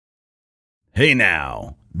Hey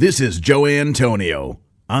now, this is Joe Antonio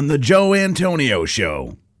on The Joe Antonio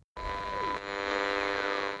Show.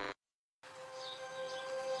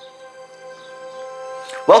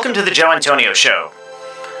 Welcome to The Joe Antonio Show.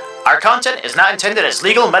 Our content is not intended as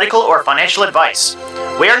legal, medical, or financial advice.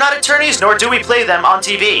 We are not attorneys, nor do we play them on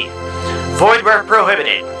TV. Void where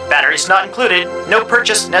prohibited. Batteries not included. No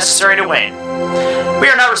purchase necessary to win. We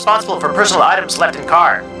are not responsible for personal items left in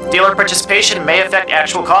car. Dealer participation may affect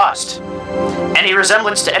actual cost. Any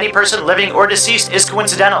resemblance to any person living or deceased is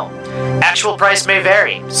coincidental. Actual price may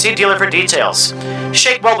vary. See dealer for details.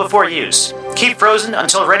 Shake well before use. Keep frozen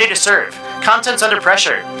until ready to serve. Contents under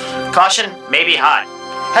pressure. Caution, may be hot.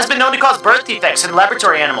 Has been known to cause birth defects in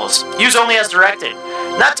laboratory animals. Use only as directed.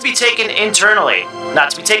 Not to be taken internally.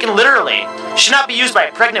 Not to be taken literally. Should not be used by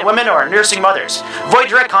pregnant women or nursing mothers. Avoid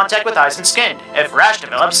direct contact with eyes and skin. If rash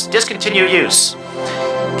develops, discontinue use.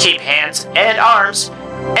 Keep hands and arms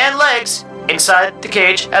and legs inside the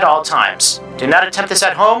cage at all times. Do not attempt this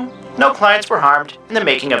at home. No clients were harmed in the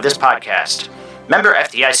making of this podcast. Member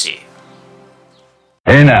FDIC.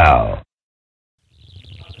 Hey now.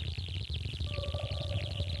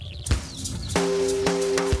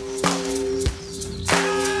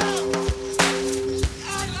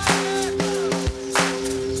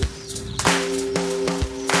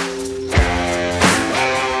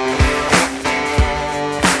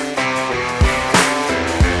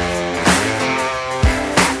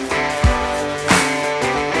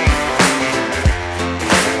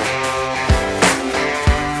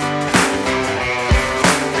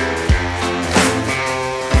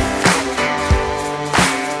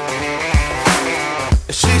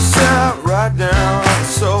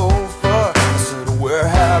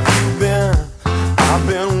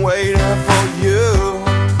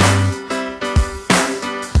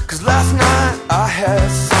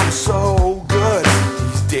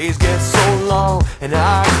 And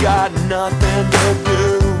I got nothing to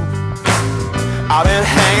do. I've been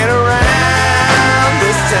hanging around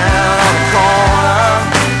this town on the corner.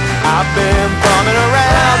 I've been bumming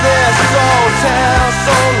around this old town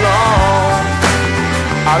so long.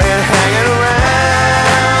 I've been hanging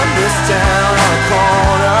around this town on the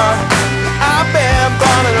corner. I've been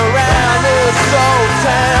bumming around this old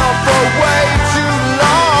town for way too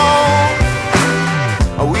long.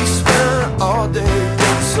 We spent all day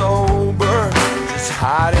getting sober,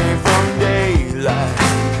 hiding from daylight,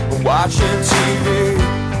 watching TV.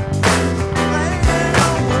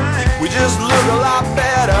 We just look a lot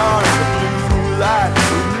better in the blue light.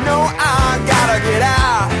 You know I gotta get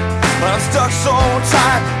out, but I'm stuck so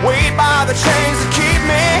tight, weighted by the chains that keep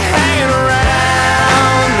me hanging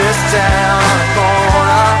around this town on the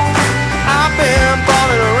corner. I've been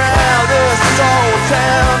bumming around this old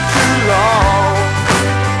town too long.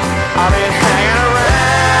 I've been hanging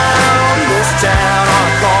around this town on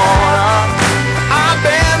the corner. I've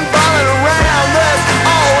been bumming around this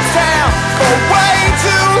old town for way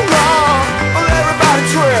too long. Well, everybody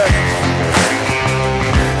trip.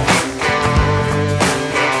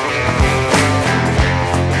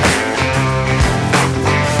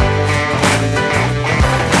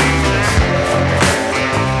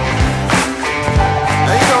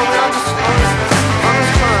 Now, you know, man, I'm just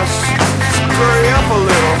trying to hurry up a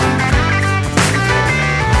little.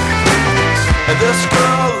 And this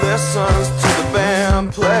girl listens to the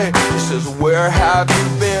band play. She says, where have you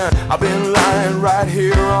been? I've been lying right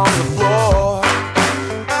here on the floor.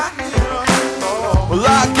 Well,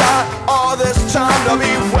 I got all this time to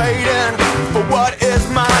be waiting for what is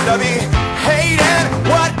mine, to be hating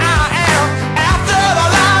what I am after the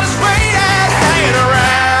light is faded. Hanging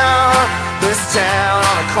around this town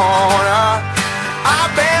on the corner.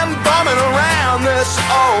 I've been bumming around this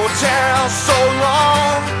old town so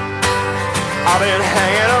long. I've been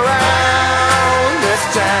hanging around this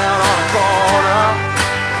town on the corner.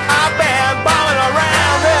 I've been bumming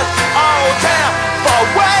around this old town for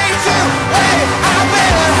way too late. I've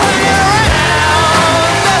been hanging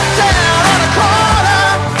around this town on the corner.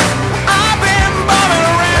 I've been bumming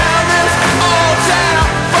around this old town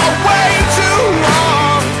for way too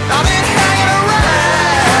long. I've been hanging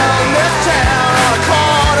around this town on the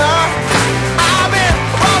corner. I've been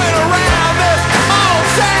bumming around this old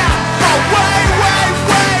town for way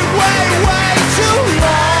too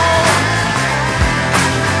long.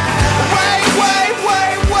 Way too long.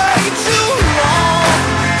 Way too long.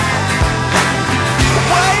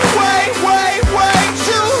 Way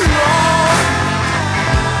too long.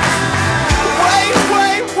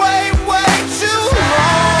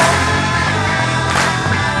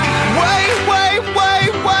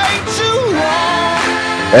 Way too long.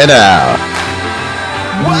 Hey now.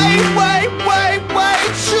 Way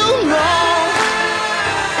too long.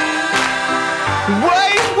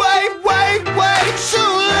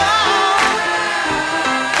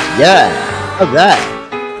 yeah. All right.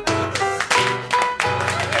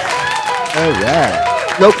 All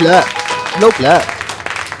right. No clap. No clap.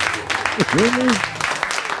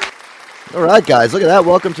 All right, guys. Look at that.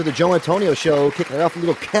 Welcome to the Joe Antonio Show. Kicking it off a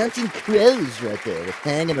little Counting Crows right there. With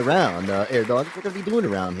hanging around. Air Dog, what we're going to be doing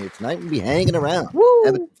around here tonight. We'll be hanging around. Woo!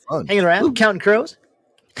 Having fun. Hanging around, Woo. counting crows.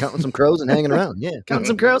 Counting some crows and hanging around. Yeah. Counting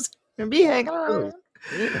some crows. And be hanging around.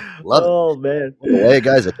 Yeah. Love it. Oh, man. Hey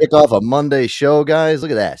guys, a kickoff a Monday show, guys. Look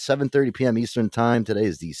at that, 7:30 p.m. Eastern time. Today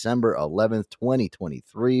is December 11th,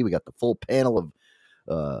 2023. We got the full panel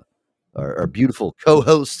of our beautiful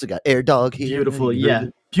co-hosts. We got Air Dog here. Beautiful, yeah.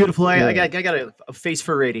 Beautiful. I got a face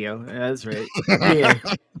for radio. Yeah, that's right. Yeah.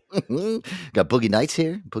 Got Boogie Nights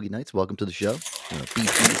here. Boogie Nights, welcome to the show.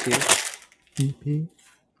 BP's here. BP.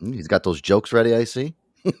 He's got those jokes ready, I see.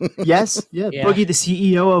 Yes, yeah. Boogie, the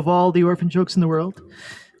CEO of all the orphan jokes in the world.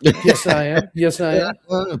 Yes, I am. Yes, I am.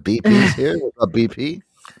 BP's here. What's up, BP?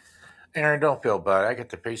 Aaron, don't feel bad. I got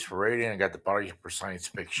the face for radio and I got the body for science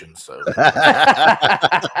fiction. So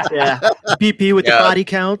Yeah. BP with the body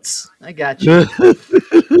counts. I got you.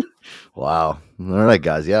 Wow. All right,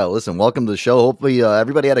 guys. Yeah, listen, welcome to the show. Hopefully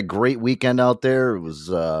everybody had a great weekend out there. It was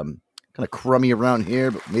kind of crummy around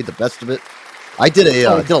here, but made the best of it. I did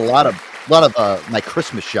a lot of my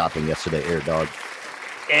Christmas shopping yesterday, Air Dog.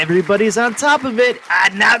 Everybody's on top of it.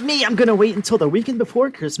 Not me. I'm gonna wait until the weekend before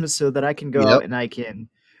Christmas so that I can go out and I can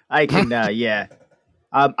yeah.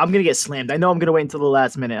 I'm gonna get slammed. I know I'm gonna wait until the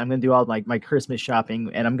last minute. I'm gonna do all my Christmas shopping,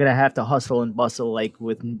 and I'm gonna have to hustle and bustle like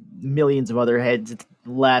with millions of other heads at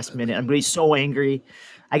the last minute. I'm gonna be so angry.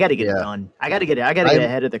 I gotta get it done. I gotta get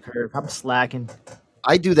ahead of the curve. I'm slacking.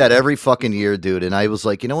 I do that every fucking year, dude. And I was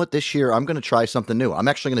like, you know what? This year, I'm going to try something new. I'm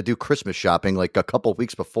actually going to do Christmas shopping like a couple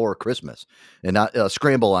weeks before Christmas and not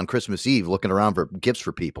scramble on Christmas Eve looking around for gifts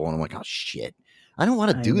for people. And I'm like, oh, shit. I don't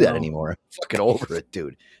want to do that anymore. I'm fucking over it,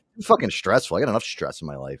 dude. It's fucking stressful. I got enough stress in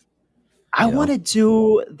my life. I want to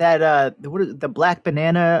do that. The black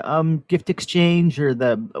banana gift exchange, or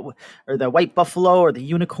the white buffalo, or the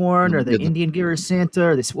unicorn, or the Indian giver Santa,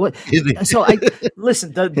 or this what? So I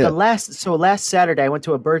listen. Last Saturday I went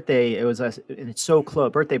to a birthday. It was and it's so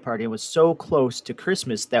close birthday party. It was so close to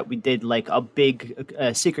Christmas that we did like a big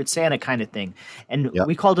Secret Santa kind of thing, and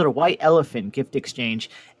we called it a white elephant gift exchange.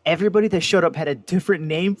 Everybody that showed up had a different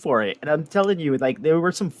name for it. And I'm telling you, like, there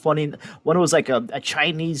were some funny, one was like a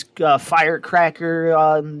Chinese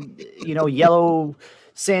firecracker, yellow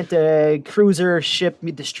Santa cruiser ship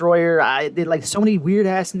destroyer. They like so many weird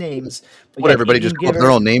ass names. What, everybody just called their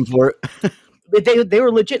own name for it? They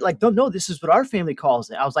were legit like, no, this is what our family calls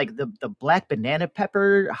it. I was like, the black banana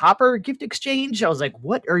pepper hopper gift exchange. I was like,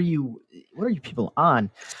 what are you people on?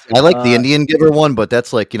 I like the Indian giver one, but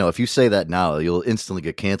that's like, if you say that now, you'll instantly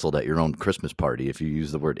get canceled at your own Christmas party if you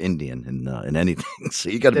use the word Indian in anything. So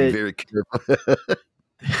you got to be very careful.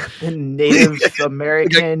 The Native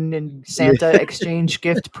American and Santa exchange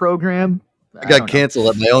gift program. I got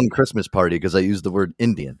canceled at my own Christmas party because I used the word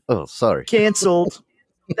Indian. Oh, sorry. Canceled.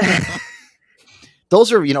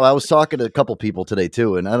 Those are, I was talking to a couple people today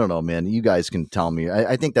too, and I don't know, man, you guys can tell me.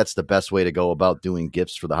 I think that's the best way to go about doing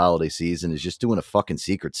gifts for the holiday season is just doing a fucking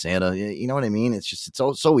Secret Santa. You know what I mean? It's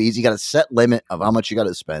so easy. You got a set limit of how much you got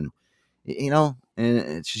to spend, and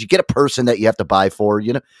it's just, you get a person that you have to buy for,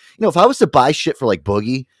 if I was to buy shit for like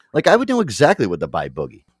Boogie, like I would know exactly what to buy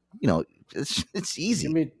Boogie. It's easy.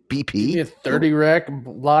 BP. Give me a 30 rack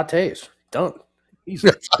lattes. Done.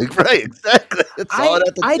 Right, exactly.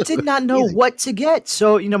 I did not know what to get.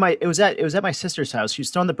 So it was at my sister's house. She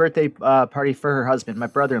was throwing the birthday party for her husband, my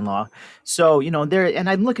brother-in-law. So there, and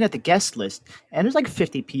I'm looking at the guest list, and there's like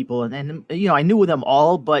 50 people, and I knew them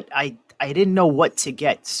all, but I didn't know what to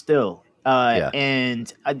get still.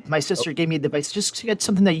 And my sister gave me the advice: just get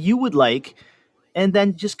something that you would like, and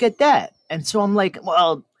then just get that. And so I'm like,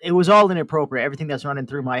 well, it was all inappropriate. Everything that's running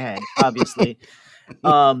through my head, obviously.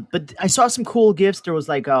 But I saw some cool gifts. There was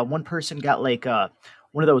like one person got like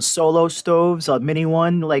one of those solo stoves, a mini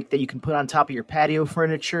one, like that you can put on top of your patio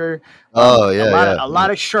furniture. A lot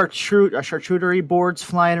of charcuterie boards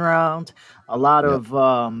flying around. A lot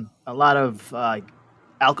of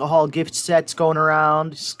alcohol gift sets going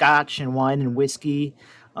around, scotch and wine and whiskey.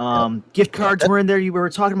 Gift cards were in there. You were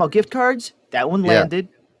talking about gift cards. That one landed.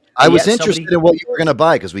 I was interested in what you were going to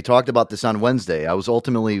buy because we talked about this on Wednesday. I was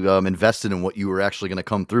ultimately invested in what you were actually going to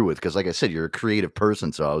come through with because, like I said, you're a creative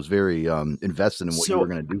person, so I was very invested in what you were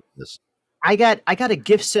going to do with this. I got a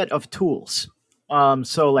gift set of tools,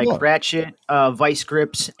 ratchet, vice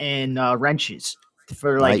grips, and wrenches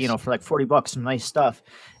for like for like $40, some nice stuff.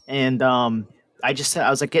 And I just said, I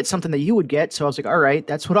was like, get something that you would get. So I was like, all right,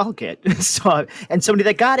 that's what I'll get. So, and somebody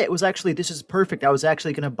that got it was actually, this is perfect. I was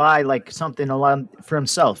actually going to buy like something along for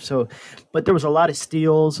himself. So, but there was a lot of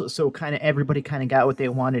steals. So kind of everybody kind of got what they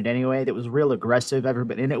wanted anyway. That was real aggressive.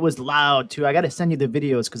 Everybody, and it was loud too. I got to send you the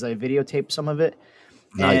videos because I videotaped some of it.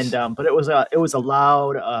 Nice. And, but it was a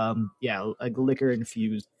loud, like liquor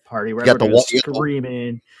infused party where You got the everybody was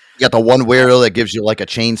screaming. You got the one weirdo that gives you like a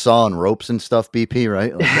chainsaw and ropes and stuff, BP,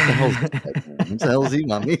 right? Like, what the hell is he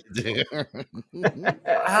want me to do?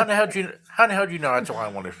 How the hell do you know that's what I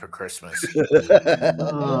wanted for Christmas?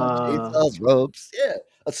 Chainsaws, ropes, yeah,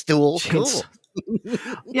 a stool, cool.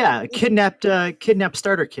 Kidnapped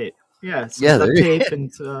starter kit. Yeah, Yeah, duct there you tape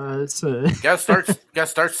and Gotta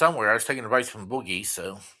start somewhere. I was taking advice from Boogie,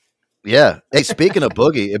 so Yeah. Hey, speaking of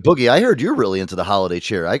Boogie, I heard you're really into the holiday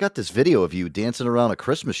cheer. I got this video of you dancing around a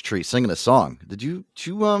Christmas tree singing a song. Did you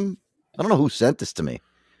I don't know who sent this to me.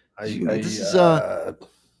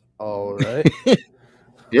 All right.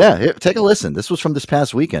 Yeah, here, take a listen. This was from this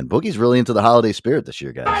past weekend. Boogie's really into the holiday spirit this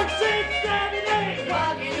year, guys.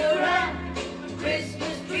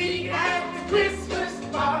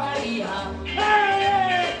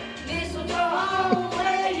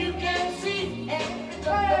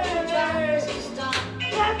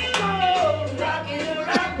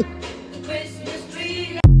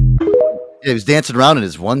 Yeah, he was dancing around in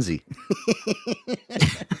his onesie.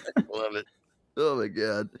 Love it. Oh my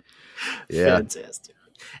god. Yeah. Fantastic.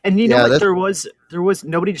 And you know what? There was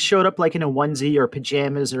nobody showed up like in a onesie or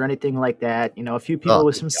pajamas or anything like that. You know, a few people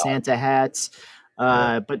with some Santa hats.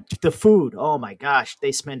 But the food, oh my gosh,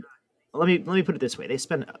 they spent. Let me put it this way: they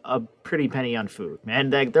spent a pretty penny on food, man.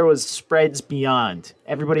 Like, there was spreads beyond.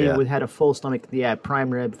 Everybody had a full stomach. Yeah, prime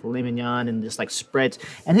rib, filet mignon, and just like spreads.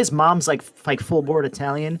 And his mom's like full board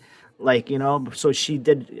Italian. Like, you know, so she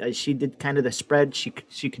did kind of the spread.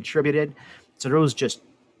 She contributed. So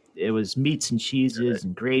it was meats and cheeses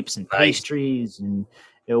and grapes and pastries, and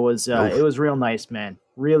it was real nice, man.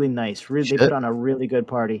 Really nice. They put on a really good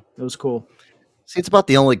party. It was cool. See, it's about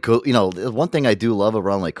the only cool, one thing I do love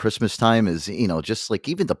around like Christmas time is, just like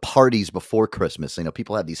even the parties before Christmas,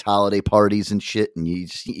 people have these holiday parties and shit, and you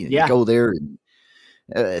just, you go there and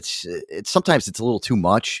it's sometimes it's a little too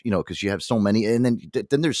much, because you have so many, and then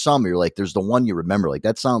there's some you're like, there's the one you remember, like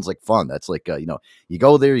that sounds like fun. That's like, you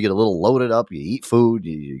go there, you get a little loaded up, you eat food,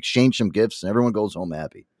 you exchange some gifts, and everyone goes home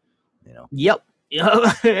happy. Yep.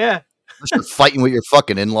 Yeah. You're fighting with your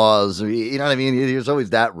fucking in-laws, you know what I mean? There's always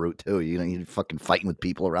that route too. You're fucking fighting with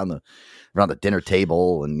people around the dinner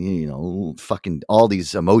table, and fucking all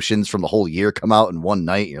these emotions from the whole year come out in one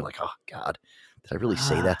night. And you're like, oh God, did I really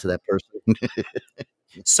say that to that person?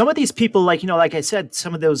 Some of these people, like I said,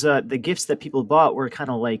 some of those the gifts that people bought were kind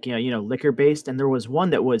of like liquor based, and there was one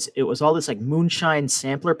that was all this like moonshine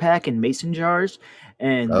sampler pack in mason jars,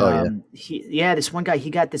 and this one guy, he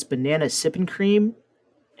got this banana sipping cream,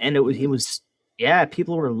 and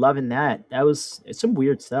people were loving that. It's some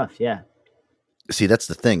weird stuff, yeah. See, that's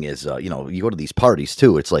the thing is, you go to these parties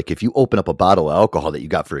too. It's like if you open up a bottle of alcohol that you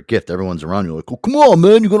got for a gift, everyone's around you like, "Oh, come on,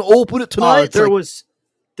 man, you're gonna open it tonight."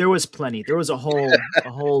 There was plenty. There was a whole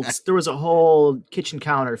kitchen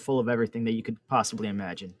counter full of everything that you could possibly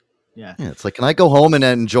imagine. Yeah. It's like, can I go home and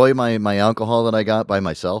enjoy my alcohol that I got by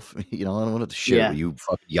myself? I don't want to share with you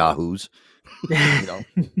fucking yahoos.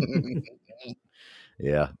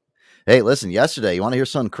 Yeah. Hey, listen, yesterday, you want to hear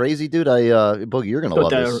something crazy, dude? Boogie, you're going to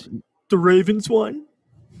love this. The Ravens won?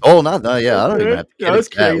 Oh, I don't even have to get that was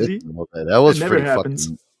crazy. That was pretty happens.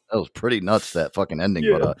 That was pretty nuts, that fucking ending.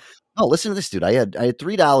 Yeah. But no, listen to this, dude. I had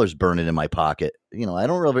 $3 burning in my pocket. I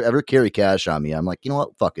don't really ever carry cash on me. I'm like, you know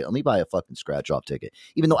what? Fuck it. Let me buy a fucking scratch-off ticket.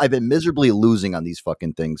 Even though I've been miserably losing on these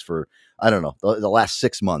fucking things for, I don't know, the last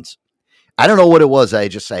 6 months. I don't know what it was. I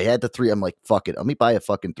had the three. I'm like, fuck it. Let me buy a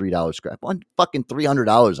fucking $3 scrap. One fucking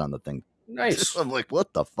 $300 on the thing. Nice. I'm like,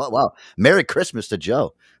 what the fuck? Wow. Merry Christmas to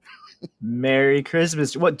Joe. Merry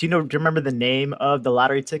Christmas. What do you remember the name of the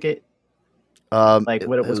lottery ticket? Like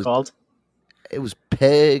what it was called? It was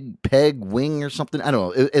Peg Wing or something. I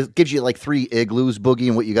don't know. It gives you like 3 igloos, Boogie,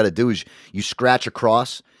 and what you got to do is you scratch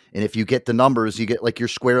across, and if you get the numbers, you get like your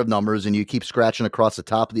square of numbers, and you keep scratching across the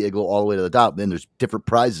top of the igloo all the way to the top. Then there's different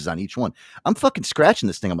prizes on each one. I'm fucking scratching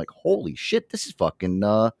this thing. I'm like, holy shit, this is fucking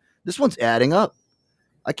this one's adding up.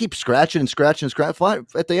 I keep scratching and scratching and scratching.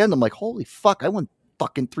 At the end, I'm like, holy fuck, I won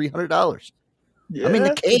fucking $300. Yeah. I'm in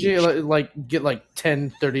the cage. Did you get like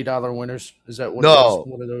 $10, $30 winners? Is that what no. it was?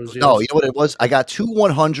 One of those? No, you know what it was? I got 2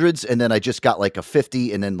 100s, and then I just got like a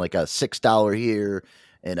 50 and then like a $6 here.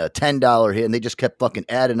 and a $10 hit, and they just kept fucking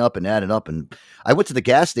adding up and adding up. And I went to the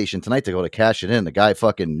gas station tonight to go to cash it in. The guy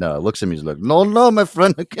fucking looks at me, he's like, "No, my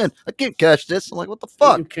friend, I can't cash this." I'm like, "What the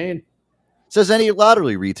fuck?" You can. Says any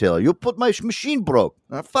lottery retailer, "You'll put my machine broke."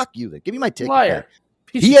 Fuck you. Then give me my ticket. Liar. Back.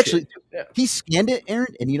 He actually he scanned it,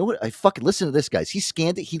 Aaron, and you know what? I fucking listen to this, guys. He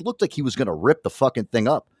scanned it. He looked like he was gonna rip the fucking thing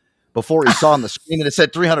up before he saw on the screen and it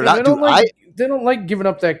said $300. They don't like giving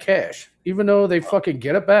up that cash, even though they fucking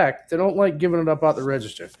get it back. They don't like giving it up out the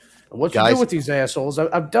register. And what you do with these assholes?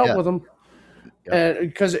 I've dealt with them, and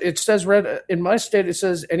because it says in my state, it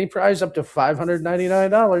says any prize up to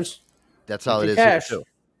 $599. That's how it is cash. here too.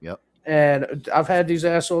 Yep. And I've had these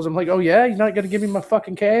assholes. I'm like, "Oh yeah, you're not going to give me my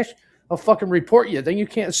fucking cash? I'll fucking report you. Then you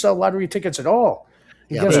can't sell lottery tickets at all."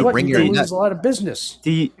 And guess what? You lose a lot of business.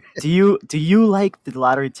 Do you like the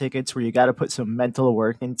lottery tickets where you got to put some mental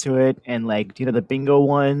work into it, and like the bingo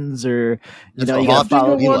ones, or you got to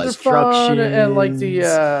follow the instructions, and like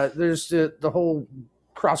there's the whole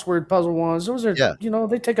crossword puzzle ones. Those are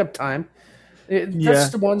they take up time. That's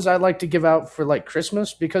the ones I like to give out for like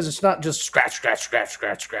Christmas, because it's not just scratch,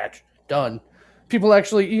 done. People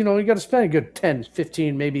actually, you got to spend a good 10,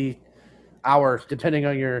 15, maybe hour, depending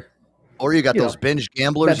on your. Or you got those binge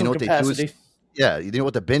gamblers. You know what capacity. they do is, you know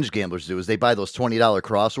what the binge gamblers do is they buy those $20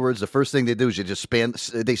 crosswords. The first thing they do is you just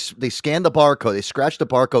they scan the barcode, they scratch the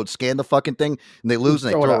barcode, scan the fucking thing, and they lose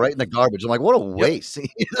and they throw it right in the garbage. I'm like, what a waste!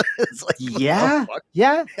 It's like, yeah.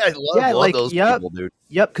 I love those people, dude.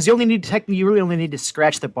 Yep, because you really only need to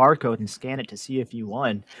scratch the barcode and scan it to see if you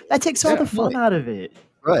won. That takes all the fun out of it.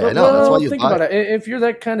 Right, I know. That's why you think about it. If you're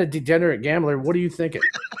that kind of degenerate gambler, what are you thinking?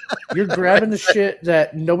 You're grabbing the shit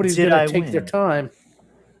that nobody's going to take their time.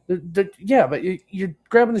 But you're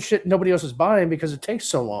grabbing the shit nobody else is buying because it takes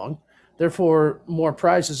so long. Therefore, more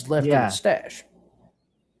prizes left in the stash.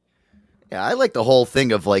 Yeah, I like the whole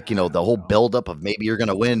thing of like, the whole buildup of maybe you're going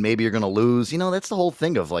to win, maybe you're going to lose. That's the whole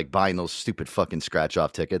thing of like buying those stupid fucking scratch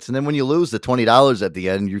off tickets. And then when you lose the $20 at the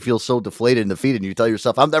end, you feel so deflated and defeated, and you tell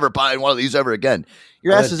yourself, "I'm never buying one of these ever again."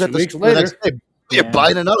 Your ass is at the next day. You're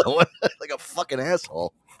buying another one like a fucking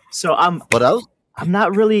asshole. So I'm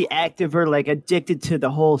not really active or like addicted to the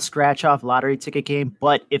whole scratch off lottery ticket game,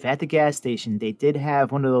 but if at the gas station they did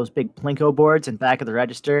have one of those big Plinko boards in back of the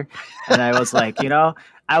register, and I was like,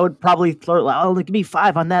 I would probably throw, give me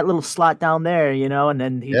 5 on that little slot down there, and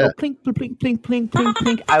then he'd go plink, plink, plink, plink, plink, plink,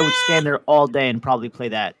 plink. I would stand there all day and probably play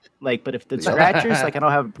that. Like, but if the scratchers, like I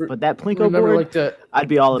don't have, but that Plinko board, like I'd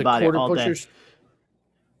be all about it all day.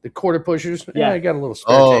 The quarter pushers, I got a little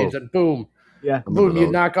spare change, and boom. Yeah. Boom, you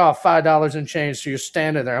knock off $5 in change, so you're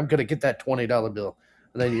standing there. I'm going to get that $20 bill.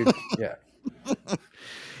 And then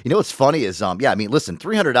You know what's funny is, listen,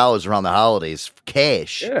 $300 around the holidays,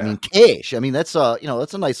 cash. Yeah. Cash. That's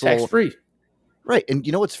that's a nice little. Tax-free. Right. And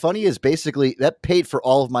you know what's funny is basically that paid for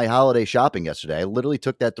all of my holiday shopping yesterday. I literally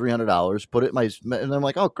took that $300, put it in and I'm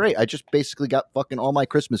like, oh, great. I just basically got fucking all my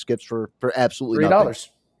Christmas gifts for absolutely $3. Nothing.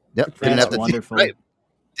 Yep. That's wonderful.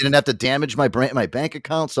 Didn't have to damage my bank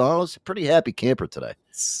account, so I was a pretty happy camper today.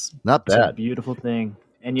 Not bad. It's a beautiful thing.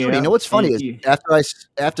 And you know what's funny is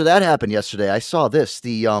after that happened yesterday, I saw this.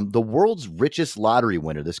 The world's richest lottery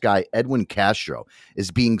winner, this guy Edwin Castro, is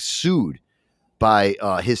being sued by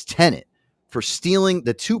his tenant for stealing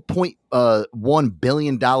the $2.1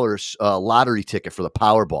 billion lottery ticket for the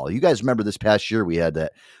Powerball. You guys remember this past year we had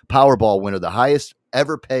that Powerball winner, the highest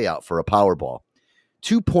ever payout for a Powerball,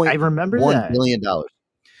 $2.1 billion.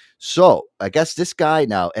 So I guess this guy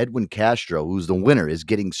now, Edwin Castro, who's the winner, is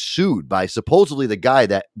getting sued by supposedly the guy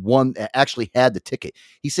that won, actually had the ticket.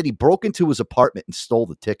 He said he broke into his apartment and stole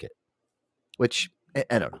the ticket, which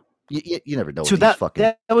I don't know. You never know. So that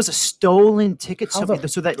was a stolen ticket. So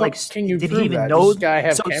that like, can you did prove he even that? know? Does this guy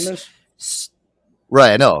have cameras?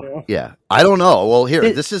 Right, I know. Yeah, I don't know. Well,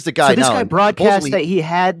 here, this is the guy. So this now, guy broadcast that he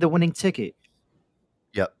had the winning ticket.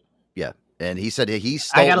 Yep. Yeah. And he said he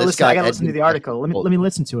stole. I gotta listen to the article. Let me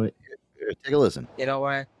listen to it. Take a listen. You know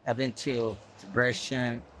what? I've been to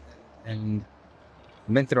depression and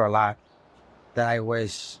been through a lot that I don't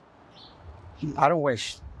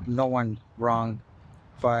wish no one wrong,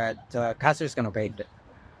 but Castro's gonna pay.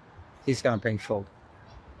 He's gonna pay full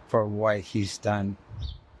for what he's done,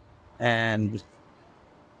 and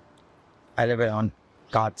I live it on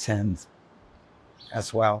God's hands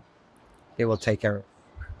as well. He will take care of it.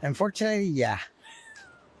 Unfortunately, yes,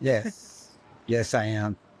 I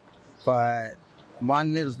am. But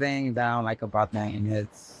one little thing that I don't like about that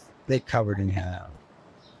is they covered in hell.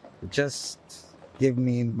 Just give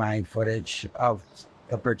me my footage of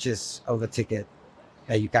the purchase of the ticket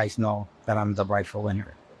that you guys know that I'm the rightful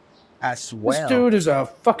winner. As well. This dude is a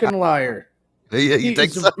fucking liar. Yeah, you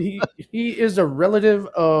think so? He is a relative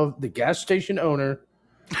of the gas station owner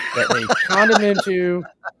that they conned him into.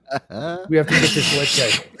 We have to get this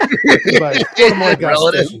website. But more gas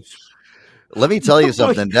stations. Let me tell you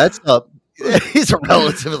something. That's up. He's a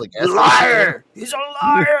relative of the gas Liar! He's a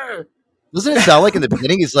liar! Doesn't it sound like in the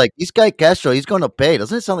beginning he's like, "This guy Castro, he's going to pay"?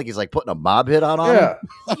 Doesn't it sound like he's like putting a mob hit out on him?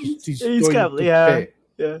 He's got pay.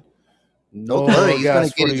 Yeah. No, he's going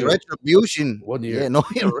to get his retribution. 1 year. Yeah, no,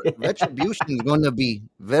 retribution is going to be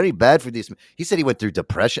very bad for this. He said he went through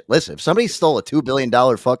depression. Listen, if somebody stole a $2 billion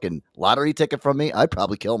fucking lottery ticket from me, I'd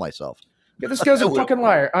probably kill myself. Yeah, this guy's a fucking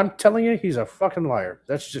liar. I'm telling you, he's a fucking liar.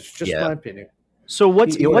 That's just my opinion. So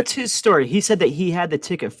what's his story? He said that he had the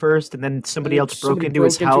ticket first, and then somebody else broke into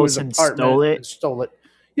his house and stole it.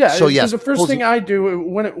 Yeah, so the first thing I do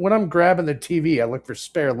when I'm grabbing the TV, I look for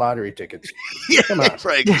spare lottery tickets. Yeah, come on.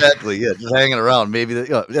 Right, exactly. Yeah, just hanging around. Maybe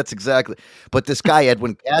that's exactly. But this guy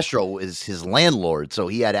Edwin Castro is his landlord, so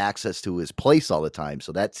he had access to his place all the time.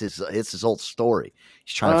 So that's his whole story.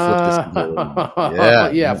 He's trying to flip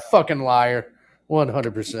this. Yeah, fucking liar.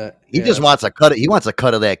 100%. He just wants a cut. He wants a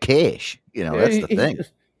cut of that cash. You know, that's the thing.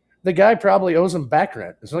 The guy probably owes him back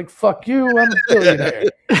rent. It's like, fuck you, I'm a billionaire.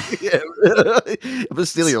 I'm gonna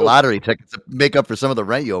steal your lottery tickets to make up for some of the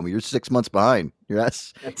rent you owe me. You're 6 months behind. You're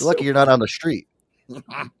lucky you're not on the street.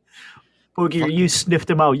 Boogie, you sniffed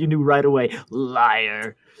him out. You knew right away.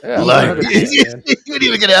 Liar. Yeah, liar. You didn't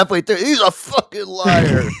even get halfway through. He's a fucking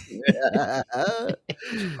liar.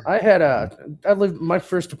 My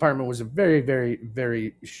first apartment was a very, very,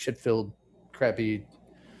 very shit-filled, crappy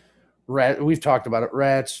rat. We've talked about it.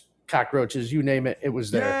 Rats, cockroaches, you name it, it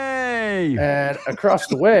was there. Yay! And across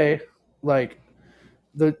the way, like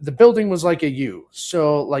the building was like a U.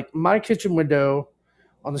 So like my kitchen window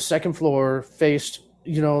on the second floor faced,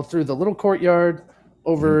 through the little courtyard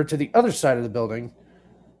over to the other side of the building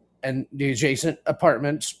and the adjacent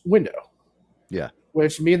apartment's window. Yeah.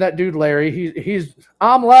 Which me and that dude Larry,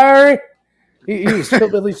 I'm Larry. He's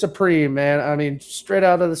hillbilly supreme, man. I mean, straight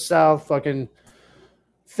out of the South, fucking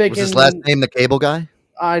faking. Was his last name the cable guy?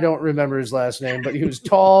 I don't remember his last name, but he was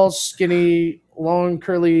tall, skinny, long,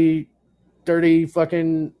 curly, dirty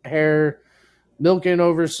fucking hair, milking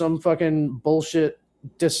over some fucking bullshit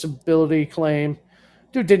disability claim.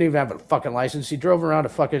 Dude didn't even have a fucking license. He drove around a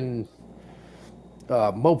fucking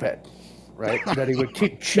moped, right? That he would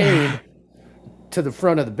keep chained to the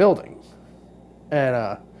front of the building. And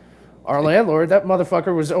our landlord, that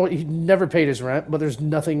motherfucker he never paid his rent, but there's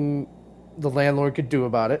nothing the landlord could do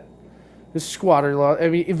about it. This squatter law. I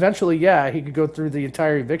mean, eventually, he could go through the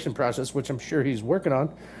entire eviction process, which I'm sure he's working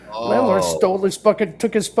on. Landlord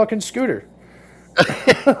took his fucking scooter.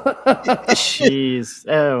 Jeez.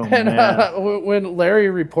 Oh, and when Larry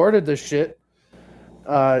reported this shit,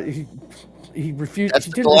 he refused.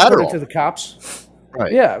 He didn't report it to the cops.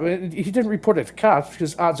 Right. Yeah, he didn't report it to cops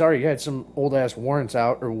because odds are he had some old ass warrants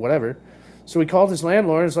out or whatever. So he called his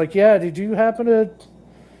landlord and was like, "Yeah, did you happen to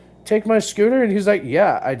take my scooter?" And he's like,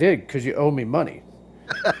 "Yeah, I did, because you owe me money.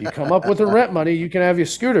 You come up with the rent money, you can have your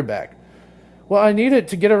scooter back." "Well, I need it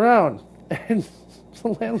to get around." And the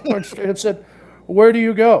landlord straight up said, "Where do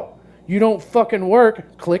you go? You don't fucking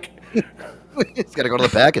work." Click. He's got to go to the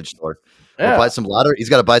package store. Or buy some lottery. He's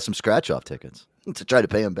got to buy some scratch-off tickets to try to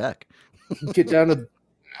pay him back. Get down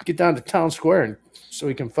to town square and so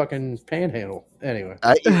he can fucking panhandle. Anyway,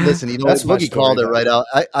 listen, that's Boogie called it right out.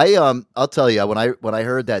 I'll tell you, when I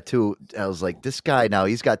heard that too, I was like, this guy now,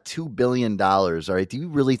 he's got $2 billion. All right, do you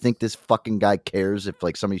really think this fucking guy cares if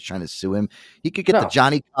like somebody's trying to sue him? He could get the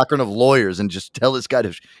Johnny Cochran of lawyers and just tell this guy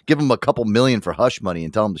to give him a couple million for hush money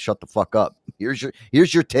and tell him to shut the fuck up. Here's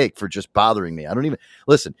your take for just bothering me. I don't even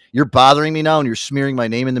listen. You're bothering me now, and you're smearing my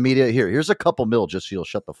name in the media. Here's a couple mil just so you'll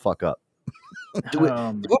shut the fuck up. Do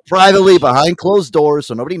it privately behind closed doors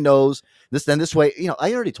so nobody knows. This way,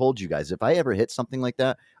 I already told you guys, if I ever hit something like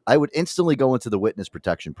that, I would instantly go into the witness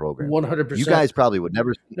protection program. 100%. You guys probably would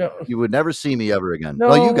never. No. You would never see me ever again. No,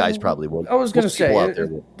 well, you guys probably would. I was going to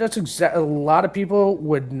say that's exactly. A lot of people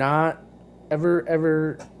would not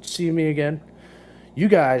ever see me again. You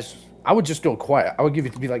guys, I would just go quiet. I would give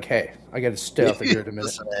it to be like, "Hey, I got to stay off the grid a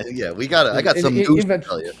minute." Yeah, I got some news to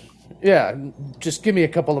tell you. Yeah, just give me a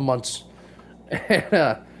couple of months.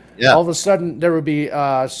 And, all of a sudden, there would be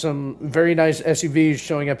some very nice SUVs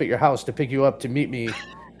showing up at your house to pick you up to meet me,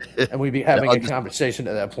 and we'd be having a conversation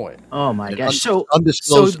at that point. Oh my gosh! So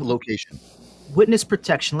undisclosed location. Witness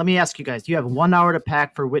protection. Let me ask you guys: you have 1 hour to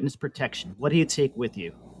pack for witness protection. What do you take with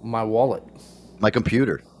you? My wallet, my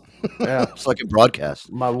computer. Yeah, so I can broadcast.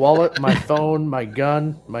 My wallet, my phone, my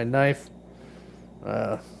gun, my knife.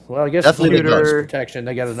 Well, I guess definitely computer protection.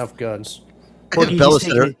 They got enough guns. Bella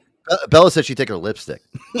Bella said she'd take her lipstick.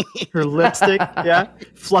 Her lipstick, yeah.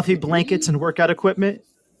 Fluffy blankets and workout equipment.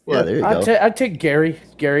 Yeah, there you go. I'd take Gary.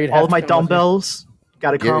 All of my dumbbells.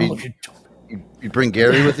 Got to come. You bring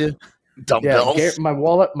Gary with you? Dumbbells? Yeah, my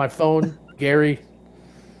wallet, my phone, Gary.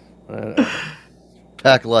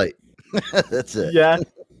 Pack light. That's it. Yeah.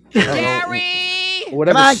 Gary!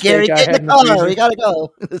 Come on, Gary, get in the car. We gotta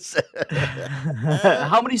go.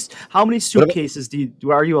 How many suitcases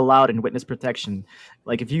are you allowed in witness protection?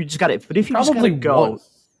 Like if you just got it, but if you just gotta go,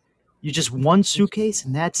 you just one suitcase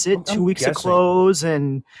and that's it. 2 weeks of clothes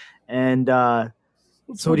and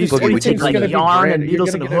so do you take like yarn and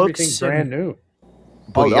needles and hooks? Brand new.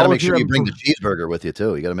 But you got to make sure you bring the cheeseburger with you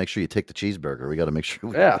too. You got to make sure you take the cheeseburger. We got to make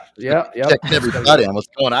sure. Check everybody on what's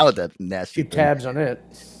going on with that nasty. Keep tabs on it.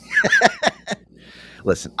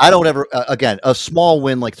 Listen, I don't ever. Again, a small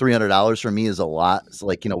win like $300 for me is a lot. It's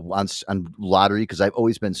like on lottery because I've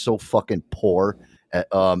always been so fucking poor at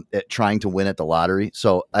trying to win at the lottery.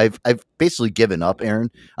 So I've basically given up,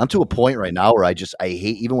 Aaron. I'm to a point right now where I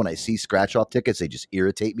hate even when I see scratch off tickets, they just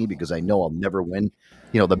irritate me because I know I'll never win.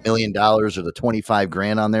 The $1 million or the 25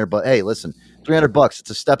 grand on there. But hey, listen, $300, it's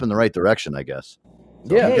a step in the right direction, I guess.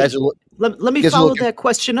 Yeah. Hey, guys let me follow that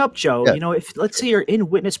question up, Joe. Yeah. If let's say you're in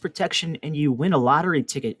witness protection and you win a lottery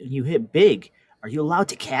ticket and you hit big, are you allowed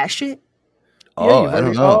to cash it? Oh, I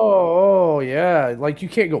don't know. Oh, yeah. Like you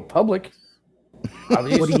can't go public.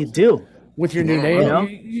 What do you do with your new name?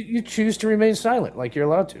 You choose to remain silent, like you're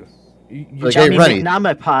allowed to. Johnny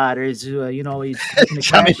McNamapod is,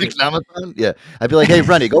 Johnny McNamapod? Yeah. I'd be like, hey,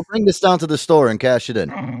 Rennie, go bring this down to the store and cash it in.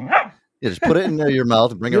 Yeah, just put it in your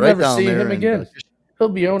mouth and bring it right down there. You'll never see him again. He'll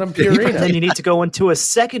be owning Purina. Then you need to go into a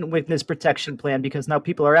second witness protection plan because now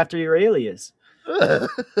people are after your alias. I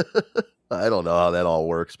don't know how that all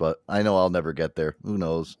works, but I know I'll never get there. Who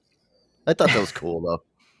knows? I thought that was cool, though.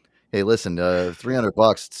 Hey, listen,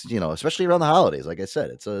 $300, especially around the holidays. Like I said,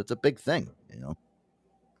 it's a big thing,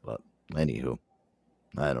 But anywho,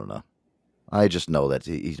 I don't know. I just know that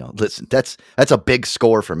listen, that's a big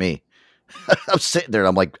score for me. I'm sitting there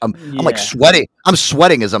and I'm like sweating. I'm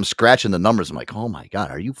sweating as I'm scratching the numbers. I'm like, oh my God,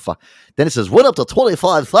 are you Then it says, what up to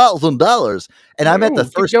 $25,000? And I'm at the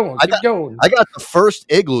first I got the first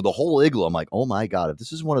igloo, the whole igloo. I'm like, oh my God, if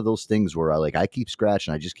this is one of those things where I keep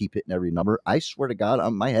scratching, I just keep hitting every number, I swear to God,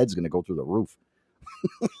 my head's gonna go through the roof.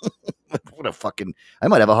 I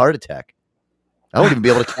might have a heart attack. I won't even be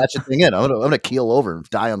able to catch the thing in. I'm gonna keel over and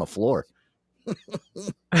die on the floor.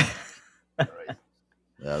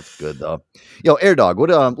 That's good though. Air Dog,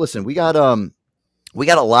 listen, we got a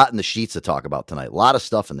lot in the sheets to talk about tonight. A lot of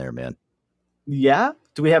stuff in there, man. Yeah.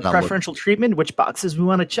 Do we have preferential treatment? Which boxes we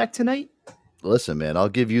want to check tonight? Listen, man, I'll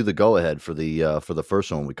give you the go ahead for the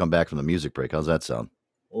first one when we come back from the music break. How's that sound?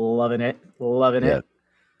 Loving it.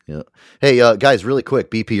 Yeah. Hey, guys, really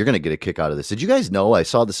quick, BP, you're going to get a kick out of this. Did you guys know, I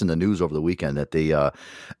saw this in the news over the weekend, that the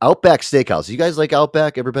Outback Steakhouse, you guys like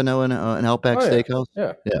Outback? Ever been to an Outback Steakhouse?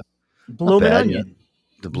 Yeah. Bloomin' Onion. Yeah.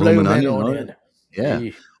 The Bloomin' Onion. Yeah.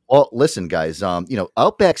 Hey. Well, listen, guys,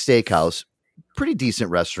 Outback Steakhouse, pretty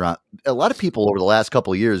decent restaurant. A lot of people over the last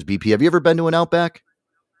couple of years, BP, have you ever been to an Outback?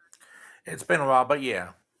 It's been a while, but yeah.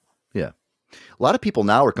 Yeah. A lot of people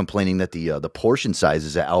now are complaining that the portion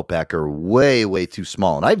sizes at Outback are way, way too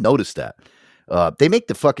small. And I've noticed that. They make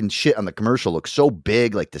the fucking shit on the commercial look so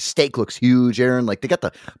big. Like the steak looks huge, Aaron. Like they got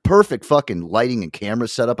the perfect fucking lighting and camera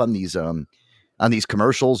set up on these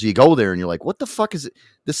commercials. You go there and you're like, what the fuck is it?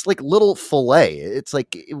 This like little fillet. It's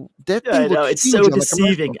like that thing looks it's so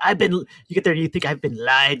deceiving. You get there and you think I've been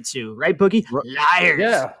lied to, right, Boogie? Liars.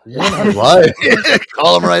 Yeah. Liar.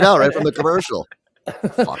 Call them right out, right from the commercial.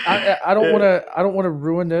 I don't want to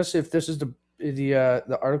ruin this if this is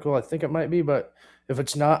the article I think it might be, but if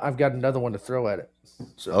it's not, I've got another one to throw at it.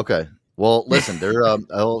 So. Okay. Well, listen,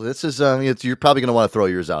 this is you're probably going to want to throw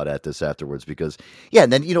yours out at this afterwards because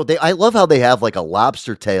and then I love how they have like a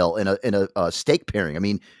lobster tail and a steak pairing. I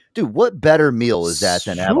mean, dude, what better meal is that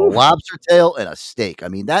than have a lobster tail and a steak? I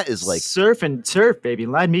mean, that is like surf and turf, baby.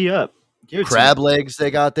 Line me up. Crab legs they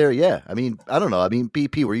got there. Yeah. I mean, I don't know. I mean,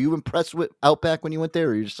 BP, were you impressed with Outback when you went there?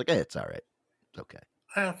 Or you're just like, hey, it's all right. It's okay.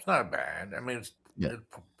 It's not bad. I mean,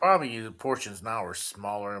 probably the portions now are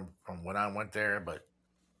smaller from when I went there, but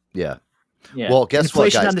yeah. Well, guess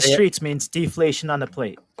inflation what, guys? On the streets means deflation on the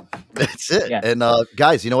plate. That's it. Yeah. And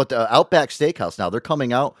guys, you know what? The Outback Steakhouse now, they're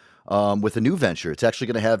coming out with a new venture. It's actually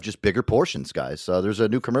going to have just bigger portions, guys. There's a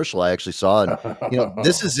new commercial I actually saw, and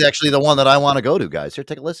this is actually the one that I want to go to, guys. Here,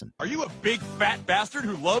 take a listen. Are you a big fat bastard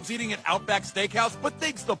who loves eating at Outback Steakhouse but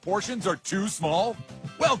thinks the portions are too small?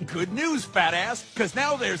 Well, good news, fat ass, because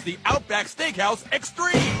now there's the Outback Steakhouse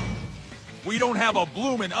Extreme. we don't have a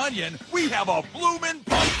bloomin' onion, we have a bloomin'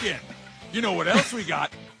 pumpkin. You know what else we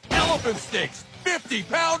got? Elephant steaks.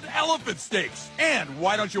 50-pound elephant steaks. And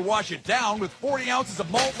why don't you wash it down with 40 ounces of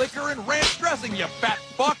malt liquor and ranch dressing, you fat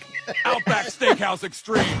fuck? Outback Steakhouse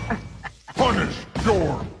Extreme. Punish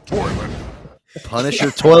your toilet. Punish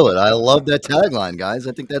your toilet. I love that tagline, guys.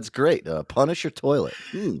 I think that's great. Punish your toilet.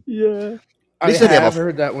 Yeah. They said I've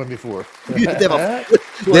heard that one before. they have a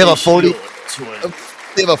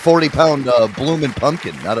 40-pound bloomin'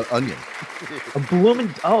 pumpkin, not an onion. A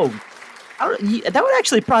bloomin'. That would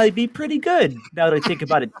actually probably be pretty good. Now that I think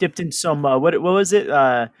about it, dipped in some what was it?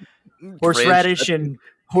 Horseradish and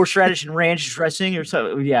ranch dressing or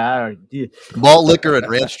something. Yeah, malt liquor and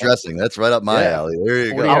ranch dressing. That's right up my alley. There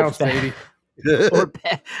you go, baby.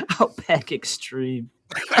 Outback Extreme.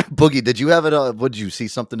 Boogie, did you have it? Would you see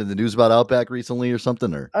something in the news about Outback recently or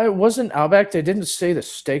something? Or I wasn't Outback. They didn't say the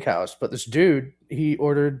steakhouse, but this dude, he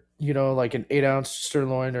ordered, like an 8-ounce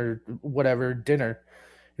sirloin or whatever dinner.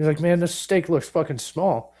 He's like, man, this steak looks fucking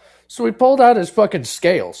small. So he pulled out his fucking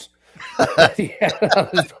scales.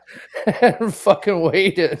 And fucking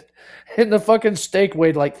weighed it. And the fucking steak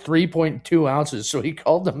weighed like 3.2 ounces. So he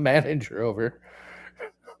called the manager over.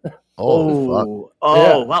 Well,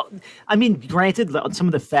 I mean, granted, some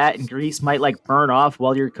of the fat and grease might like burn off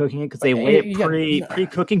while you're cooking it because they weigh it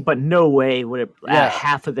pre-cooking, but no way would it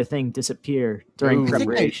half of the thing disappear during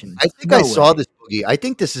preparation. I think I saw this, Boogie. I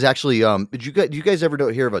think this is actually. Did you guys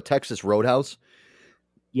ever hear of a Texas Roadhouse?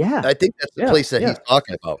 Yeah, I think that's the place that he's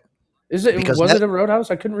talking about. Was it a Roadhouse?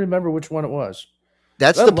 I couldn't remember which one it was.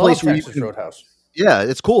 That's the place where Texas Roadhouse. Yeah,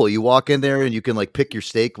 it's cool. You walk in there and you can like pick your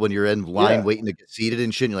steak when you're in line waiting to get seated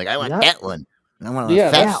and shit. And you're like, I want that one. I want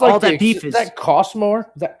that's like all that beef is that costs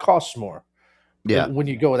more. Yeah, when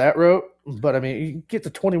you go that route. But I mean, you get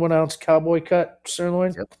the 21-ounce cowboy cut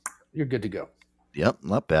sirloin. Yep. You're good to go. Yep,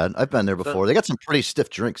 not bad. I've been there before. They got some pretty stiff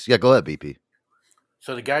drinks. Yeah, go ahead, BP.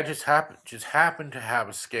 So the guy just happened to have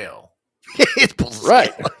a scale.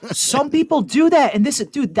 Right. Some people do that, and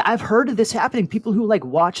I've heard of this happening. People who like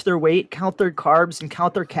watch their weight, count their carbs, and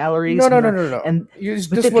count their calories. No. And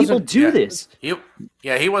people do this. He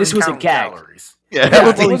wasn't. This was a gag. Calories. Yeah.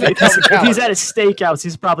 If he's at a steakhouse,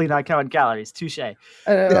 he's probably not counting calories. Touche. On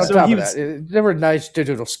top of that, they were nice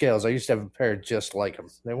digital scales. I used to have a pair just like them.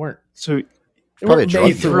 They weren't. So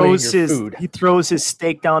he throws his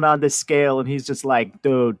steak down on the scale, and he's just like,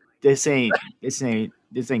 "Dude, this ain't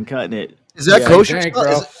cutting it." Is that kosher?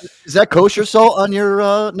 Is that kosher salt on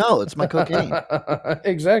your? No, it's my cocaine.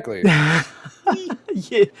 Exactly. Yeah,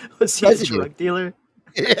 was he a drug dealer?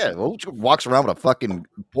 Yeah, walks around with a fucking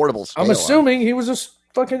portable scale. I'm assuming he was just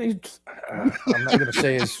fucking. I'm not going to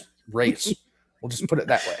say his race. We'll just put it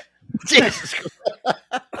that way. Jesus Christ.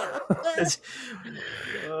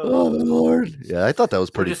 Oh Lord! Yeah, I thought that was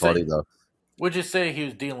pretty funny though. Would you say he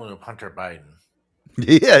was dealing with Hunter Biden?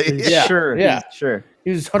 Yeah. Sure. He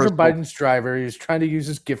was Hunter Biden's driver. He was trying to use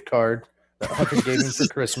his gift card that Hunter gave him for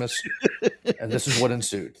Christmas, and this is what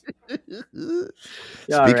ensued.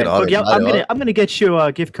 Speaking of, I'm gonna get you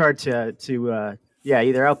a gift card to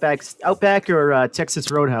either Outback or Texas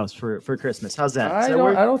Roadhouse for Christmas. How's that? I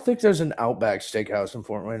don't think there's an Outback Steakhouse in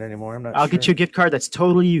Fort Wayne anymore. I'm not. I'll get you a gift card that's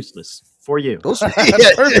totally useless for you.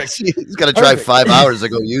 Perfect. He's got to drive 5 hours to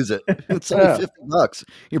go use it. It's only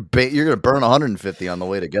 $50. You're gonna burn 150 on the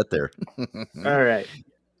way to get there. All right.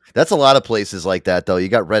 That's a lot of places like that, though. You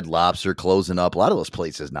got Red Lobster closing up. A lot of those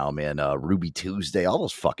places now, man. Ruby Tuesday, all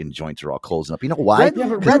those fucking joints are all closing up. You know why?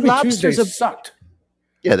 Red Lobsters have sucked.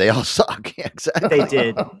 Yeah, they all suck. Yeah, exactly. They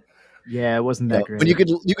did. Yeah, it wasn't that great. But you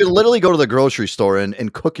could literally go to the grocery store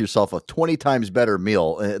and cook yourself a 20 times better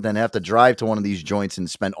meal than have to drive to one of these joints and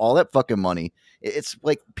spend all that fucking money. It's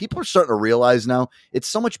like people are starting to realize now it's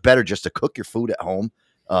so much better just to cook your food at home,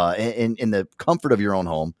 in the comfort of your own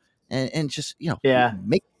home, and just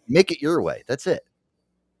make it your way. That's it.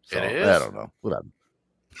 So, it is. I don't know. Whatever.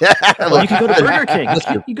 Well, you can go to Burger King.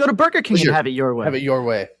 You go to Burger King and have it your way. Have it your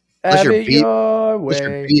way. Unless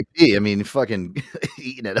you're BP. I mean, fucking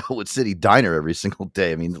eating at Elwood City Diner every single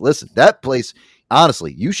day. I mean, listen, that place,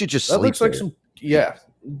 honestly, you should just sleep looks like there.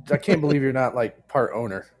 I can't believe you're not like part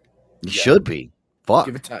owner. You should be. Fuck.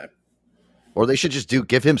 Give it time. Or they should just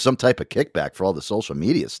give him some type of kickback for all the social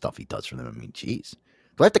media stuff he does for them. I mean, geez.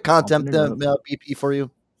 Do I have to contact BP for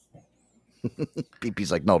you?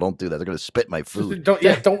 BP's like, no, don't do that. They're going to spit my food.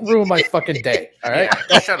 Don't ruin my fucking day. All right?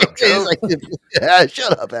 Shut up, Joe.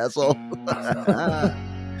 Shut up, asshole.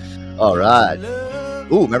 All right.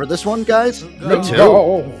 Ooh, remember this one, guys?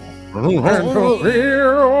 No. This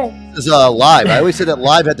is Live. I always say that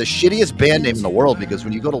Live had the shittiest band name in the world because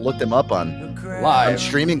when you go to look them up on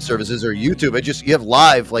streaming services or YouTube, you have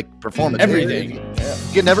Live like performance everything.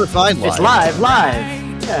 You can never find Live. It's live.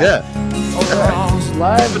 Yeah. It's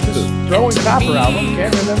Live with this Growing Copper album.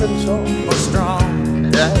 Can't remember the song.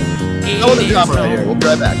 Yeah. No other drama right here. We'll be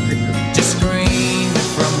right back. Just scream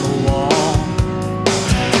from the wall.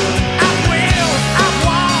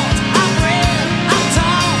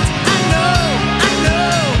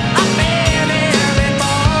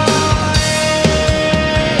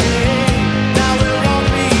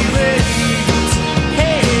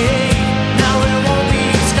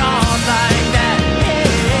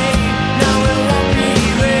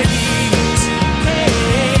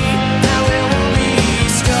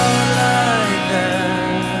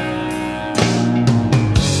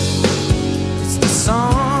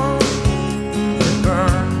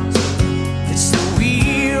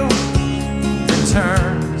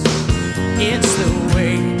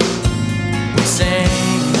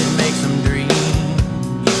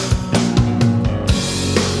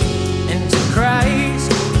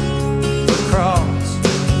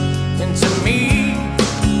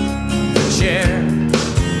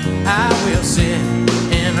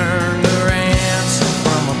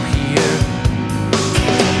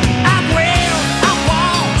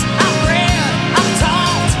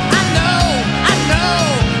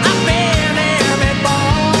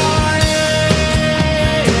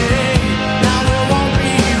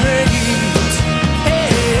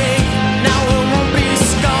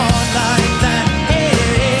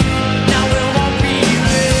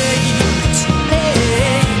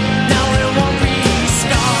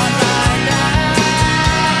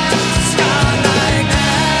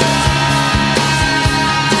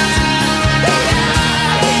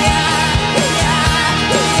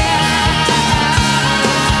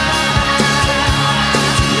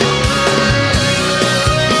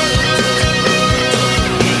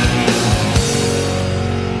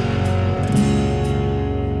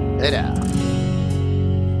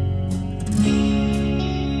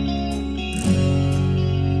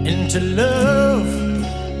 To love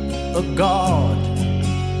a God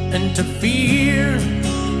and to fear a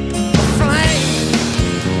flame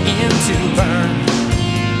and to burn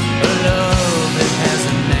a love that has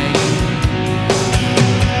a name.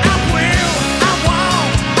 I will, I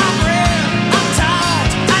won't, I'm real, I'm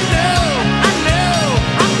taught, I know,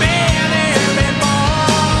 I've been every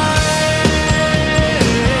boy.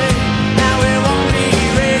 Now it won't be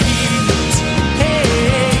rage,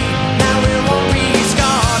 hey, now it won't be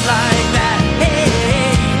scarred like that, hey,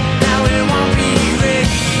 now it won't be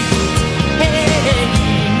rage, hey,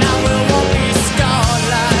 now it won't be scarred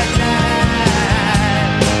like that,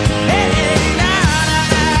 hey,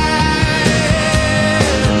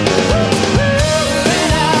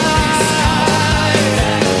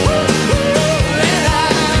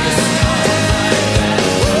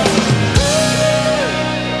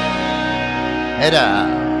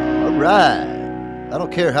 All right. I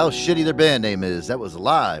don't care how shitty their band name is. That was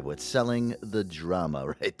Live with Selling the Drama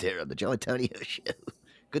right there on the Joe Antonio Show.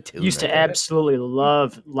 Good tune. Used to absolutely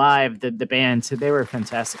love Live, the band. So they were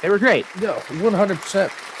fantastic. They were great. Yeah, 100%.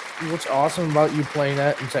 What's awesome about you playing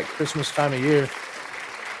that is at Christmas time of year.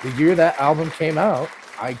 The year that album came out,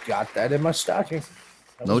 I got that in my stocking.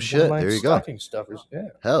 No shit. There you go. Stocking stuffers. Yeah.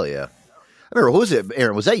 Hell yeah. I remember, who was it,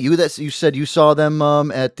 Aaron? Was that you that you said you saw them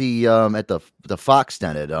at the Fox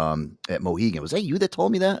Den at Mohegan? Was that you that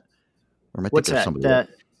told me that? Or am I What's thinking of that? somebody else?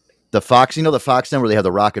 The Fox, the Fox Den where they have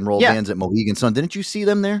the rock and roll bands at Mohegan Sun. Didn't you see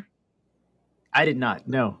them there? I did not.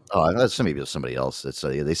 No. Oh, maybe it was somebody else.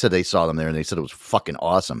 They said they saw them there and they said it was fucking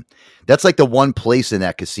awesome. That's like the one place in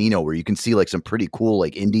that casino where you can see like some pretty cool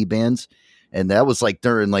like indie bands. And that was like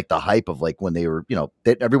during like the hype of like when they were,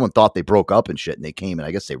 everyone thought they broke up and shit, and they came and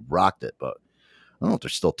I guess they rocked it. But I don't know if they're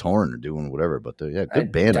still touring or doing whatever. But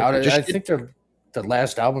good band. I think the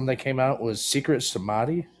last album that came out was Secret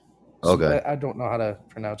Samadhi. Okay, I don't know how to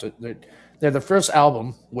pronounce it. They're the first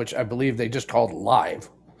album, which I believe they just called Live.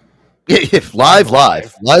 Yeah, live.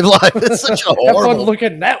 It's such a horrible. Everyone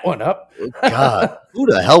looking that one up. God, who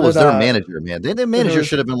the hell was their manager, man? Their manager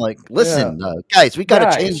should have been like, listen, guys, we got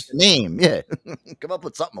to change the name. Yeah, come up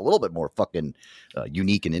with something a little bit more fucking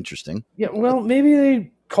unique and interesting. Yeah, well, maybe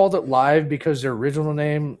they called it Live because their original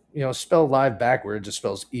name, spelled live backwards, it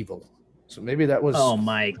spells evil. So maybe that was. Oh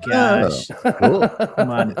my gosh! Cool. Come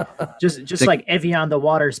on, just like Evian the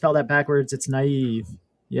water, spell that backwards. It's naive.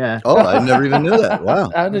 Yeah. Oh, I never even knew that. Wow.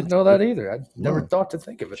 I didn't know that either. I never thought to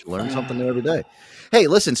think of it. Learn something new every day. Hey,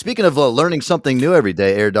 listen, speaking of learning something new every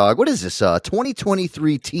day, Air Dog, what is this?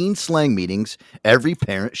 2023 teen slang meetings every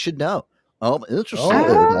parent should know. Oh, interesting. Air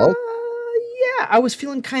Dog. Yeah, I was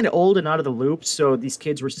feeling kind of old and out of the loop. So these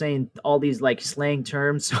kids were saying all these like slang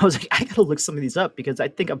terms. So I was like, I gotta look some of these up because I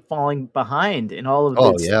think I'm falling behind in all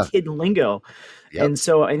of this kid lingo. Yep. And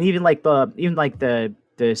so, and even like the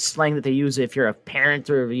slang that they use if you're a parent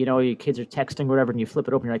or your kids are texting or whatever, and you flip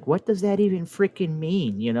it open, you're like, what does that even freaking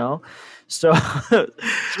mean? So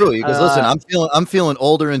true. Because listen, I'm feeling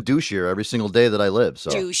older and douchier every single day that I live.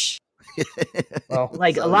 So douche. Well,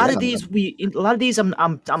 like a lot of these,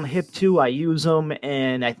 I'm hip to. I use them,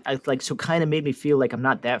 and I like so kind of made me feel like I'm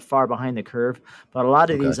not that far behind the curve. But a lot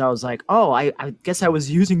of these, I was like, oh, I guess I was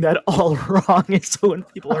using that all wrong. And so when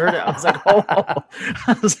people heard it, I was like, oh,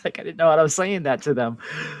 I was like, I didn't know what I was saying that to them.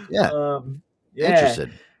 Yeah,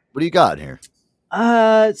 interested. What do you got here?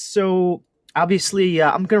 So obviously,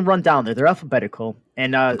 I'm gonna run down there. They're alphabetical,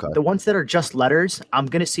 and the ones that are just letters, I'm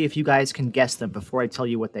gonna see if you guys can guess them before I tell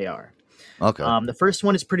you what they are. Okay. The first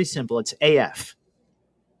one is pretty simple. It's AF.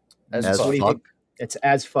 As fuck. It's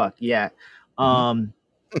as fuck. Yeah.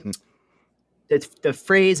 It's the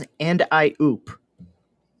phrase "and I oop."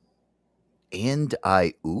 And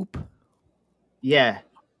I oop. Yeah.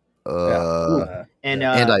 And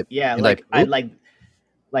I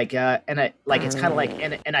it's kind of like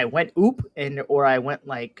and I went oop or I went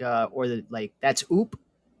like that's oop,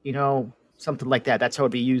 something like that. That's how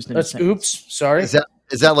it'd be used in that's oops. Sorry. Is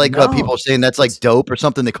that like people saying that's like dope or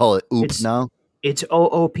something? They call it oop now? It's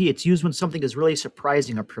OOP. It's used when something is really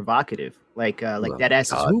surprising or provocative. Like that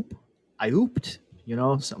ass is oop. I ooped,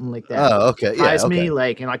 something like that. Oh, okay. Surprised me,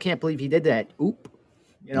 like, I can't believe he did that. Oop.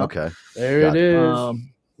 Okay. There it is.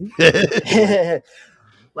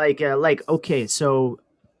 Okay, so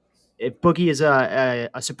if Boogie is a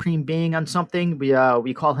supreme being on something,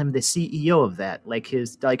 we call him the CEO of that, like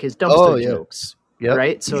his dumpster jokes. Yep.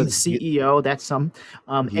 Right. So the CEO, that's some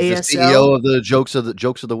he's ASL, the CEO of the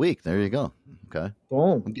jokes of the week. There you go. Okay.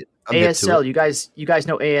 Boom. I'm ASL. You guys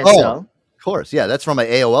know ASL. Oh, of course. Yeah, that's from my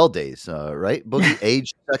AOL days, right? Boogie,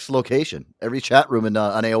 age, sex, location. Every chat room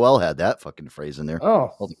on AOL had that fucking phrase in there.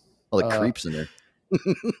 Oh, all the creeps in there.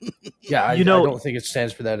 Yeah, I don't think it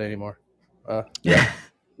stands for that anymore. Yeah.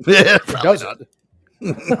 It doesn't.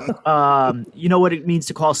 You know what it means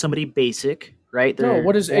to call somebody basic, right? No,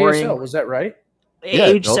 what is boring. ASL? Was that right?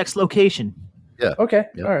 Age, sex, location. Yeah. Okay.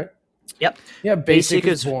 Yep. All right. Yep. Yeah. Basic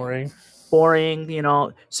is boring. Boring.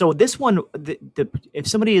 So this one, if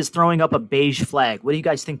somebody is throwing up a beige flag, what do you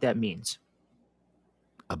guys think that means?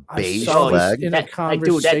 A beige flag? In a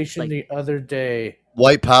conversation the other day.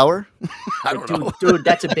 White power? I don't know. Dude,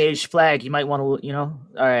 that's a beige flag. You might want to, All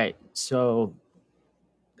right. So,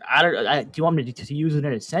 do you want me to use it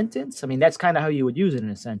in a sentence? I mean, that's kind of how you would use it in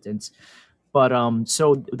a sentence. But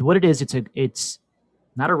so what it is, it's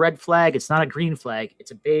not a red flag. It's not a green flag.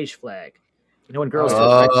 It's a beige flag. When girls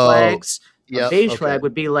throw red flags, a beige flag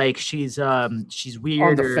would be like she's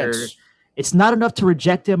weird or it's not enough to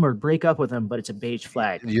reject him or break up with him, but it's a beige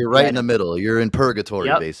flag. You're right in the middle. You're in purgatory,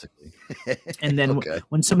 basically. And then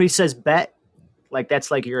when somebody says bet, like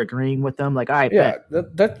that's like you're agreeing with them. Like, all right, bet.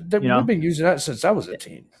 We've been using that since I was a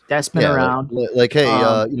teen. That's been around. Like, hey,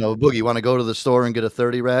 Boogie, you want to go to the store and get a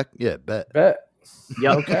 30 rack? Yeah, bet.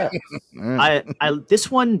 Yep. Okay. This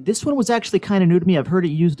one was actually kind of new to me. I've heard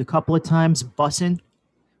it used a couple of times. Bussin'.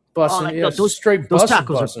 Those straight those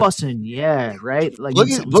tacos are bussin'. Yeah, right. Like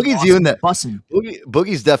Boogie's using that. Bussin'.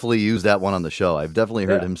 Boogie's definitely used that one on the show. I've definitely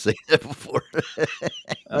heard him say that before.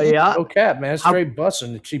 Oh yeah. No cap, man. Straight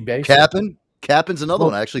bussin'. She basic. Cappin's another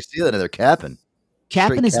one. I actually see that in there.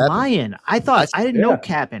 Cappin is lying. I didn't know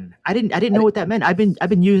capping. I didn't know what that meant. I've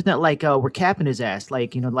been using that like we're capping his ass,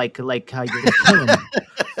 like like how you're gonna kill him,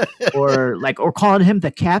 or calling him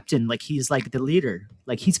the captain, like he's like the leader,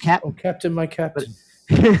 like he's captain. Oh, captain, my captain.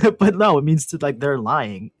 But no, it means to like they're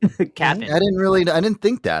lying. Capping. I didn't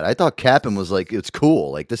think that. I thought capping was like it's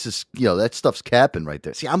cool. Like this is that stuff's capping right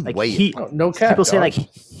there. See, I'm like way no cap. People say like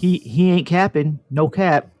he ain't capping, no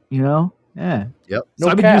cap. Yeah. Yep. So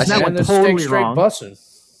I've been using that one totally wrong. Bussin'.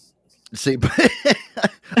 See,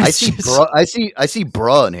 I see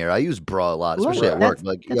bruh in here. I use bruh a lot, especially at work.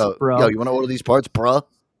 Like, yo, you want to order these parts, bruh?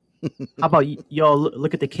 How about yo?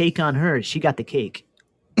 Look at the cake on her. She got the cake.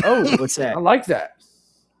 Oh, what's that? I like that.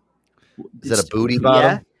 Is that a booty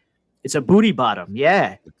bottom? Yeah, it's a booty bottom.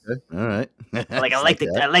 Yeah. Okay. All right. Like I like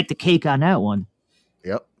the cake on that one.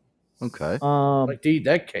 Yep. Okay. Like to eat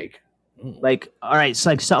that cake. Like, all right, it's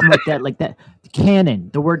like something like that.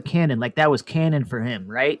 Canon, the word canon, like that was canon for him,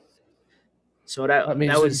 right? So that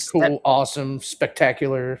means that was cool, awesome,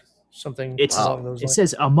 spectacular. something It's along those it lines.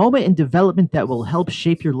 says a moment in development that will help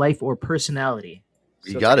shape your life or personality.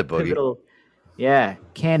 You So got it's it, Boogie. pivotal. Yeah,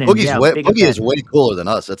 canon. Boogie's yeah, way, big Boogie is event. way cooler than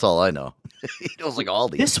us. That's all I know. He knows like all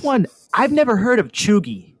these. This one I've never heard of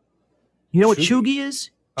Chugi. You know what Chugi? Chugi is?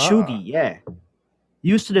 Ah. Chugi, yeah.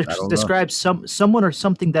 Used to I don't know. describe someone or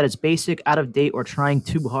something that is basic, out of date, or trying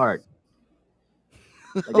too hard.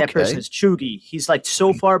 Like that person Okay. is Chugi. He's like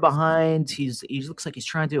so far behind. He looks like he's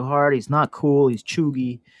trying too hard. He's not cool. He's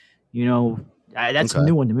Chugi. You know, that's a Okay.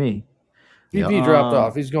 new one to me. BP dropped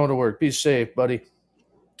off. He's going to work. Be safe, buddy.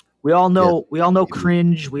 We all know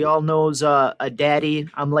cringe. We all knows a daddy.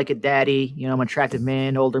 I'm like a daddy. You know, I'm an attractive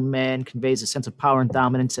man, older man, conveys a sense of power and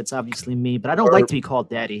dominance. That's obviously me, but I don't like to be called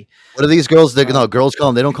daddy. What are these girls? Girls call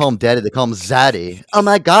him. They don't call him daddy. They call him Zaddy. Oh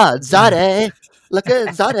my God, Zaddy! Look at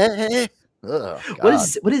Zaddy. Oh,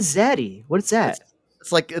 What is zaddy? What is that?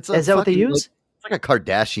 It's like it's. A Is that what they fucking, use? It's like a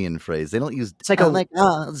Kardashian phrase. They don't use. It's like oh a- my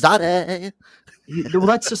God, Zaddy. Well,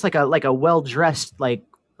 that's just like a well dressed like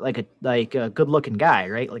a good looking guy,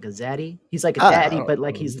 right? Like a zaddy. He's like a daddy, but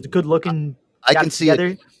like he's good looking. I can see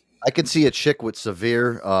it. I can see a chick with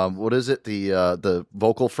severe. What is it? The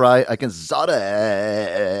vocal fry. I can Zaddy.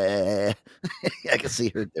 I can see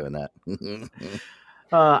her doing that.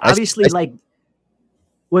 Obviously, like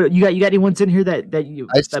what you got? You got any ones in here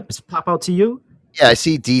that pop out to you? Yeah, I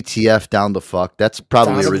see DTF down the fuck. That's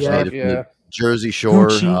probably Down the originated fuck, from yeah. the Jersey Shore.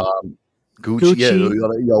 Gucci. Gucci.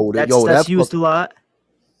 Yeah, That's used a lot.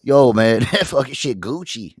 Yo, man, that fucking shit,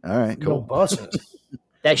 Gucci. All right, cool.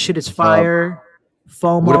 That shit is fire.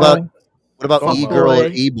 FOMO. What about FOMO. e-girl or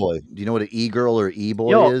e-boy? Do you know what an e-girl or e-boy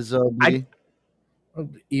Yo, is?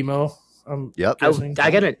 Emo. Yep. I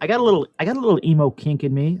got a little emo kink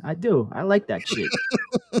in me. I do. I like that shit.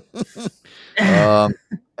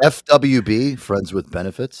 FWB, friends with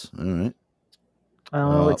benefits. All right.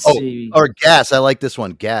 Let's see. Or gas. I like this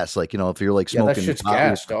one. Gas. Like, if you're like Yeah, smoking. that shit's pot,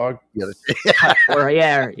 gas, dog.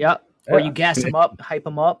 Or or you gas them up, hype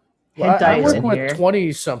them up. Well, I Hentai is work in with here.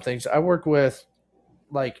 20-somethings. I work with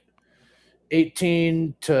like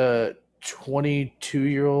 18 to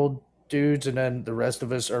 22-year-old dudes, and then the rest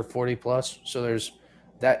of us are 40 plus. So there's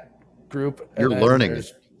that group. And You're then learning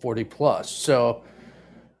there's 40 plus. So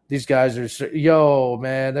these guys are, yo,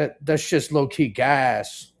 man, that's just low key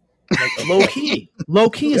gas. Like low key. Low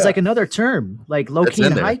key is like another term, like low That's key in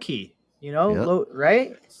and there. high key. You know, Yeah.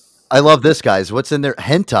 right? I love this, guys. What's in there?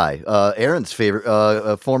 Hentai. Aaron's favorite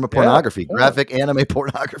form of pornography, graphic anime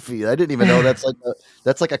pornography. I didn't even know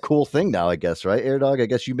that's like a cool thing now. I guess, right, Air Dog? I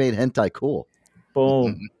guess you made hentai cool.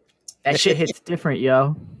 Boom. That shit hits different,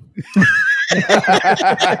 yo.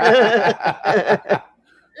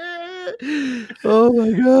 Oh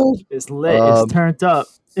my god, it's lit. It's turned up.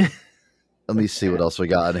 Let me see what else we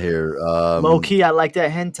got in here. Low key, I like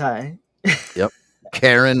that hentai. Yep.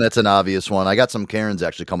 Karen, that's an obvious one. I got some Karens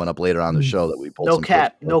actually coming up later on the show that we pulled. No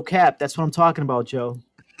cap, no cap. That's what I'm talking about, Joe.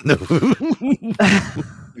 We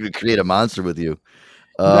create a monster with you.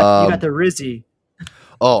 You got the Rizzy.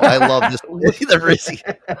 Oh, I love this. The Rizzy.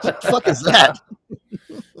 What the fuck is that?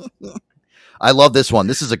 I love this one.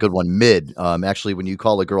 This is a good one. Mid. Actually, when you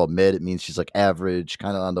call a girl mid, it means she's like average,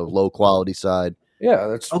 kind of on the low quality side. Yeah,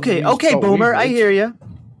 that's okay. Boomer, I hear you.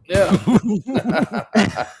 Yeah.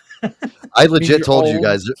 I legit told you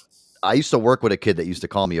guys. I used to work with a kid that used to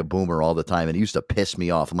call me a boomer all the time, and it used to piss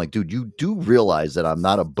me off. I'm like, dude, you do realize that I'm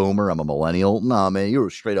not a boomer. I'm a millennial. Nah, man, you're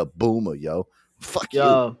a straight up boomer, yo. Fuck you,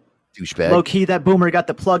 douchebag. Low key, that boomer got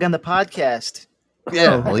the plug on the podcast.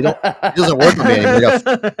 Yeah, well, he doesn't work with me anymore.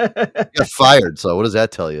 He got fired. So what does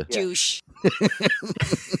that tell you? Douche.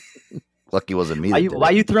 Lucky wasn't me.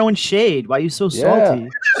 Why you throwing shade? Why you so salty?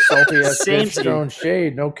 Salty ass Same bitch throwing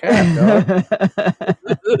shade. No cap,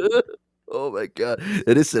 dog. Oh my god,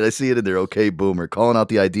 it is. I see it in there. Okay, boomer, calling out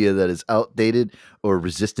the idea that is outdated or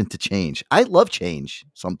resistant to change. I love change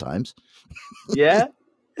sometimes. Yeah.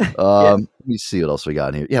 Let me see what else we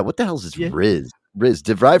got in here. Yeah, what the hell is this? Riz. Riz,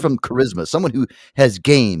 derived from charisma, someone who has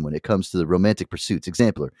game when it comes to the romantic pursuits.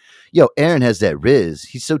 Exemplar. Yo, Aaron has that Riz.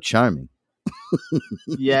 He's so charming.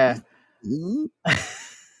 Yeah.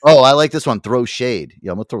 Oh, I like this one. Throw shade.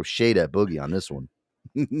 Yeah, I'm gonna throw shade at Boogie on this one.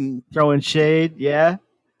 Throwing shade. Yeah.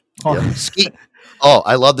 Oh. Yep. Skeet. Oh,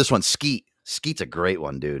 I love this one. Skeet. Skeet's a great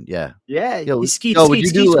one, dude. Yeah. Yeah. Yo, he skeets would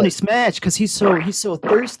you do when he smash because he's so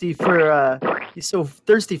thirsty for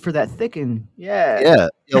that thicken. Yeah. Yeah.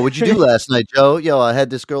 Yo, what'd you do last night, Joe? Yo, I had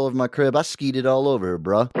this girl over my crib. I skeeted all over her,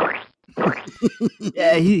 bro.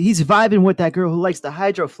 Yeah, he's vibing with that girl who likes the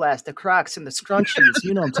hydro flask, the Crocs, and the scrunchies.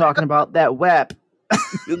 You know I'm talking about, that WAP.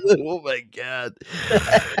 Oh my god.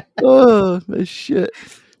 Oh my shit.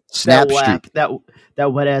 Snap that streak. WAP,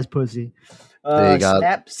 that wet ass pussy. There you go.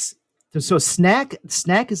 So snack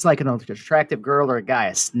is like an attractive girl or a guy.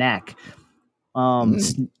 A snack,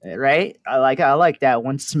 right? I like that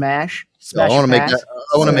one. Smash. I want to make that.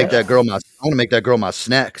 I want to make that girl my. I want to make that girl my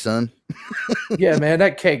snack, son. Yeah, man,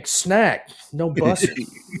 that cake snack. No bussing.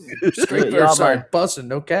 Straight sorry, bussing.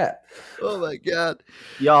 No cap. Oh my god,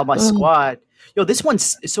 y'all, my squad. Yo, this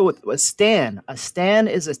one's so a stan. A stan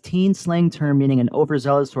is a teen slang term meaning an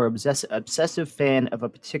overzealous or obsessive fan of a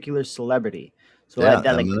particular celebrity. So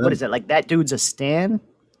what is that? Like that dude's a stan?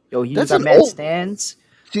 Yo, he got mad stans.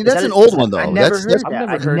 See, that's an old one though. I never heard that.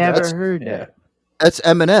 I've never heard that. That's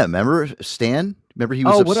Eminem. Remember Stan? Remember he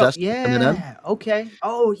was obsessed with Eminem? Okay.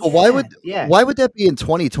 Oh, yeah. Well, why would that be in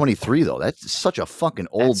 2023 though? That's such a fucking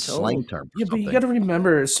old slang term. Yeah, but you got to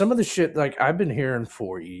remember some of the shit like I've been hearing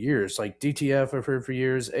for years. Like DTF, I've heard for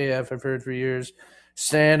years. AF, I've heard for years.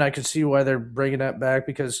 Stan, I can see why they're bringing that back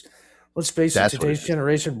because let's face it, today's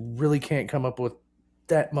generation really can't come up with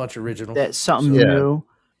that much original. That's something new.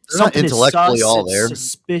 Something intellectually is all there.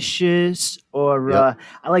 Suspicious, or I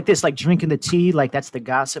like this, like drinking the tea. Like that's the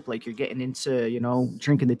gossip. Like you're getting into,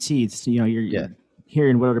 drinking the tea. So, you're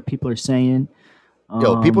hearing what other people are saying.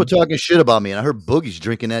 Yo, people are talking shit about me, and I heard Boogie's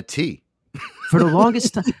drinking that tea. For the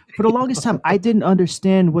longest time, I didn't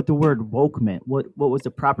understand what the word woke meant. What was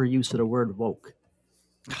the proper use of the word woke?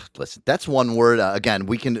 Listen, that's one word. Again,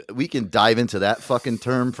 we can dive into that fucking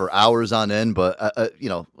term for hours on end, but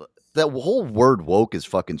that whole word woke is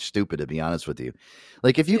fucking stupid, to be honest with you.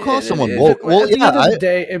 Like, if you call someone woke, at the end of the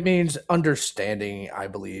day, it means understanding, I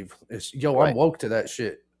believe. I'm woke to that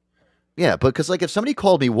shit. Yeah, because, like, if somebody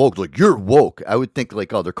called me woke, like, you're woke, I would think,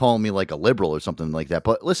 like, oh, they're calling me, like, a liberal or something like that.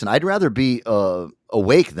 But listen, I'd rather be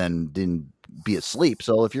awake than be asleep.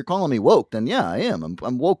 So if you're calling me woke, then yeah, I am.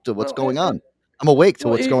 I'm woke to what's going on. I'm awake to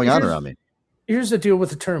what's going on around me. Here's the deal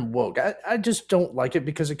with the term woke. I just don't like it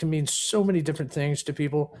because it can mean so many different things to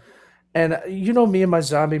people. And me and my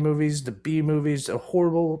zombie movies, the B movies, the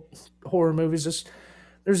horrible horror movies.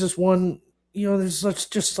 There's this one, there's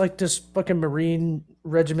just like this fucking Marine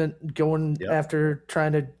regiment going after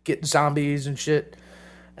trying to get zombies and shit.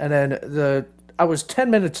 And then I was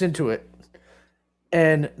 10 minutes into it,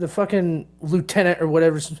 and the fucking lieutenant or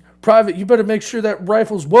whatever, private, you better make sure that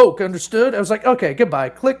rifle's woke. Understood? I was like, okay, goodbye.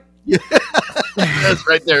 Click. That's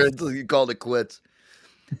right there until you called it quits.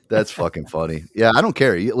 That's fucking funny. Yeah, I don't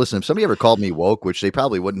care. Listen, if somebody ever called me woke, which they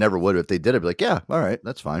probably never would if they did, I'd be like, yeah, all right,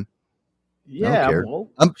 that's fine. Yeah, I don't care.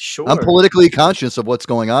 I'm sure. I'm politically conscious of what's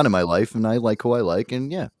going on in my life, and I like who I like, and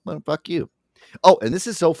well, fuck you. Oh, and this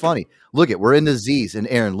is so funny. Look we're in the Z's, and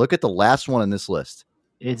Aaron, look at the last one on this list.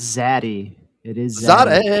 It's Zaddy. It is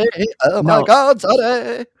Zaddy. Oh my God,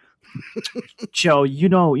 Zaddy. Joe,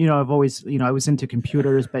 I've always, I was into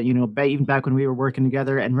computers, but even back when we were working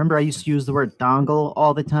together, and remember I used to use the word dongle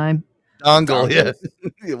all the time. Dongle, yeah.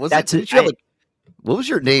 What was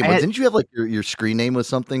your name? Didn't you have like your screen name was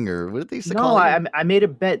something, or what did they used to call it? I made a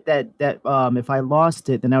bet that if I lost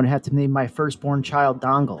it, then I would have to name my firstborn child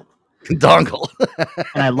Dongle. Dongle.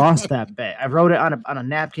 And I lost that bet. I wrote it on a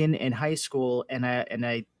napkin in high school, and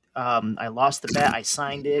I lost the bet. I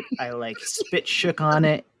signed it. I spit shook on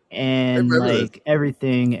it. And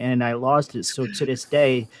everything, and I lost it. So to this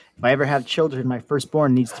day, if I ever have children, my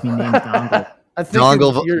firstborn needs to be named Dongle. I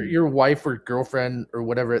think your wife or girlfriend or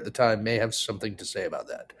whatever at the time may have something to say about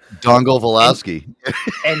that. Dongle Volowski.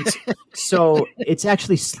 And so it's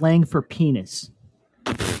actually slang for penis.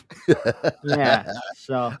 Yeah.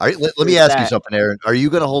 So all right, let me ask you something, Aaron. Are you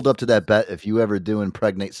going to hold up to that bet if you ever do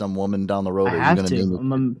impregnate some woman down the road? I have to.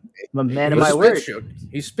 I'm a man of my word.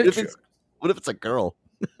 He's spit shook. What if it's a girl?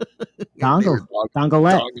 Dongle.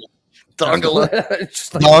 Dongalette.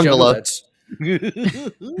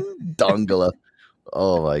 Dongala.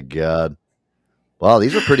 Oh my God. Wow,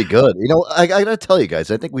 these are pretty good. I gotta tell you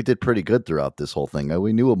guys, I think we did pretty good throughout this whole thing.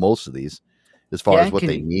 We knew most of these as far as what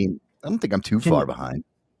they mean. I don't think I'm too far behind.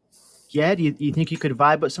 Yeah, do you think you could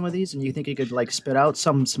vibe with some of these, and you think you could spit out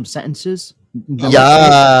some sentences? Yes,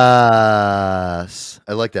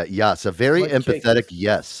 I like that. Yes, a very empathetic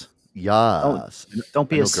yes. Yes. Don't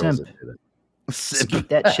be a simp. Keep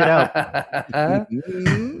that shit out.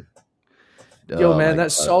 Yo, man,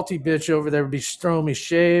 that salty bitch over there would be throwing me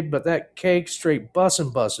shade, but that cake straight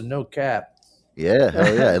bussin', no cap. Yeah,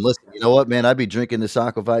 hell yeah. And listen, you know what, man? I'd be drinking this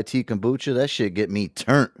Aquavit tea kombucha. That shit get me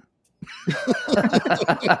turned.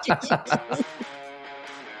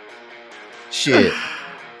 Shit.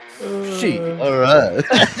 All right.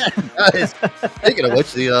 Guys, speaking of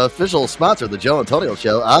which, the official sponsor of the Joe Antonio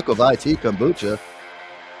Show, Aquavit tea kombucha.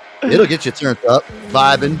 It'll get you turned up,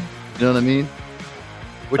 vibing. You know what I mean?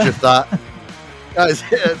 What's your thought? Guys,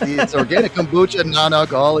 it's organic kombucha,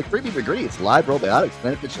 non-alcoholic, premium ingredients, live probiotics,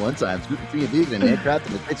 beneficial enzymes, gluten-free and vegan, and handcrafted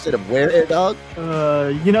in the great state of where, Air Dog?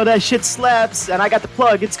 You know that shit slaps, and I got the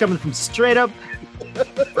plug. It's coming from straight up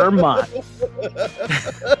Vermont.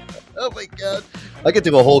 Oh my god. I could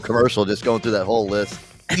do a whole commercial just going through that whole list.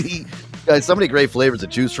 Guys, so many great flavors to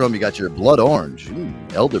choose from. You got your blood orange,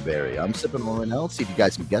 elderberry. I'm sipping one right now. Let's see if you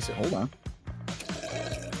guys can guess it. Hold on.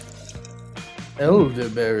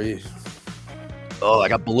 Elderberry. Oh, I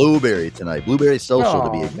got blueberry tonight. Blueberry social to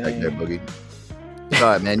be exact there, Boogie. All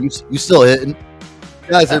right, man. You still hitting.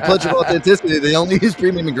 Guys, they're pledge of authenticity. They only use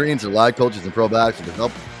premium ingredients or live cultures and probiotics to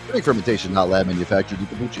help. Any fermentation, not lab manufactured.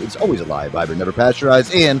 Kombucha is always alive, vibrant, never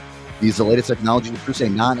pasteurized, and use the latest technology to produce a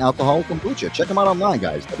non-alcoholic kombucha. Check them out online,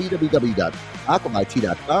 guys.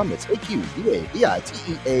 www.aquavitea.com. That's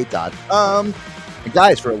AQUAVITEA.com. And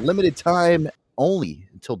guys, for a limited time only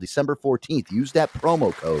until December 14th, use that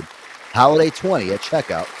promo code Holiday20 at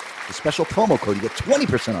checkout. The special promo code, you get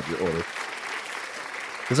 20% off your order.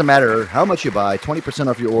 Doesn't matter how much you buy, 20%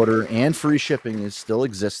 off your order, and free shipping still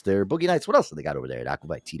exists there. Boogie Nights, what else do they got over there at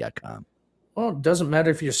aquavitea.com? Well, it doesn't matter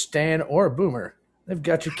if you're a Stan or a Boomer. They've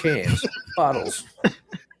got your cans, bottles,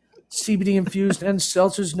 CBD infused and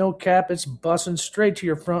seltzers, no cap. It's bussing straight to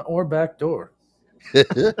your front or back door. Love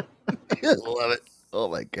it. Oh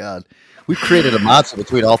my God. We created a monster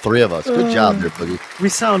between all three of us. Good job there, Boogie. We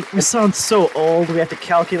sound so old. We have to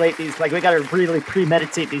calculate these. Like, we got to really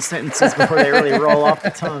premeditate these sentences before they really roll off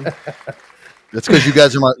the tongue. That's because you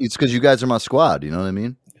guys are my. It's because you guys are my squad. You know what I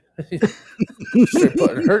mean? Start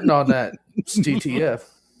putting hurting on that DTF.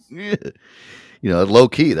 Yeah. You know, low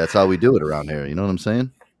key. That's how we do it around here. You know what I'm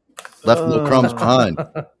saying? Left no crumbs behind.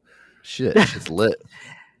 Shit, it's lit.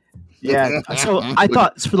 Yeah. So I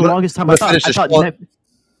thought for the longest time, I thought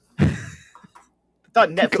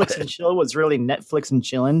Netflix and chill was really Netflix and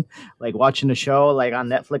chilling, like watching a show like on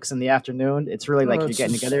Netflix in the afternoon. It's really like you're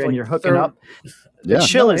getting together and you're hooking up. Yeah. The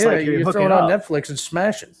chill is like you're throwing on Netflix and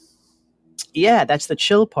smashing. Yeah, that's the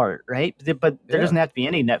chill part, right? But there doesn't have to be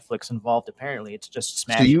any Netflix involved. Apparently, it's just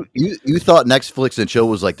smashing. So you thought Netflix and chill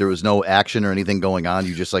was like there was no action or anything going on.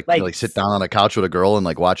 You just like sit down on a couch with a girl and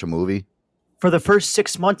like watch a movie. For the first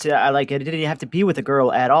 6 months, I didn't have to be with a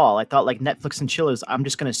girl at all. I thought like Netflix and chill is I'm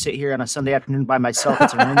just gonna sit here on a Sunday afternoon by myself.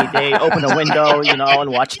 It's a rainy day, open a window,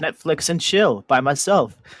 and watch Netflix and chill by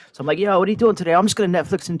myself. So I'm like, yo, what are you doing today? I'm just gonna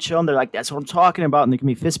Netflix and chill. And they're like, that's what I'm talking about. And they give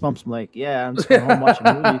me fist bumps. I'm like, yeah, I'm just going home watching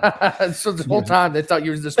a movie. So the whole time they thought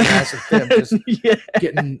you were this massive thing, just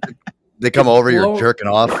getting. They come over, you're jerking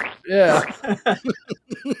off. Yeah.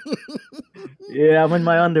 Yeah, I'm in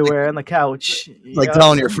my underwear on the couch. Like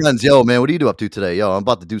telling your friends, yo, man, what are you up to today? Yo, I'm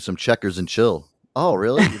about to do some checkers and chill. Oh,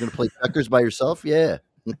 really? You're going to play checkers by yourself? Yeah.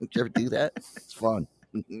 Did you ever do that? It's fun.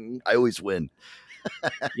 I always win.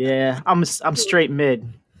 Yeah, I'm straight mid.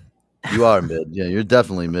 You are mid. Yeah, you're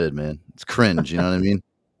definitely mid, man. It's cringe. You know what I mean?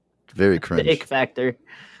 It's very cringe. The ick factor.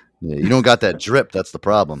 Yeah, you don't got that drip. That's the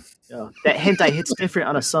problem. That hentai hits different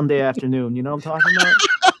on a Sunday afternoon. You know what I'm talking about?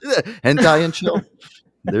 Hentai and chill.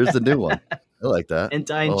 There's the new one. I like that.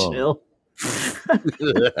 Hentai and chill.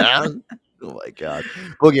 Oh my God.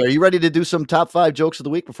 Boogie, are you ready to do some top 5 jokes of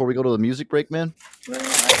the week before we go to the music break, man? I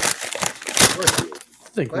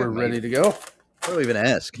think we're ready to go. I don't even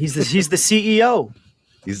ask. He's the CEO.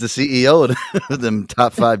 He's the CEO of them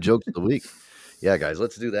top 5 jokes of the week. Yeah, guys,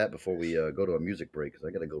 let's do that before we go to a music break because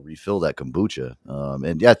I got to go refill that kombucha.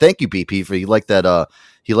 And yeah, thank you, BP, for he liked that.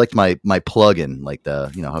 He liked my plug-in, like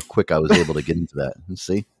how quick I was able to get into that.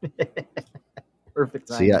 See, perfect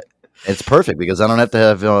time. See, it's perfect because I don't have to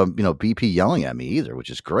have BP yelling at me either, which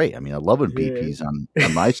is great. I mean, I love when BP's on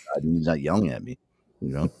my side and he's not yelling at me.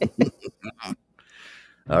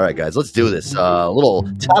 All right, guys, let's do this. Little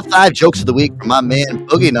top 5 jokes of the week from my man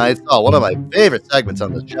Boogie Nights. Oh, one of my favorite segments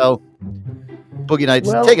on the show. Boogie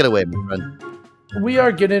Nights, take it away, my friend. We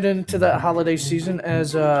are getting into that holiday season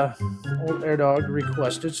as old Air Dog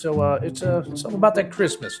requested, so it's something about that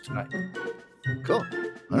Christmas tonight. Cool.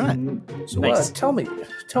 All right. So nice. Tell me,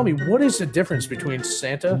 what is the difference between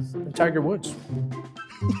Santa and Tiger Woods?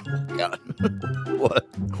 God. What?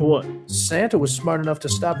 Santa was smart enough to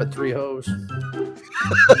stop at 3 hoes.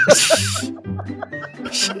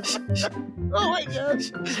 Oh my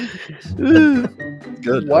gosh.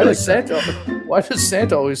 Good. Why does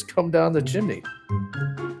Santa always come down the chimney?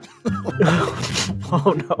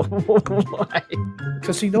 Oh no. Why?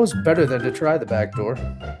 Because he knows better than to try the back door.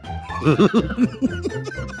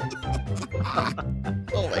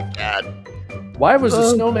 Oh my God. Why was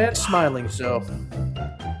the snowman smiling so?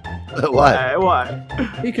 Why? Why?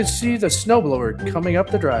 He could see the snowblower coming up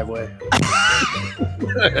the driveway.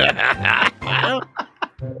 Oh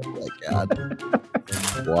my God.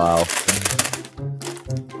 Wow.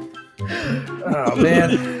 Oh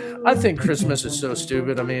man, I think Christmas is so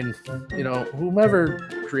stupid. I mean, whomever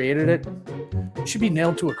created it should be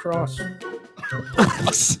nailed to a cross.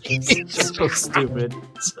 So stupid. So stupid.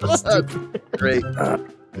 Great.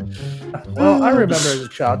 Well, I remember as a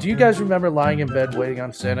child. Do you guys remember lying in bed waiting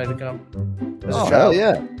on Santa to come? As a child? Hell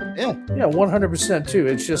yeah. Yeah. Yeah, 100% too.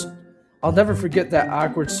 It's just, I'll never forget that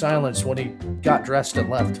awkward silence when he got dressed and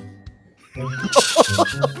left.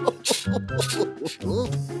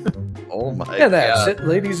 Oh my god. Yeah, that's it,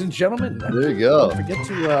 ladies and gentlemen. There you go. Don't forget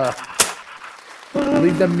to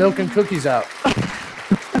leave them milk and cookies out.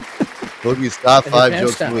 Boogie's top And your 5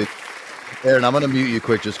 pants jokes down. a week. Aaron, I'm going to mute you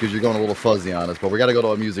quick just because you're going a little fuzzy on us, but we got to go to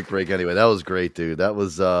a music break anyway. That was great, dude. That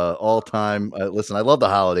was all time. Listen, I love the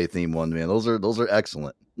holiday theme one, man. Those are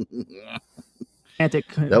excellent.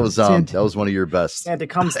 That was one of your best. Santa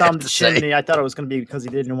comes down the chimney. I thought it was going to be because he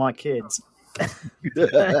didn't want kids. That's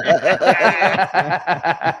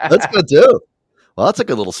good too. Well, that's a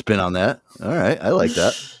good little spin on that. All right, I like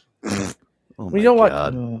that. Oh Well, you know what?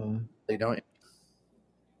 God. They don't.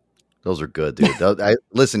 Those are good, dude.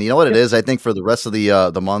 Listen, you know what it is? I think for the rest of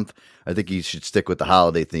the month, I think you should stick with the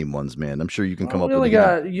holiday theme ones, man. I'm sure you can come up We only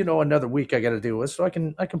with got another week I got to deal with, so I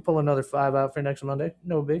can pull another 5 out for next Monday.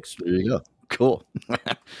 No bigs. There you go. Cool. All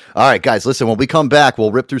right, guys, listen, when we come back,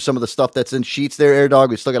 we'll rip through some of the stuff that's in sheets there, Air Dog.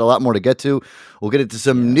 We still got a lot more to get to. We'll get into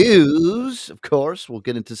some news, of course. We'll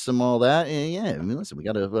get into some all that. And yeah, I mean, listen, we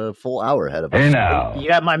got a full hour ahead of us. Hey now. You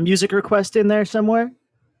got my music request in there somewhere?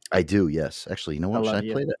 I do, yes. Actually, you know what? Should I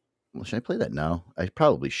play that? Well, should I play that now? I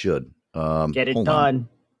probably should. Get it done. On.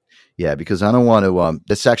 Yeah, because I don't want to.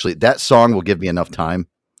 That song will give me enough time.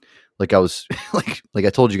 Like I was, like I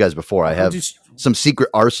told you guys before, I have some secret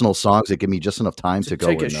arsenal songs that give me just enough time to go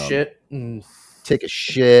take and a shit. Take a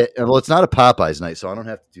shit. Well, it's not a Popeyes night, so I don't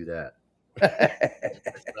have to do that.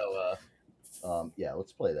 Yeah,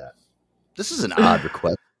 let's play that. This is an odd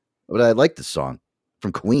request, but I like this song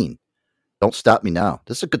from Queen. Don't Stop Me Now.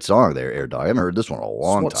 This is a good song there, Air Dog. I haven't heard this one in a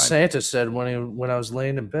long That's what time. Santa said when I was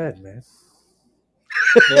laying in bed, man.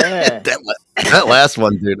 Yeah. that last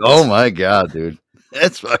one, dude. Oh my god, dude.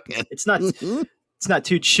 That's fucking. It's not too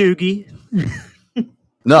chuggy.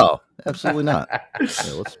 No, absolutely not. Yeah,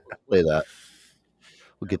 let's play that.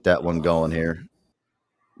 We'll get that one going here.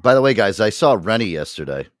 By the way, guys, I saw Rennie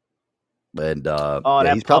yesterday, and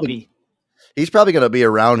that puppy. He's probably going to be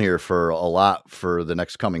around here for a lot for the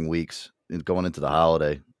next coming weeks, going into the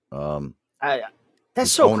holiday. That's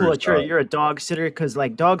so cool that you're a dog sitter, because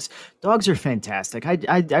like dogs are fantastic. I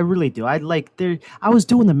really do. I was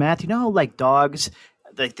doing the math, like dogs,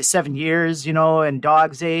 like the 7 years, and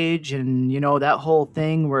dogs age, and that whole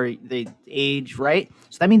thing where they age, right?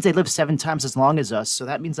 So that means they live 7 times as long as us. So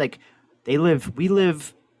that means like we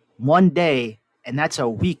live one day, and that's a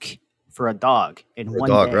week for a dog in one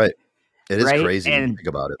day. Right. It is right? crazy when you think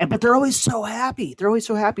about it. But they're always so happy.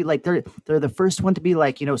 Like they're the first one to be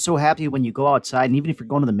like, so happy when you go outside, and even if you're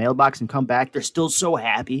going to the mailbox and come back, they're still so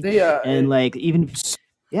happy. And like even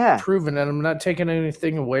proven, and I'm not taking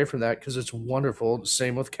anything away from that because it's wonderful.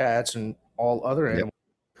 Same with cats and all other animals.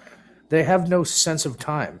 They have no sense of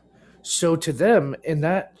time. So to them, in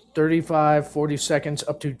that 35, 40 seconds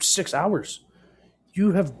up to 6 hours,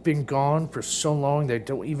 you have been gone for so long they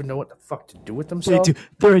don't even know what the fuck to do with themselves.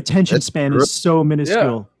 Their attention span is so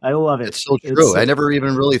minuscule. Yeah. I love it. It's so true. I never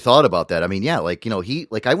even really thought about that. I mean, yeah, like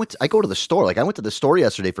I go to the store. Like I went to the store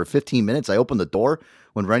yesterday for 15 minutes. I opened the door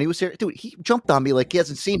when Rennie was here. Dude, he jumped on me like he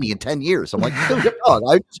hasn't seen me in 10 years. I'm like, dude, dog,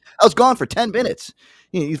 I was gone for 10 minutes.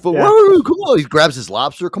 He's come on. He grabs his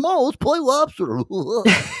lobster. Come on, let's play lobster.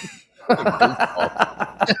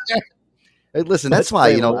 Hey, listen, that's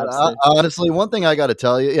why, honestly, one thing I got to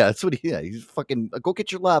tell you, that's what he's fucking, go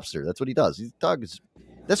get your lobster. That's what he does.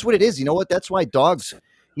 That's what it is. You know what? That's why dogs,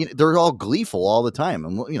 they're all gleeful all the time.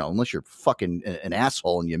 Unless you're fucking an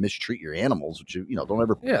asshole and you mistreat your animals, which don't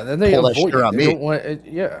ever then they pull avoid that shit on me. Don't want it,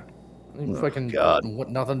 fucking want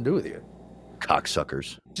nothing to do with you.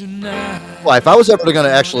 Cocksuckers. Well, if I was ever going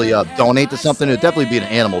to actually donate to something, it'd definitely be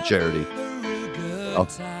an animal charity. Oh.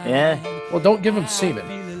 Yeah. Well, don't give him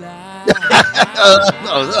semen.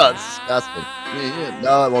 Disgusting.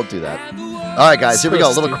 No, I won't do that. All right, guys, here we go.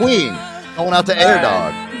 A little Queen going out to Air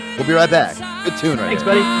Dog. We'll be right back. Good tune right Thanks,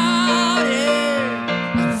 here. buddy.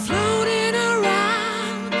 I'm floating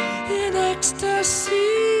around in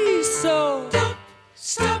ecstasy, so don't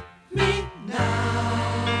stop me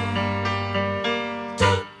now.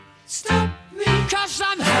 Don't stop me, 'cause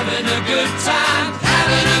I'm having a good time,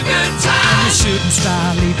 I'm a shooting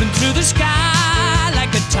star leaping through the sky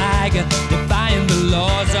like a tiger, defying the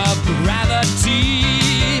laws of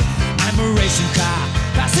gravity. I'm a racing car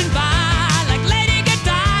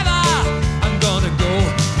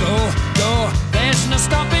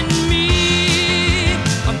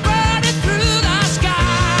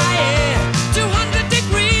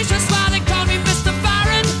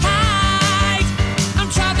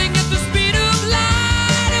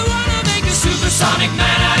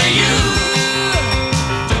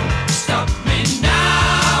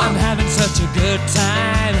good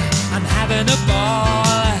time. I'm having a ball.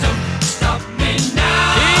 Don't stop me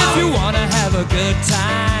now. If you wanna have a good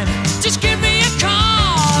time, just give me a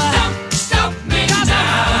call. Don't stop me now. 'Cause I'm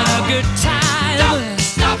having a good time. Don't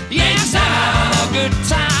stop me now. Yes, I'm having a good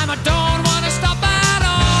time. I don't wanna stop at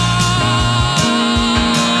all.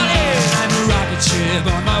 Yeah. I'm a rocket ship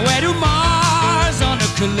on my way to Mars on a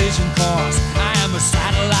collision course. I am a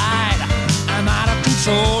satellite. I'm out of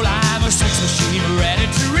control. I'm a sex machine ready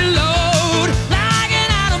to reload like an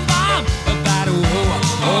atom bomb about to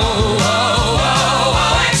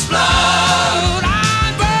explode.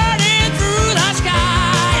 I'm burning through the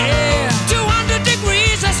sky. Yeah. 200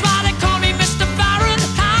 degrees, that's why they call me Mr.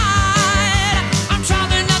 Fahrenheit. I'm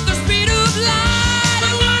traveling at the speed of light.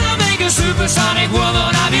 I wanna make a supersonic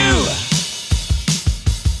woman of you.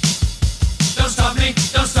 Don't stop me,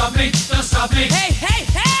 don't stop me, don't stop me. Hey, hey,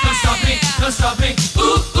 hey! Don't stop me, don't stop me.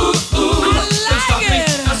 Ooh, ooh, ooh. I like don't stop me,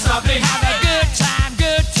 don't stop me. Have a good time,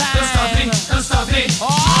 good time. Don't stop me, don't stop me. Oh!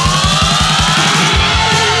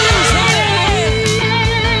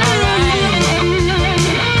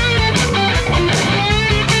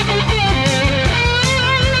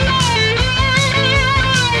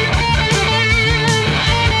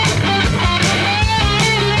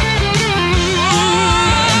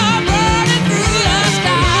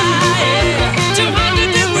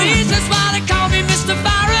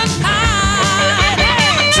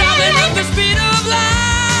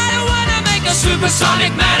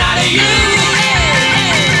 Supersonic man out of you. Don't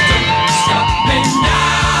stop me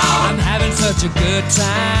now. I'm having such a good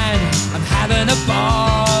time. I'm having a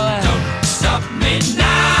ball. Don't stop me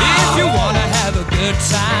now. If you wanna have a good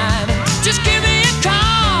time, just give me a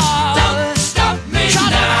call. Don't stop me now.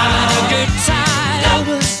 I'm having a good time.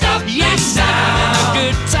 Don't stop me yes, now. I'm having a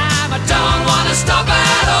good time. I don't wanna stop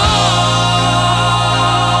at all.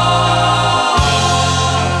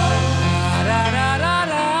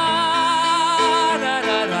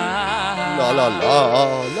 La, la, la,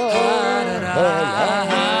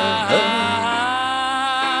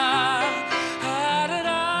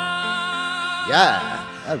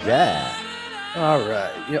 yeah. All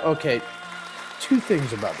right. Yeah. Okay. Two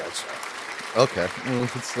things about that song. Okay. Well,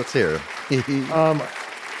 let's hear it.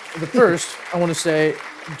 The first, I want to say,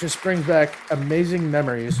 it just brings back amazing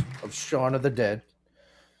memories of Shaun of the Dead.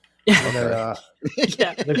 And then,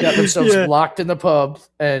 they've got themselves locked in the pub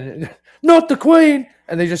and not the Queen,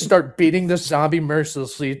 and they just start beating the zombie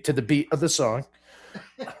mercilessly to the beat of the song.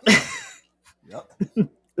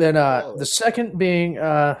 Then the second being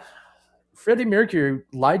Freddie Mercury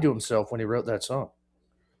lied to himself when he wrote that song.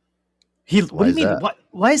 What do you mean?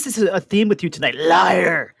 Why is this a theme with you tonight?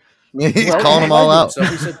 Liar! He's calling them all out.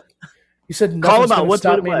 He said nothing's going to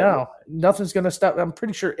stop me now. Nothing's going to stop. I'm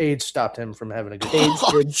pretty sure AIDS stopped him from having a good time.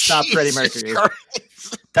 AIDS did stop Freddie Mercury.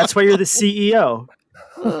 That's why you're the CEO.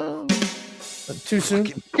 Too soon?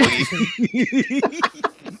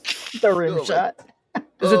 The rim shot.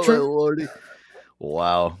 Is it true? Lordy.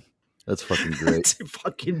 Wow. That's fucking great.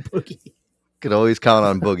 Fucking Boogie. Could always count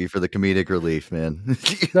on Boogie for the comedic relief, man.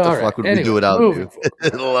 The fuck would we do without you?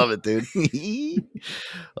 Love it, dude.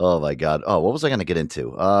 Oh my god. Oh, what was I going to get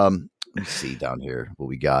into? Let's see down here what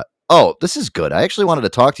we got. Oh, this is good. I actually wanted to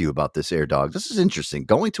talk to you about this, Air Dog. This is interesting.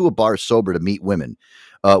 Going to a bar sober to meet women.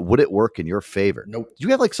 Would it work in your favor? Nope. Do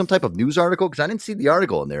you have like some type of news article? Because I didn't see the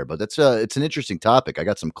article in there, but it's an interesting topic. I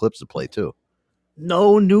got some clips to play too.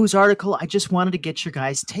 No news article. I just wanted to get your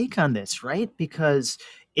guys' take on this, right? Because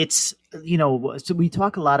it's, so we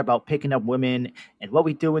talk a lot about picking up women and what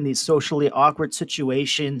we do in these socially awkward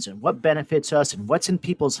situations and what benefits us and what's in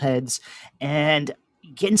people's heads. And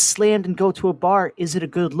getting slammed and go to a bar, is it a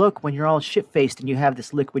good look when you're all shit-faced and you have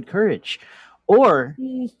this liquid courage? Or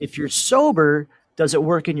if you're sober, does it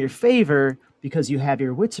work in your favor because you have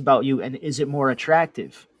your wits about you, and is it more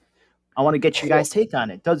attractive? I want to get your guys' take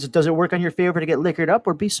on it. Does it work on your favor to get liquored up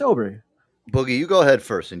or be sober? Boogie, you go ahead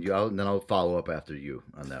first, and then I'll follow up after you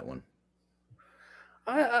on that one.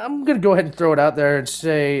 I'm going to go ahead and throw it out there and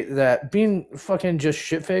say that being fucking just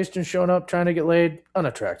shit-faced and showing up trying to get laid,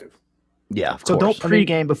 ununattractive. Yeah, of so course. don't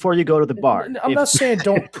pregame before you go to the bar. I'm not saying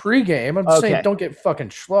don't pregame. I'm saying don't get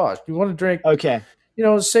fucking sloshed. You want to drink. Okay.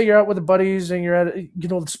 Say you're out with the buddies and you're at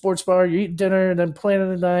the sports bar, you eat dinner and then planning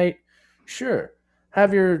the night. Sure.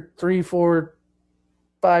 Have your 3, 4,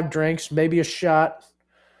 5 drinks, maybe a shot,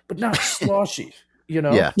 but not sloshy,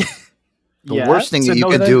 Yeah. The worst thing that you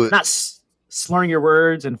can do is not slurring your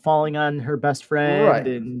words and falling on her best friend. Right.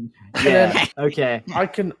 And okay. I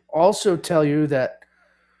can also tell you that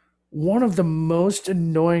one of the most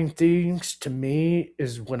annoying things to me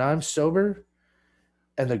is when I'm sober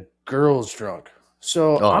and the girl's drunk.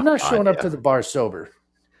 So I'm not showing up to the bar sober.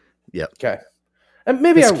 Yeah. Okay. And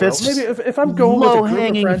maybe I will. It's Maybe if I'm going with a group of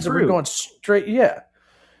low-hanging friends and we're fruit. going straight, yeah.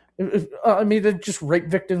 I mean, they're just rape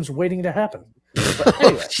victims waiting to happen. But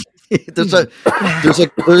anyway.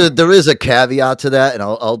 there is a caveat to that, and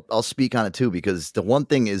I'll speak on it too, because the one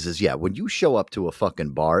thing is when you show up to a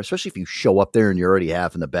fucking bar, especially if you show up there and you're already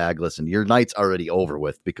half in the bag, listen, your night's already over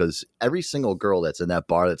with, because every single girl that's in that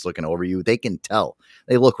bar that's looking over you, they can tell.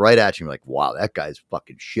 They look right at you and like, wow, that guy's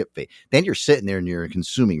fucking shit-faced. Then you're sitting there and you're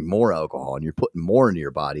consuming more alcohol and you're putting more into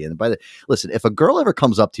your body. And listen, if a girl ever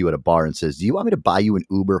comes up to you at a bar and says, "Do you want me to buy you an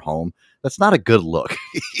Uber home?" That's not a good look.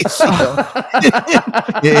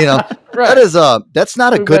 Right. That's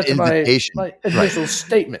not a good invitation. My initial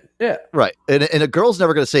statement. Yeah. Right. And a girl's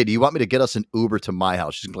never going to say, "Do you want me to get us an Uber to my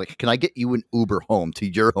house?" She's going to be like, "Can I get you an Uber home to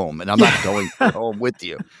your home?" And I'm not going home with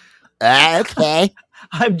you. Okay.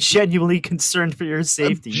 I'm genuinely concerned for your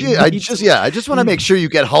safety. I just want to make sure you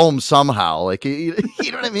get home somehow. Like, you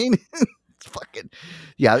know what I mean? It's fucking,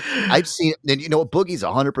 yeah. I've seen, and you know what? Boogie's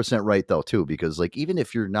 100% right though, too, because like, even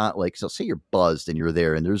if you're not like, so say you're buzzed and you're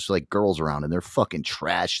there and there's like girls around and they're fucking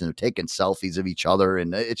trash and they're taking selfies of each other.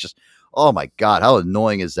 And it's just, oh my God, how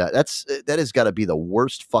annoying is that? That has got to be the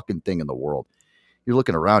worst fucking thing in the world. You're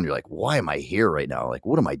looking around, you're like, why am I here right now? Like,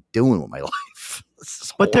 what am I doing with my life?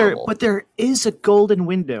 But there is a golden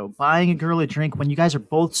window. Buying a girl a drink when you guys are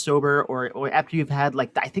both sober, or after you've had,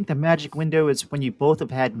 like, I think the magic window is when you both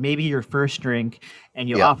have had maybe your first drink and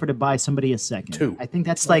you offer to buy somebody a second. Two. I think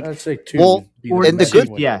that's like, I'd say two. Well, and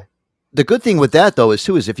the good thing with that though is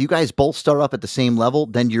if you guys both start up at the same level,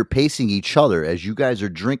 then you're pacing each other as you guys are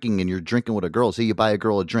drinking and you're drinking with a girl. Say you buy a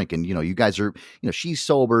girl a drink and you guys are, she's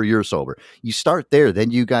sober, you're sober. You start there,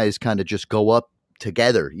 then you guys kind of just go up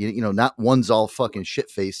together. Not one's all fucking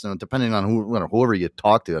shit faced, and depending on whoever you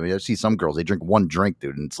talk to. I mean, I see some girls, they drink one drink,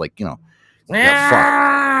 dude, and it's like, fuck.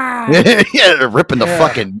 They're ripping the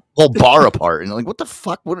fucking whole bar apart, and like, what the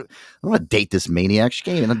fuck? I don't want to date this maniac. She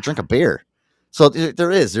can't even drink a beer. So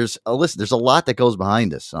there's a lot that goes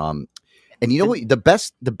behind this. And you know what? The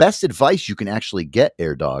best advice you can actually get,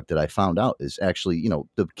 Air Dog, that I found out is actually,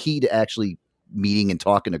 the key to actually meeting and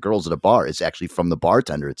talking to girls at a bar is actually from the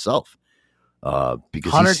bartender itself.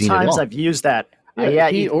 Because 100 times I've used that. I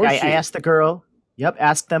asked the girl. Yep,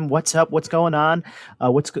 ask them what's up, what's going on,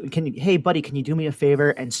 hey buddy, can you do me a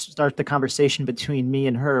favor and start the conversation between me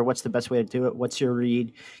and her? What's the best way to do it? What's your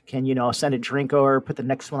read? Can send a drink over, put the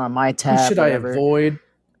next one on my tab? Who should whatever. I avoid?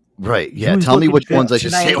 Right, yeah. Tell me which ones I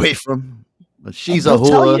should stay away from. She's a hula.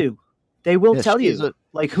 Tell you. They will tell you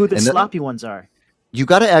like who the sloppy ones are. You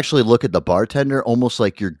got to actually look at the bartender almost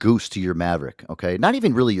like your goose to your maverick, okay? Not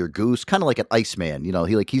even really your goose, kind of like an Iceman.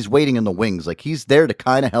 He's waiting in the wings, like he's there to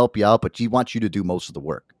kind of help you out, but he wants you to do most of the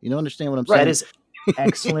work. You understand what I'm saying? That is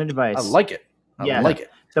excellent advice. I like it. I like it.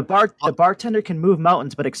 The bartender can move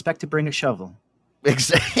mountains, but expect to bring a shovel.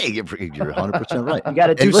 Exactly, you're 100% right. You got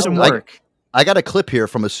to do some work. I got a clip here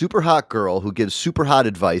from a super hot girl who gives super hot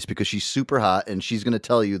advice because she's super hot, and she's going to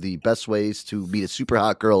tell you the best ways to meet a super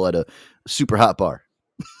hot girl at a super hot bar.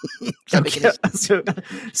 Super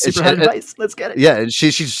hot advice. Let's get it. Yeah, and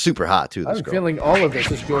she's super hot too. I'm feeling all of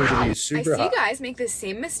this is going to be super hot. I see guys make the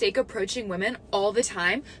same mistake approaching women all the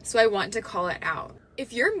time, so I want to call it out.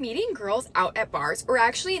 If you're meeting girls out at bars or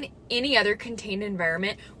actually in any other contained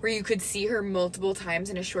environment where you could see her multiple times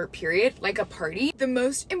in a short period, like a party, the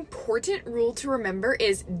most important rule to remember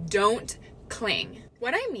is don't cling.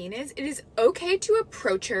 What I mean is, it is okay to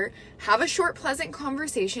approach her, have a short, pleasant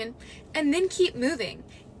conversation, and then keep moving,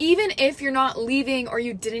 even if you're not leaving or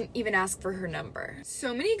you didn't even ask for her number.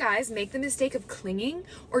 So many guys make the mistake of clinging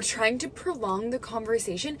or trying to prolong the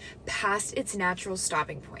conversation past its natural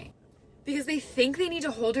stopping point, because they think they need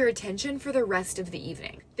to hold her attention for the rest of the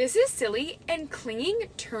evening. This is silly, and clinging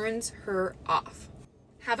turns her off.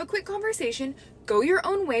 Have a quick conversation, go your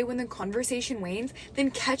own way when the conversation wanes,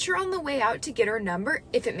 then catch her on the way out to get her number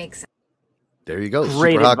if it makes sense. There you go.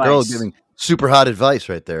 Great super hot advice. girl giving super hot advice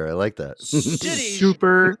right there. I like that.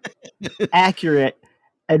 Super accurate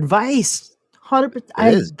advice.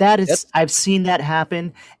 100%. I've seen that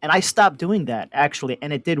happen, and I stopped doing that actually,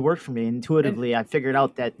 and it did work for me intuitively. I figured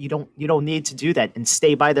out that you don't need to do that and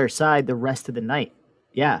stay by their side the rest of the night.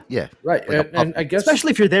 Yeah. Right. And I guess,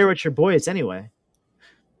 especially if you're there with your boys anyway.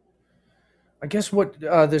 I guess what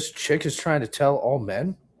this chick is trying to tell all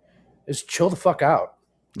men is chill the fuck out.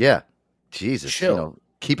 Yeah. Jesus. Chill.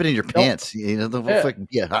 Keep it in your pants.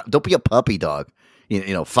 Don't be a puppy dog.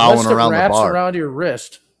 Following around the bar. Around your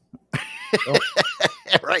wrist.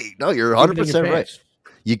 Right. No, you're 100% right.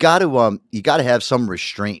 You got to have some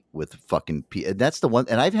restraint with fucking and that's the one.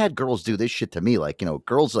 And I've had girls do this shit to me, like,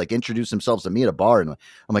 girls like introduce themselves to me at a bar, and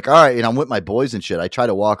I'm like, all right, I'm with my boys and shit. I try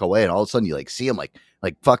to walk away, and all of a sudden you like see them like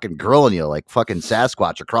fucking grilling you, like fucking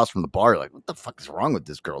Sasquatch across from the bar. You're like, what the fuck is wrong with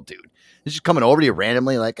this girl, dude? She's just coming over to you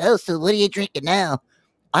randomly, like, oh, so what are you drinking now?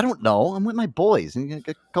 I don't know. I'm with my boys, and you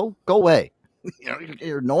go away.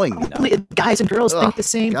 You're annoying me now. Guys and girls think the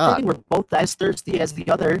same thing. We're both as thirsty as the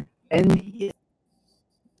other, and.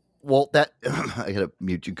 Well, I gotta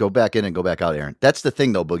mute you. Go back in and go back out, Aaron. That's the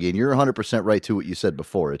thing, though, Boogie, and you're 100% right to what you said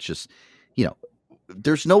before. It's just,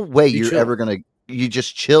 there's no way you're ever gonna. You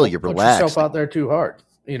just chill. You're relaxed. Put yourself out there too hard,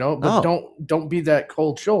 but don't be that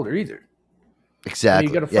cold shoulder either. Exactly.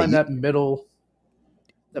 You got to find that middle.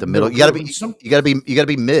 The middle. You gotta be mid. You gotta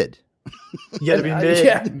be mid.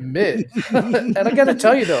 Yeah, mid. And I gotta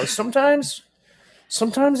tell you though, sometimes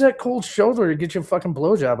that cold shoulder gets you a fucking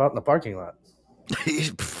blowjob out in the parking lot.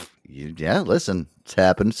 Yeah, listen, it's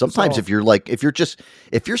happened. Sometimes if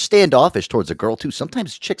you're standoffish towards a girl too,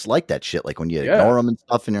 sometimes chicks like that shit. Like when you ignore them and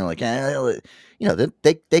stuff, and you're like,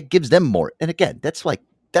 that gives them more. And again, that's what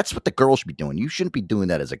the girl should be doing. You shouldn't be doing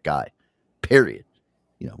that as a guy. Period.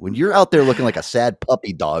 When you're out there looking like a sad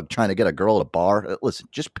puppy dog trying to get a girl at a bar, listen,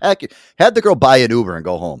 just have the girl buy an Uber and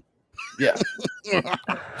go home. Yeah.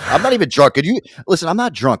 I'm not even drunk. Listen, I'm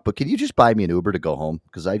not drunk, but can you just buy me an Uber to go home?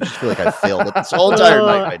 Because I just feel like I failed it this whole entire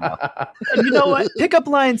night right now. You know what? Pickup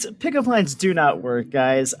lines do not work,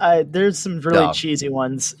 guys. There's some really cheesy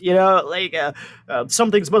ones. Like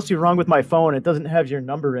something's supposed to be wrong with my phone. It doesn't have your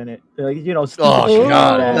number in it. Oh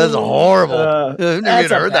God, that's horrible. I've never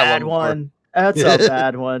even heard that one. That's a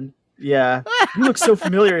bad one. Yeah. You look so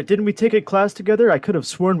familiar. Didn't we take a class together? I could have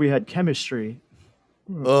sworn we had chemistry.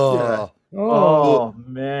 Oh. Yeah. Oh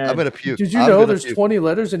man. I'm gonna puke. Did you know there's 20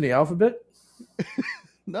 letters in the alphabet?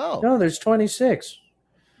 No, there's 26.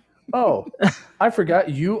 Oh, I forgot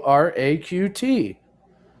URAQT.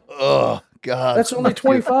 Oh God. That's only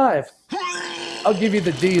 25. I'll give you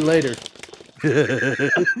the D later.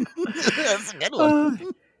 That's a good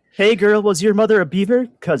one. Hey girl, was your mother a beaver?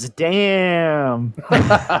 'Cause damn.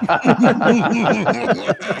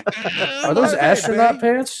 Are those astronaut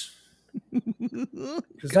pants?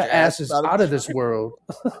 Because that ass is out of this world.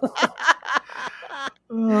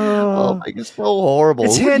 Oh my, it's so horrible.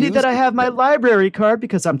 It's handy that I have my library card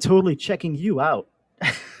because I'm totally checking you out.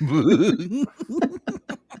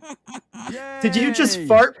 Did you just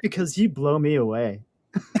fart because you blow me away?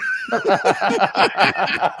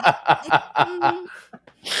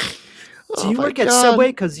 Do you work at Subway?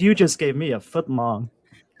 Because you just gave me a foot long.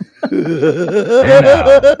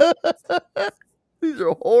 These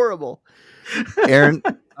are horrible. Aaron,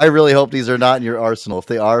 I really hope these are not in your arsenal. If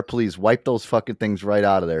they are, please wipe those fucking things right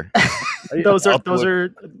out of there. Those are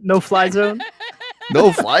no fly zone.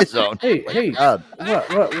 No fly zone. Hey,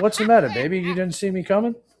 what's the matter, baby? You didn't see me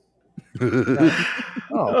coming?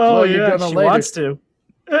 Well, you're gonna she later. wants to.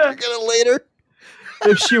 You're gonna later.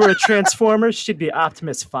 If she were a Transformer, she'd be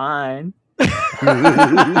Optimus Fine.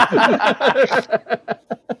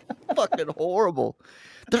 Fucking horrible.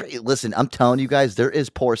 Listen, I'm telling you guys, there is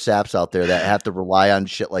poor saps out there that have to rely on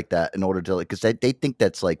shit like that in order to, because they think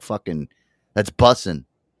that's like fucking, that's bussing.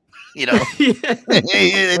 They think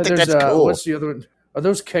that's cool. What's the other one? Are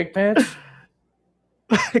those cake pants?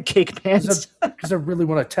 Cake pants? Because I really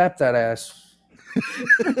want to tap that ass.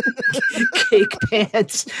 Cake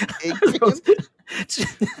pants.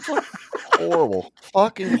 Horrible.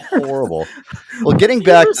 Fucking horrible. Well, getting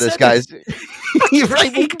back to this, guys. You're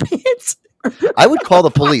right. Cake pants. I would call the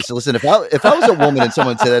police. Listen, if I was a woman and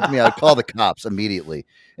someone said that to me, I'd call the cops immediately.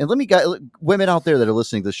 And let me, women out there that are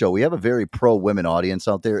listening to the show, we have a very pro women audience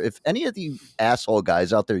out there. If any of you asshole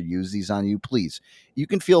guys out there use these on you, please, you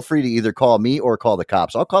can feel free to either call me or call the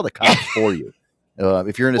cops. I'll call the cops for you.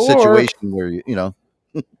 If you're in a situation where you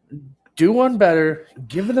do one better,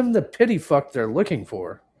 give them the pity fuck they're looking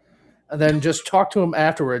for, and then just talk to them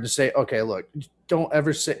afterward and say, okay, look, don't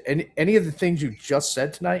ever say any of the things you just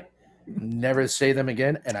said tonight. Never say them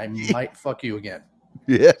again, and I might fuck you again.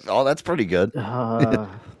 Yeah. Oh, that's pretty good.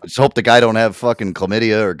 Just hope the guy don't have fucking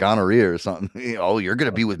chlamydia or gonorrhea or something. Oh, you're going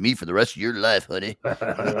to be with me for the rest of your life, honey. But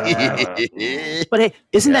hey,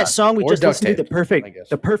 isn't that song we just listened to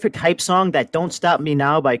the perfect hype song, that Don't Stop Me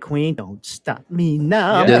Now by Queen? Don't stop me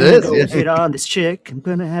now. Yeah, it is. Hit on this chick. I'm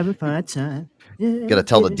going to have a fine time. Yeah, got to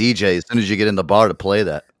tell the DJ as soon as you get in the bar to play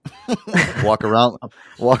that. Walk around.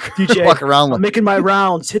 DJ, walk around. I'm making my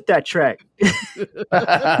rounds. Hit that track. You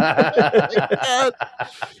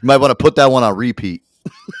might want to put that one on repeat.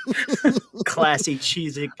 Classy,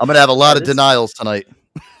 cheesy. I'm going to have a lot of denials tonight.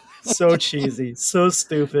 So cheesy. So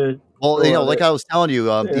stupid. Well, like I was telling you,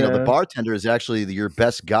 the bartender is actually your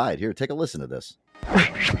best guide. Here, take a listen to this.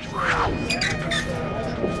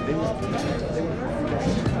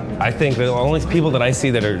 I think the only people that I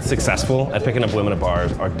see that are successful at picking up women at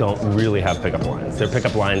bars don't really have pickup lines. Their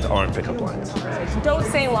pickup lines aren't pickup lines. Don't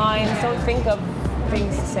say lines. Don't think of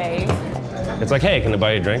things to say. It's like, hey, can I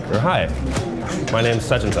buy you a drink? Or hi, my name's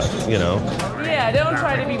such and such. Yeah, don't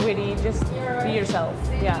try to be witty. Just be yourself.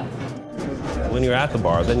 Yeah. When you're at the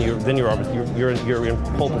bar, then you're in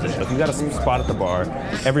pole position. If you got a spot at the bar,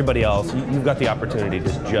 everybody else, you've got the opportunity to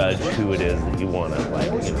judge who it is that you want to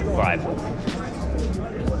vibe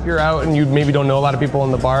with. You're out and you maybe don't know a lot of people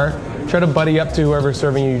in the bar. Try to buddy up to whoever's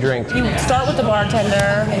serving you drinks. You start with the bartender,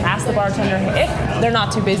 ask the bartender if they're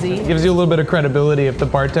not too busy. It gives you a little bit of credibility if the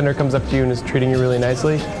bartender comes up to you and is treating you really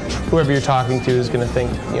nicely. Whoever you're talking to is going to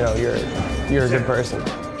think, you're a good person.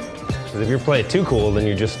 Because if you're playing too cool, then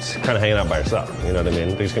you're just kind of hanging out by yourself. You know what I mean?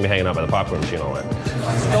 They're just going to be hanging out by the popcorn machine all night.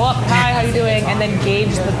 Go up, hi, how you doing? And then gauge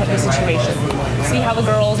the situation. See how the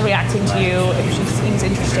girl's reacting to you, if she seems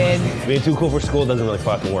interested. Being too cool for school doesn't really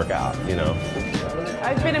fucking work out,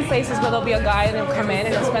 I've been in places where there'll be a guy and he'll come in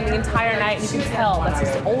and he'll spend the entire night and you can tell that's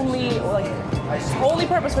his only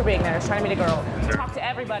purpose for being there is trying to meet a girl. Talk to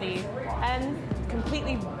everybody and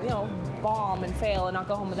completely, bomb and fail and not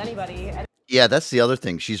go home with anybody. Yeah, that's the other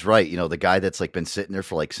thing. She's right. The guy that's been sitting there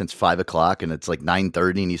for since 5 o'clock and it's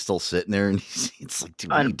 9:30 and he's still sitting there and it's like,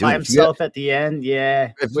 dude, what are you doing? By himself at the end.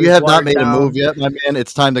 Yeah. If you have not made a move yet, my man,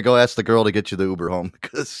 it's time to go ask the girl to get you the Uber home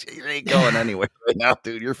because you ain't going anywhere right now,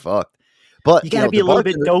 dude. You're fucked. But you got to be a little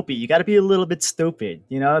bit dopey. You got to be a little bit stupid.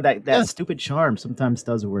 That stupid charm sometimes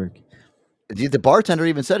does work. The bartender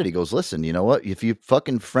even said it. He goes, listen, you know what? If you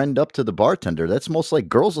fucking friend up to the bartender, that's most like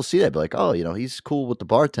girls will see that. Be like, oh, he's cool with the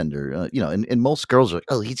bartender. And most girls are like,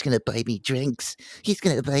 oh, he's going to buy me drinks. He's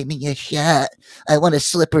going to buy me a shot. I want a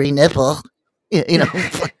slippery nipple.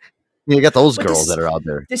 You got those girls that are out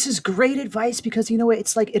there. This is great advice because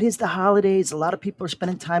it's like it is the holidays. A lot of people are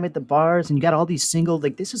spending time at the bars, and you got all these single.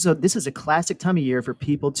 This is a classic time of year for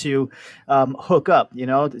people to hook up.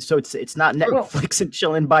 So it's not Netflix and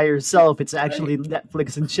chilling by yourself. It's actually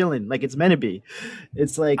Netflix and chilling, like it's meant to be.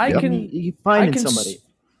 It's like you finding somebody.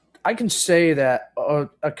 I can say that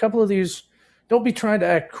a couple of these. Don't be trying to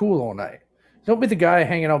act cool all night. Don't be the guy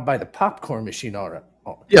hanging out by the popcorn machine all night.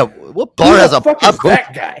 Yeah, what bar has a popcorn?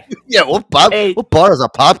 That guy. Yeah, what bar has a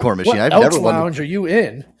popcorn machine? What Elks Lounge are you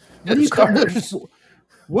in?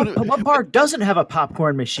 What bar doesn't have a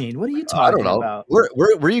popcorn machine? What are you talking about? Where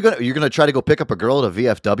are you gonna? You're gonna try to go pick up a girl at a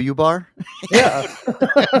VFW bar? Yeah,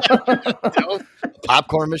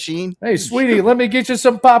 popcorn machine. Hey, sweetie, let me get you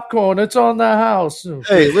some popcorn. It's on the house.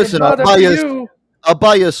 Hey, listen, I'll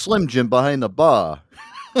buy you a Slim Jim behind the bar.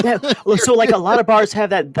 Yeah, so a lot of bars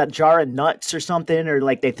have that jar of nuts or something, or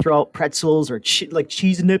they throw out pretzels or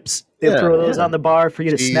cheese nips. They throw those on the bar for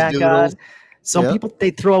you to snack on. Some people they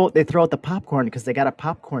throw out the popcorn because they got a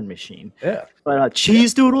popcorn machine. Yeah, but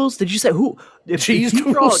cheese doodles? Did you say who? If you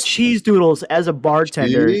throw out cheese doodles as a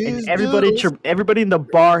bartender, and everybody in the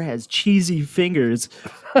bar has cheesy fingers.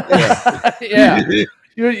 Yeah.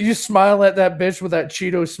 You smile at that bitch with that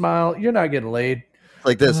Cheeto smile. You're not getting laid.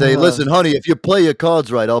 Like this, hey, listen, honey, if you play your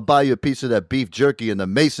cards right, I'll buy you a piece of that beef jerky in the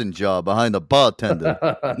mason jar behind the bartender.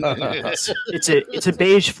 It's a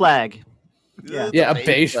beige flag. Yeah, a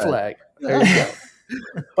beige flag. There you go.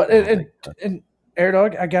 But and Air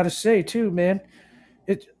Dog, I gotta say too, man,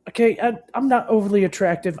 I'm not overly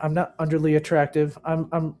attractive. I'm not underly attractive.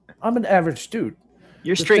 I'm an average dude.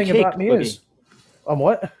 You're straight cake. About me is, I'm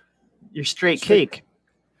what? You're straight cake.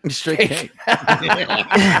 You're straight cake.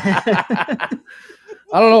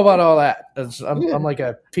 I don't know about all that. I'm like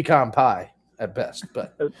a pecan pie at best,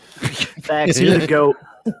 but facts. You're the goat.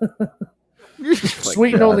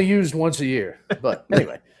 Sweet and only used once a year. But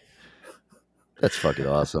anyway, that's fucking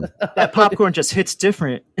awesome. That popcorn just hits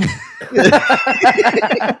different.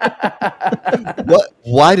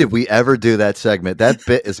 Why did we ever do that segment? That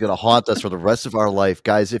bit is going to haunt us for the rest of our life,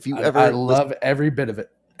 guys. If you ever, I love every bit of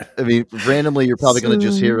it. I mean, randomly, you're probably going to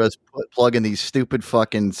just hear us plug in these stupid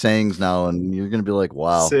fucking sayings now, and you're going to be like,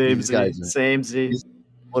 wow. Same Z.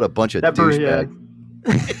 What a bunch of douchebags.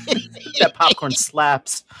 That popcorn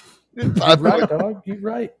slaps. You're right, dog. You're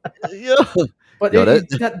right. Yeah. But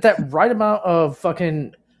that right amount of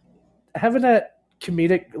fucking having that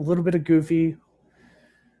comedic, a little bit of goofy,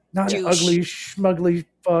 not an ugly, schmugly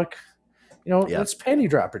fuck. That's panty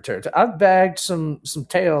dropper territory. I've bagged some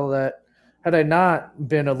tail that, had I not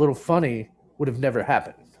been a little funny, would have never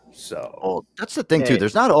happened. So, well, that's the thing too.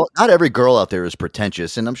 There's not every girl out there is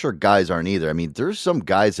pretentious, and I'm sure guys aren't either. I mean, there's some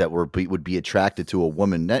guys that would be attracted to a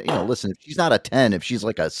woman that, listen, if she's not a 10, if she's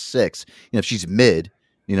like a 6, if she's mid,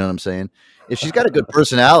 you know what I'm saying? If she's got a good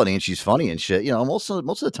personality and she's funny and shit, most of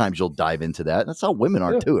the times you'll dive into that. And that's how women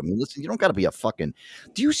are too. I mean, listen, you don't got to be a fucking.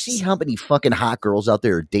 Do you see how many fucking hot girls out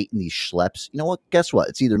there are dating these schleps? You know what? Guess what?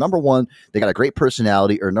 It's either number one, they got a great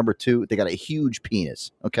personality, or number two, they got a huge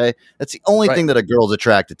penis. Okay, that's the only thing that a girl's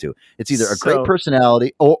attracted to. It's either a great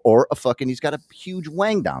personality or a fucking he's got a huge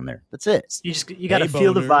wang down there. That's it. You got to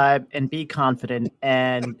feel the vibe and be confident,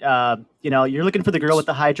 and you're looking for the girl with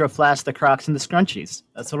the hydro flask, the Crocs, and the scrunchies.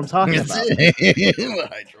 That's what I'm talking about.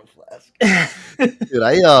 Hydro flask. Dude,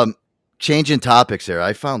 I changing topics there.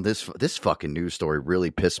 I found this fucking news story really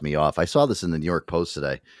pissed me off. I saw this in the New York Post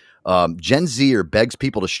today. Gen Zer begs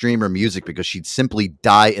people to stream her music because she'd simply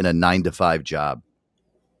die in a 9-to-5 job.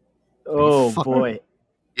 Oh boy.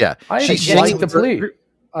 Yeah. I like the plea.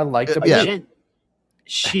 I like the plea. Yeah.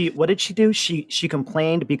 What did she do? She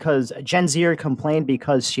complained because Gen Zer complained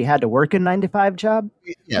because she had to work a 9-to-5 job.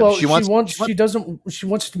 Yeah, well, she wants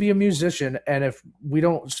to be a musician, and if we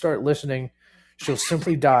don't start listening, she'll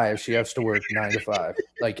simply die if she has to work 9 to 5.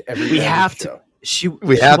 Like every we have show. to. She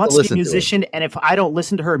wants to be a musician, and if I don't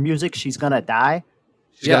listen to her music, she's gonna die.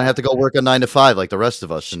 She's gonna have to go work a 9 to 5 like the rest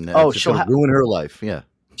of us, and she'll ruin her life. Yeah.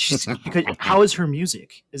 Because how is her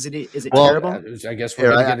music? Is it terrible? I guess we're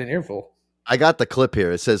gonna get an earful. I got the clip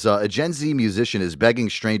here. It says a Gen Z musician is begging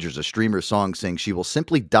strangers to stream her song, saying she will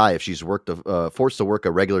simply die if she's forced to work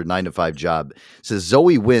a regular 9-to-5 job. It says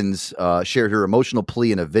Zoe Wins shared her emotional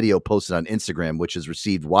plea in a video posted on Instagram, which has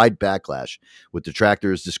received wide backlash, with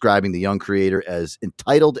detractors describing the young creator as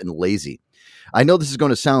entitled and lazy. I know this is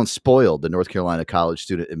going to sound spoiled, the North Carolina college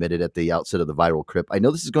student admitted at the outset of the viral clip. I know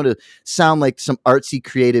this is going to sound like some artsy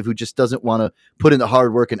creative who just doesn't want to put in the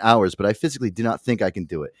hard work and hours, but I physically do not think I can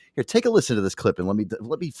do it. Here, take a listen to this clip and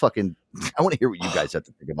let me fucking, I want to hear what you guys have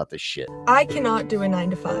to think about this shit. I cannot do a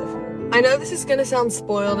 9-to-5. I know this is going to sound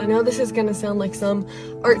spoiled. I know this is going to sound like some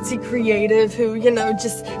artsy creative who,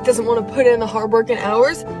 just doesn't want to put in the hard work and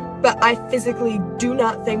hours, but I physically do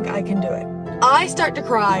not think I can do it. I start to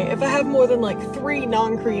cry if I have more than 3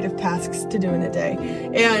 non-creative tasks to do in a day.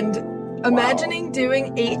 And imagining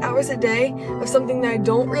doing 8 hours a day of something that I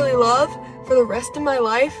don't really love for the rest of my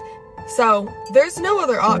life. So there's no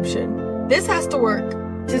other option. This has to work.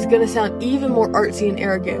 This is going to sound even more artsy and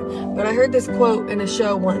arrogant, but I heard this quote in a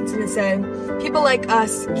show once, and it said, "People like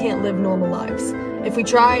us can't live normal lives. If we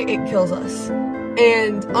try, it kills us."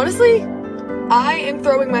 And honestly, I am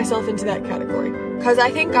throwing myself into that category, because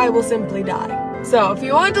I think I will simply die. So if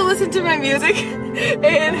you want to listen to my music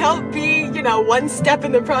and help be, one step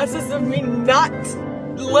in the process of me not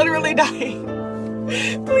literally dying,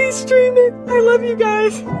 please stream it. I love you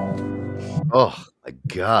guys. Oh my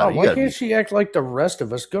God. Why can't she act like the rest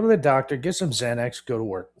of us? Go to the doctor, get some Xanax, go to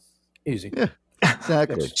work. Easy. Yeah,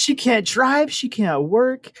 exactly. She can't drive. She can't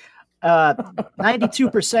work.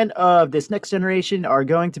 92% of this next generation are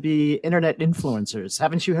going to be internet influencers.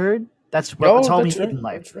 Haven't you heard? That's all we need in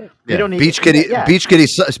life. Right. We don't need Beach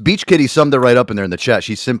Kitty summed it right up in there in the chat.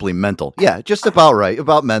 She's simply mental. Yeah, just about right.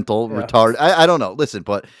 About mental, retarded. I don't know. Listen,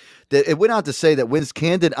 but it went on to say that Wynn's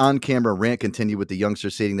candid on-camera rant continued with the youngster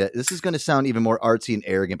stating that this is going to sound even more artsy and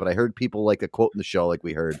arrogant, but I heard people like a quote in the show like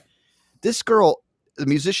we heard. This girl, the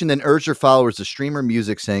musician, then urged her followers to stream her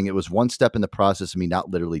music, saying it was one step in the process of me not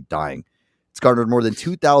literally dying. It's garnered more than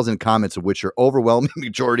 2,000 comments, of which her overwhelming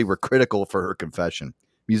majority were critical for her confession.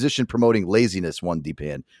 Musician promoting laziness, one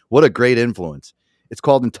depan. What a great influence. It's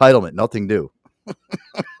called entitlement, nothing new.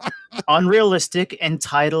 Unrealistic,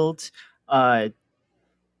 entitled,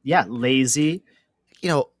 lazy.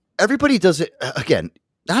 Everybody does it. Again,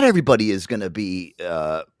 not everybody is going to be,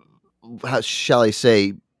 how shall I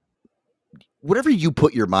say, whatever you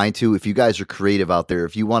put your mind to. If you guys are creative out there,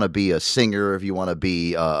 if you want to be a singer, if you want to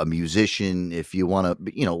be a musician, if you want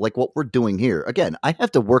to, like what we're doing here. Again, I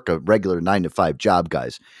have to work a regular 9-to-5 job,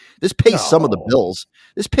 guys. This pays some of the bills.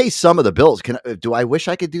 Do I wish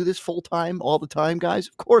I could do this full time all the time, guys?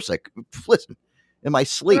 Of course I could. Listen, in my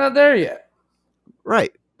sleep. Not there yet.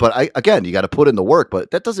 Right. But you got to put in the work. But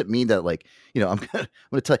that doesn't mean that, I'm going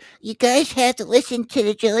to tell you guys have to listen to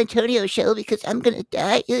the Joe Antonio show because I'm going to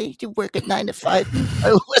die. You need to work at 9 to 5.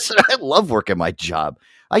 I love working my job.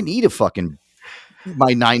 I need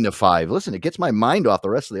my 9 to 5. Listen, it gets my mind off the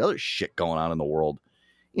rest of the other shit going on in the world.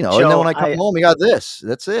 Joe, and then when I come home, we got this.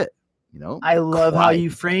 That's it. I love how you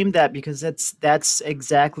framed that because that's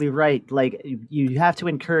exactly right. Like you have to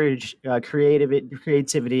encourage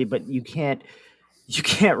creativity, but you can't you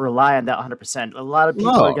can't rely on that 100%. A lot of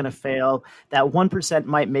people are going to fail. That 1%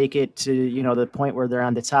 might make it to, the point where they're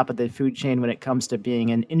on the top of the food chain when it comes to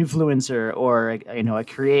being an influencer or, a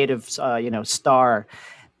creative, star.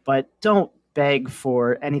 But don't beg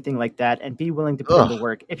for anything like that, and be willing to put in the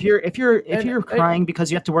work. If you're crying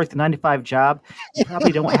because you have to work the 9-to-5 job, you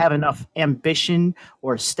probably don't have enough ambition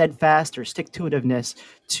or steadfast or stick-to-itiveness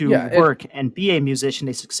to work and be a musician,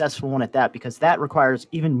 a successful one at that, because that requires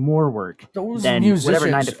even more work than whatever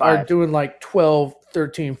 9-to-5 are doing like 12,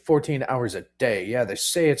 13, 14 hours a day. Yeah, they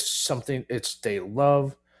say it's something they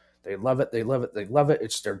love it.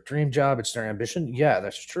 It's their dream job. It's their ambition. Yeah,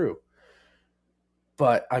 that's true.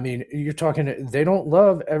 But I mean, you're talking, they don't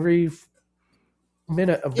love every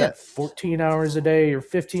minute of that 14 hours a day or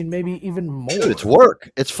 15, maybe even more. Dude, it's work.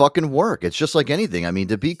 It's fucking work. It's just like anything. I mean,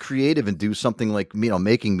 to be creative and do something like,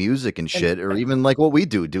 making music and shit, or even like what we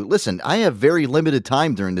do. Listen, I have very limited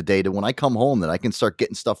time during the day to when I come home that I can start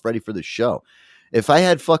getting stuff ready for the show. If I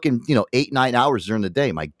had fucking, 8-9 hours during the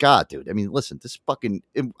day, my God, dude. I mean, listen,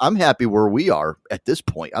 I'm happy where we are at this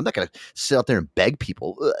point. I'm not going to sit out there and beg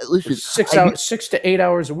people. Listen, 6 to 8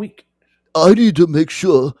 hours a week. I need to make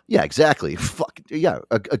sure. Yeah, exactly. Fuck yeah.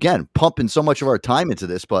 Again, pumping so much of our time into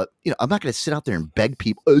this, but I'm not going to sit out there and beg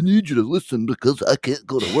people. I need you to listen because I can't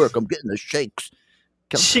go to work. I'm getting the shakes.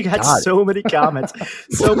 She got so many comments.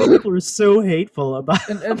 So many people were so hateful about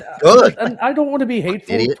it. And I don't want to be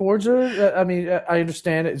hateful towards her. I mean, I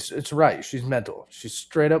understand it's right. She's mental. She's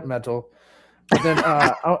straight up mental. But then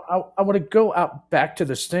I want to go out back to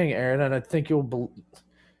this thing, Aaron, and I think you'll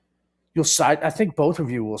side. I think both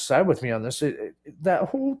of you will side with me on this. That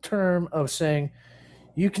whole term of saying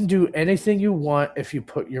you can do anything you want if you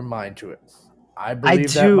put your mind to it. I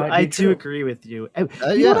do agree with you. You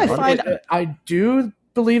know what I find? I do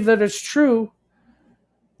believe that it's true.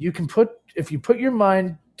 If you put your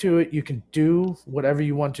mind to it, you can do whatever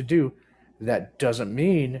you want to do. That doesn't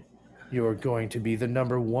mean you're going to be the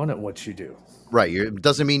number one at what you do. Right. It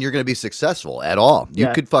doesn't mean you're going to be successful at all. You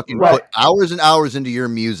could fucking put hours and hours into your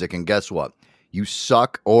music, and guess what? You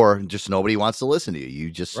suck, or just nobody wants to listen to you.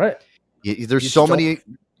 You just there's so many.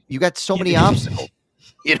 You got so many obstacles.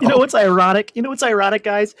 You know what's ironic?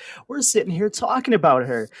 Guys? We're sitting here talking about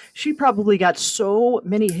her. She probably got so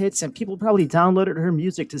many hits, and people probably downloaded her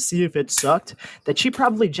music to see if it sucked, that she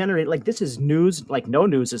probably generated, like, this is news, like no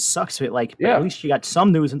news, it sucks, but at least she got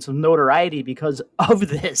some news and some notoriety because of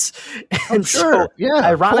this. And so,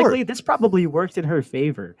 ironically, this probably worked in her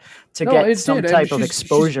favor to get some type of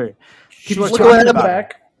exposure. People are talking about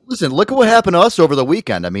it. Listen, look at what happened to us over the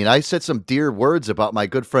weekend. I mean, I said some dear words about my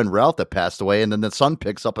good friend Ralph that passed away, and then the Sun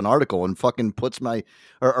picks up an article and fucking puts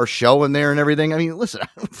our show in there and everything. I mean, listen,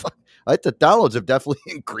 the downloads have definitely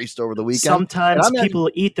increased over the weekend. Sometimes people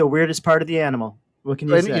eat the weirdest part of the animal. What can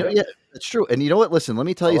you say? Yeah, that's true. And you know what? Listen, let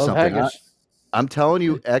me tell you something. I'm telling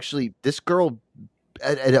you, actually, this girl,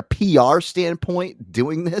 at a PR standpoint,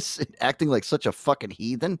 doing this and acting like such a fucking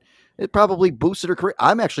heathen, it probably boosted her career.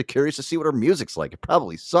 I'm actually curious to see what her music's like. It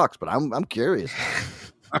probably sucks, but I'm curious.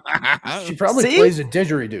 She probably plays a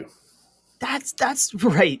didgeridoo. That's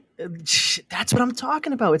right. That's what I'm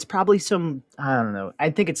talking about. It's probably some, I don't know. I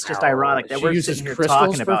think it's just ironic that we're sitting here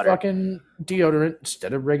talking about her. Fucking deodorant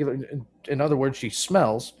instead of regular. In other words, she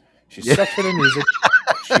smells. She sucks at her music.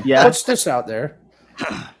 She puts this out there.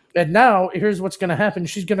 And now here's what's going to happen.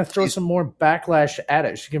 She's going to throw some more backlash at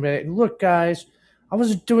it. She's going to be like, look, guys, I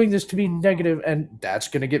wasn't doing this to be negative, and that's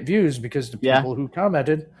going to get views because the people who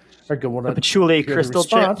commented are going to patchouli crystal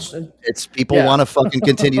chips. It's people want to fucking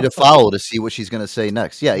continue to follow to see what she's going to say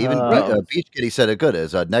next. Yeah, even Beach Kitty said it good.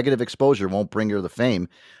 As negative exposure won't bring her the fame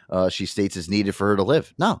she states is needed for her to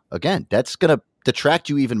live. No, again, that's going to detract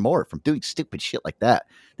you even more from doing stupid shit like that.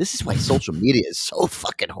 This is why social media is so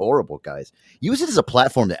fucking horrible, guys. Use it as a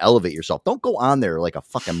platform to elevate yourself. Don't go on there like a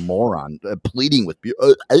fucking moron pleading with you.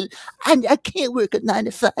 I can't work a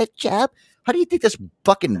 9-to-5 job. How do you think this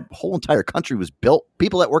fucking whole entire country was built?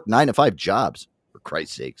 People that work 9-to-5 jobs, for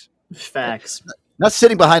Christ's sakes. Facts. Not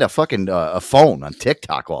sitting behind a fucking a phone on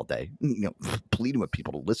TikTok all day, pleading with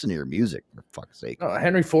people to listen to your music, for fuck's sake. Oh,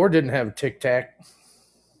 Henry Ford didn't have TikTok.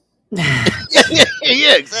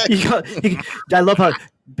 Yeah, exactly. I love how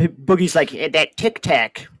Boogie's like that Tic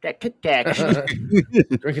Tac. Drinking that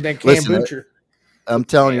kombucha. I'm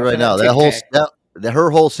telling you right now, her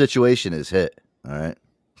whole situation is hit. All right.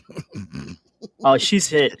 Oh, she's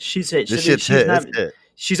hit. She's hit. This shit's hit.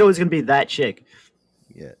 She's always gonna be that chick.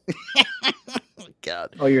 Yeah.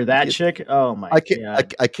 God. Oh, you're that chick? Oh my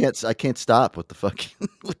God. I can't stop with the fucking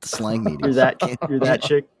with the slang media. You're that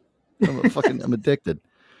chick. I'm addicted.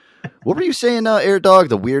 What were you saying, Air Dog?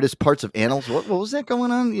 The weirdest parts of animals? What was that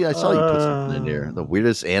going on? Yeah, I saw you put something in there. The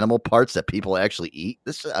weirdest animal parts that people actually eat.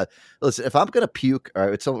 This, listen, if I'm gonna puke, all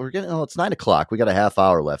right. So we're getting. Oh, it's 9:00. We got a half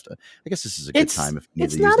hour left. I guess this is a good time. If you need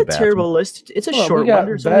it's to use not the a bathroom. terrible list. It's a short one.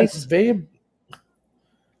 There's Babe,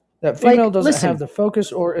 that female Like, doesn't listen. have the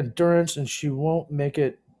focus or endurance, and she won't make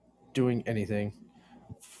it doing anything.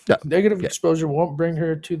 Yeah. Negative exposure won't bring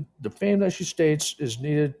her to the fame that she states is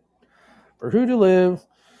needed for who to live.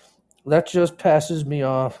 That just passes me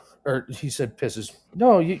off. Or he said pisses.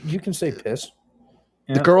 No, you can say piss.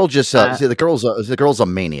 The girl just the girl's a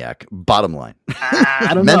maniac. Bottom line,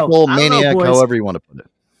 I don't mental know. I don't know, maniac, boys. however you want to put it.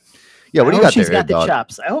 Yeah, what do you got she's there, got the Dog?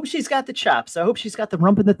 chops. I hope she's got the chops. I hope she's got the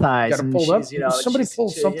rump and the thighs. Got to and pull up. she's, you know, Somebody she's- pull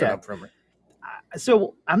something yeah. up from her.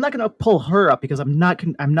 So I'm not going to pull her up because I'm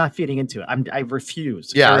not feeding into it. I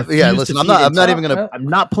refuse. Yeah, I refuse yeah. to Listen, feed I'm not into even it. gonna. I'm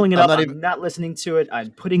not pulling it I'm up. not I'm even- not listening to it.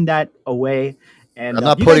 I'm putting that away. And I'm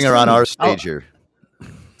not you putting guys her on tell me- our stage here.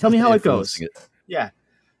 Tell me how it goes. Influencing it. Yeah.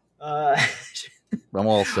 I'm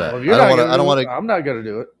all set. Well, if you're not gonna do it, I'm not going to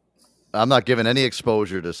do it. I'm not giving any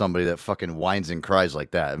exposure to somebody that fucking whines and cries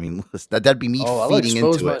like that. I mean, that'd be me I'll feeding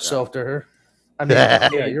expose into it. myself to her. I mean,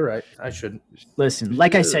 yeah, you're right. I shouldn't. Listen,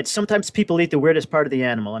 like I said, sometimes people eat the weirdest part of the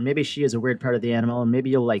animal, and maybe she is a weird part of the animal, and maybe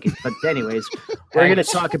you'll like it. But anyways, we're going to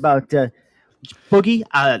talk about Boogie.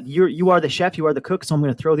 You are the chef, you are the cook, so I'm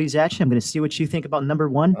going to throw these at you. I'm going to see what you think about number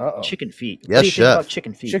one, chicken feet. What do you think about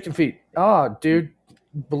chicken feet? Chicken feet. Oh, dude,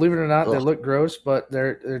 believe it or not, they look gross, but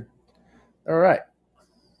they're all right.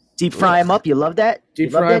 Deep fry them up. You love that? Deep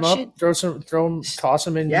You love fry that them shit? up. Throw them, toss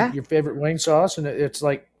them in your favorite wing sauce, and it's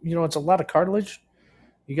like it's a lot of cartilage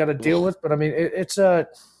you got to deal with. But I mean, it's a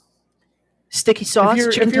sticky sauce,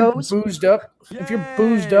 chicken if you're toes. Boozed up, if you're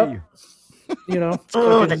boozed up,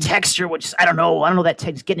 Oh, the texture, which I don't know that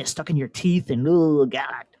texture getting it stuck in your teeth, and oh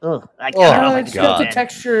god, it's got the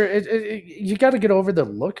texture. You got to get over the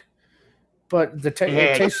look, but the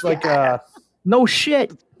it tastes like no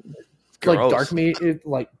shit, like Gross. dark meat,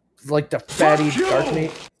 like the fatty dark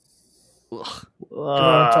meet. You know what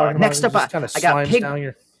I'm talking about? Next up, kind of I got slimes pig. down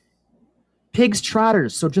your. Pig's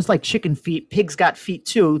trotters. So just like chicken feet, pigs got feet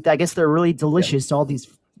too. I guess they're really delicious. All these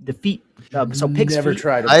the feet. So pigs Never feet.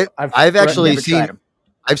 tried them. I've actually never tried seen. 'em.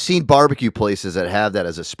 I've seen barbecue places that have that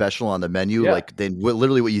as a special on the menu. Yeah. Like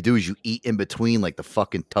literally what you do is you eat in between like the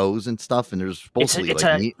fucking toes and stuff, and there's supposed to be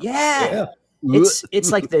like meat. Yeah.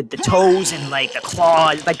 It's like the toes and like the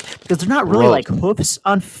claws, like because they're not really like hoofs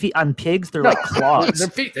on pigs. They're like claws. Their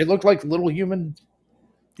feet. They look like little human.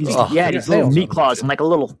 These little meat claws and like a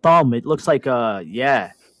little thumb. It looks like Nail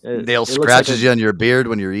it looks scratches like you on your beard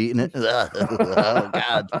when you're eating it. Oh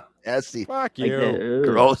god, nasty. Fuck like you. that,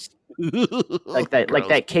 Gross. like that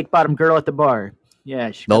Gross. cake bottom girl at the bar. Yeah,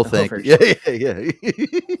 she No got the thank hoofers. you.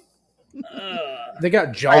 Yeah. They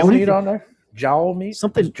got jowl meat on there. Jowl meat.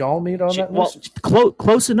 Something Is jowl meat on that Well, list.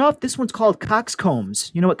 close enough. This one's called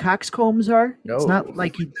coxcombs. You know what coxcombs are? No. It's not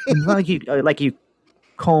like you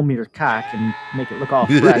comb your cock and make it look all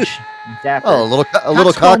fresh and dapper. Oh, a little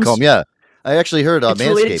Coxcombs- cockcomb. Yeah, I actually heard It's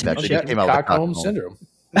related Manscaped to actually chicken. came out with a Cockholm cockcomb.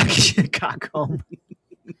 syndrome. Cockcomb.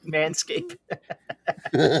 Manscaped.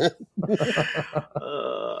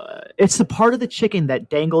 It's the part of the chicken that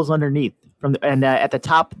dangles underneath from at the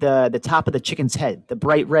top the top of the chicken's head, the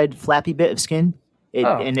bright red flappy bit of skin. It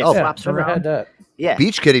flops never around. had that. Yeah,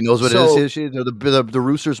 Beach Kitty knows what So- it is. The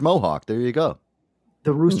rooster's mohawk. There you go.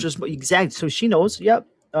 the rooster's exactly. So she knows. Yep.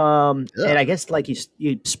 And I guess like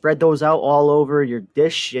you spread those out all over your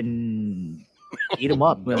dish and eat them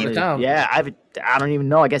up. Eat it down. Yeah, I don't even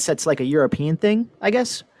know. I guess that's like a European thing. I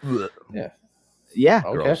guess. Yeah. Yeah.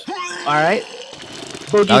 Okay. Gross. All right.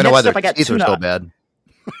 Boogie, Now I know why next their up, I got teeth are tuna. so bad.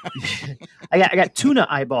 I got tuna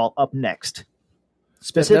eyeball up next. That's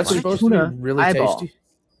Specifically supposed tuna to be really eyeball. tasty.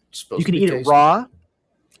 It's supposed You can to be eat it tasty. raw,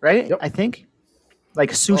 right? Yep. I think,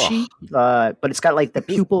 like sushi, but it's got like the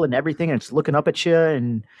pupil and everything, and it's looking up at you.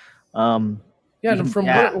 And Yeah, and from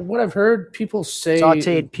what I've heard, people say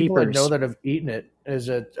Sauteed people I peppers. know that have eaten it is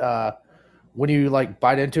that when you like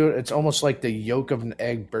bite into it, it's almost like the yolk of an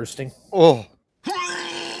egg bursting. Oh,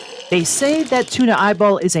 they say that tuna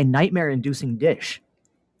eyeball is a nightmare-inducing dish.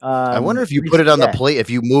 I wonder if you put it on the yeah. plate, if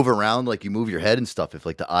you move around, like you move your head and stuff, if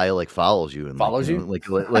like the eye like follows you and Follows like,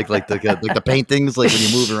 you? know, like the paintings, like when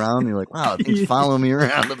you move around, you're like, wow, it's following me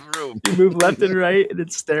around the room. You move left and right, and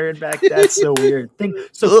it's staring back. That's so weird. Things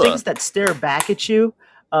that stare back at you,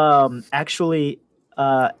 actually,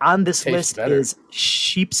 on this Tastes list better. is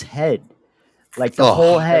sheep's head. like the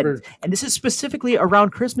whole head. And this is specifically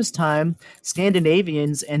around Christmas time.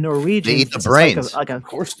 Scandinavians and Norwegians they eat the brains, like a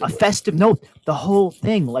festive. No, the whole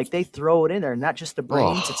thing. Like they throw it in there, not just the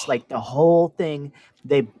brains. It's like the whole thing.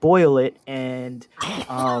 They boil it and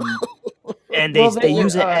they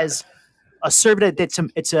use it as a serviette.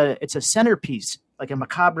 It's a centerpiece, like a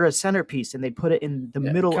macabre centerpiece, and they put it in the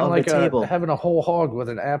middle of the table. Having a whole hog with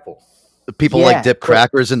an apple. People like dip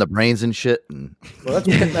crackers in the brains and shit. And... Well, that's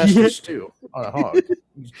pitmaster stew on a hog.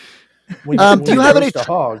 Do you have any?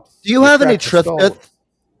 Do you have any trifka?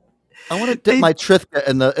 I want to dip my trifka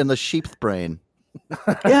in the sheep's brain.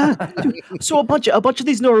 Yeah. So a bunch of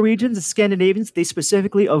these Norwegians and Scandinavians, they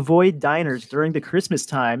specifically avoid diners during the Christmas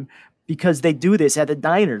time because they do this at the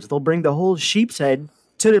diners. They'll bring the whole sheep's head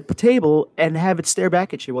to the table and have it stare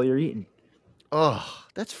back at you while you're eating. Oh.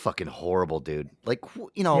 That's fucking horrible, dude. Like,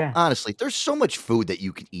 honestly, there's so much food that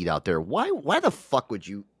you can eat out there. Why the fuck would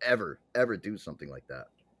you ever do something like that?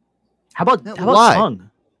 How about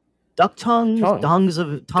tongue? Duck tongues, tongues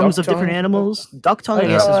of different animals. Duck tongue, I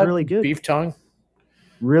guess, is really good. Beef tongue.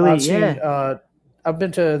 Really, I've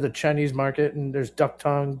been to the Chinese market, and there's duck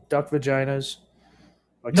tongue, duck vaginas.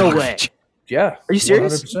 Like, no way. Yeah. Are you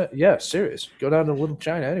serious? 100%. Yeah, serious. Go down to Little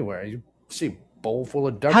China anywhere. You see bowl full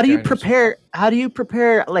of duck. How do you prepare?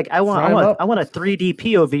 Like I want a 3D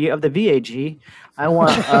POV of the VAG. I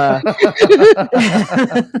want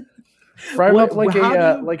fry them up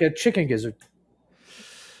like a chicken gizzard.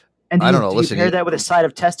 And do you pair that with a side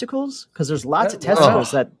of testicles? Because there's lots of testicles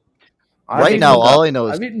that. Right now, all I know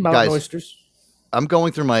is, I've eaten mountain oysters. I'm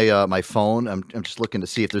going through my my phone. I'm just looking to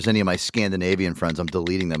see if there's any of my Scandinavian friends. I'm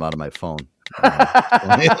deleting them out of my phone.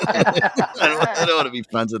 I don't want to be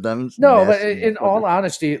friends with them. No, but in all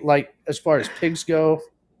honesty, like as far as pigs go,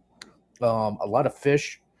 a lot of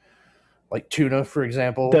fish, like tuna, for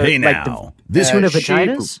example. Hey now, this tuna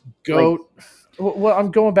vaginas, goat. Well,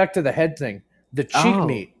 I'm going back to the head thing. The cheek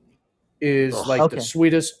meat is the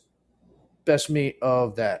sweetest, best meat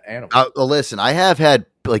of that animal. Listen, I have had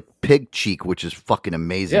like pig cheek, which is fucking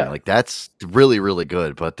amazing. Yeah. Like that's really, really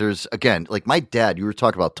good. But there's again, like my dad, you were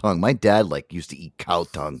talking about tongue. My dad like used to eat cow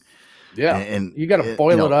tongue. Yeah. And you got to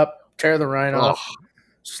boil it up, tear the rind off,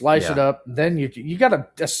 slice it up. Then you got to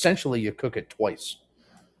essentially you cook it twice.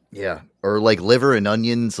 Yeah. Or like liver and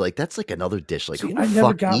onions. Like that's like another dish. Like I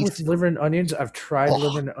never got with liver and onions. I've tried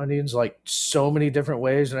liver and onions like so many different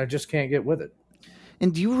ways and I just can't get with it.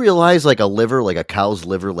 And do you realize like a liver, like a cow's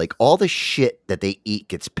liver, like all the shit that they eat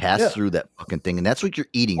gets passed through that fucking thing, and that's what you're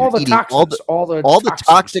eating. You're eating toxins, all the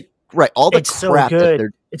toxic, right? All the it's crap. So good.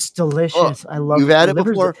 It's delicious. I love. You've had it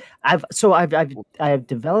before. I've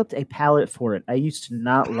developed a palate for it. I used to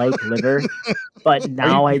not like liver, but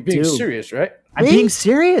now I do. Being serious, right? I'm being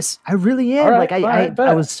serious. I really am. Right,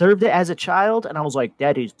 I was served it as a child, and I was like,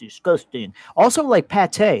 "That is disgusting." Also, like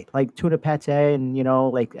pate, like tuna pate, and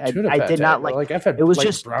I did not like. Like I've had. It was like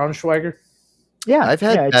just Braunschweiger. Yeah, I've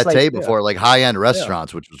had pate before, like high-end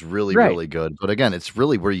restaurants, which was really, really good. But again, it's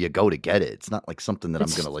really where you go to get it. It's not like something that I'm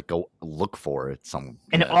gonna like go look for. It's some.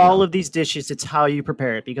 And all of these dishes, it's how you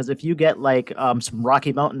prepare it. Because if you get like some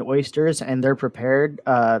Rocky Mountain oysters and they're prepared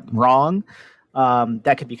wrong,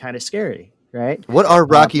 that could be kind of scary. Right? What are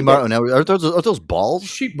Rocky Mountain? Are those balls?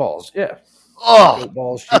 Sheep balls, yeah. Oh, goat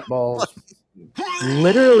balls, sheep balls.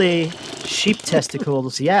 Literally, sheep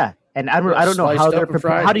testicles. Yeah, and I don't know how they're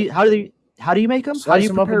prepared. How do you make them? How do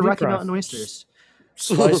you prepare Rocky Mountain oysters?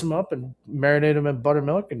 Slice them up and marinate them in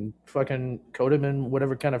buttermilk and fucking coat them in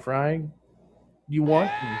whatever kind of frying you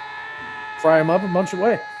want. And fry them up a bunch of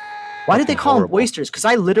way. Why did they call them oysters? Because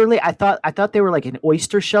I thought they were like in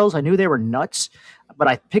oyster shells. I knew they were nuts. But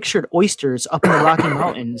I pictured oysters up in the Rocky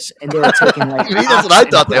Mountains, and they were taking like that's what I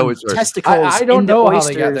thought they always were. Testicles. I don't know how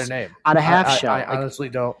they got their name on a half shell. I honestly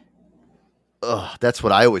don't. That's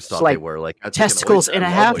what I always thought they were. Like testicles in a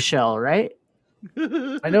half shell, right?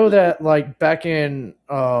 I know that like back in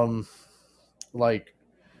like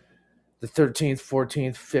the 13th,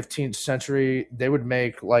 14th, 15th century, they would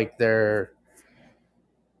make like their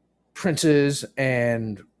princes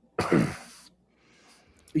and.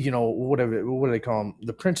 What do they call them?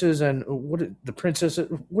 The princes and the princess?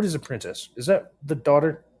 What is a princess? Is that the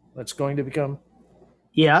daughter that's going to become?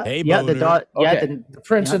 Yeah, the daughter. Okay. Yeah, the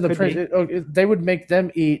prince and the prince. They would make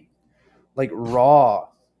them eat like raw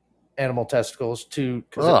animal testicles because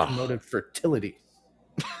it promoted fertility.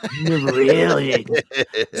 Really?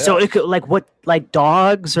 So it could like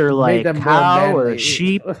dogs or like cow or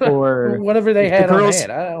sheep or whatever they had on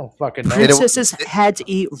hand. I don't fucking know. Princesses had to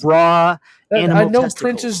eat raw animal I know testicles.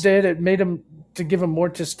 princes did. It made them to give them more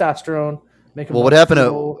testosterone. Well, what happened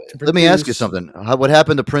to? Let me ask you something. What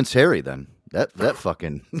happened to Prince Harry then? That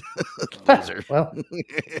fucking loser. Well,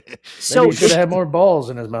 So he should have had more balls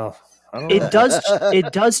in his mouth. I don't know.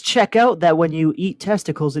 it does check out that when you eat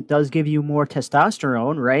testicles, it does give you more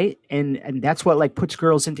testosterone, right? And that's what like puts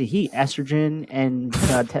girls into heat, estrogen and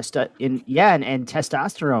and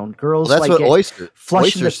testosterone. Girls Well, that's like what get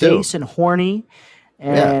flushed in the oysters do. face and horny.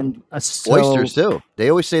 And so, oysters too. They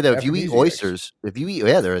always say that if you eat oysters,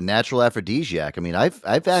 they're a natural aphrodisiac. I mean, I've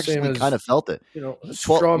actually kind of felt it. You know,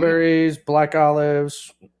 strawberries, black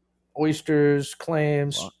olives, oysters,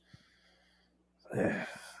 clams.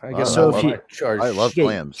 I guess So I if love you- charge. I love get-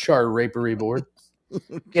 clams. Char rapery board.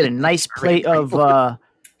 get a nice plate of lamb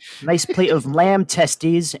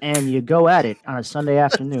testes, and you go at it on a Sunday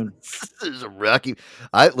afternoon. This is a rocky.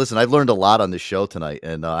 Listen. I've learned a lot on this show tonight,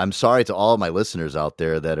 and I'm sorry to all of my listeners out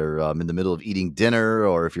there that are in the middle of eating dinner,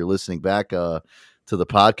 or if you're listening back to the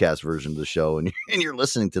podcast version of the show and you're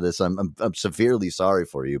listening to this. I'm severely sorry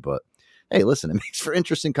for you, but hey, listen, it makes for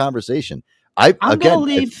interesting conversation. I'm gonna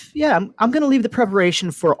leave the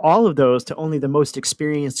preparation for all of those to only the most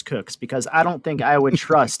experienced cooks, because I don't think I would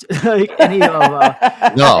trust any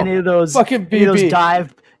of those fucking any of those BB.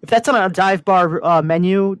 dive. If that's on a dive bar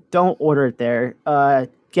menu, don't order it there.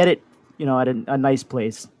 Get it, at a nice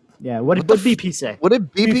place. Yeah. What did BP say? What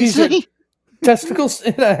did BP say? Testicles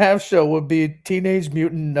in a half shell would be Teenage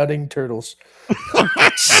Mutant Nutting Turtles.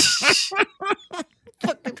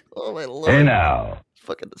 Oh my lord! Hey now.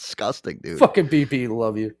 Fucking disgusting, dude. Fucking BP,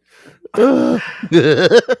 love you.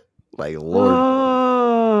 My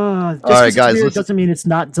lord. Just All right, 'cause it's guys, weird let's- doesn't mean it's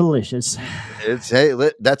not delicious.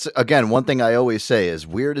 That's again one thing I always say, as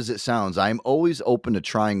weird as it sounds, I'm always open to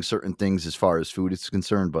trying certain things as far as food is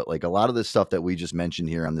concerned, but like a lot of this stuff that we just mentioned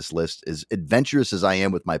here on this list, is adventurous as I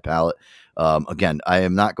am with my palate. Again, I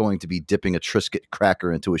am not going to be dipping a Triscuit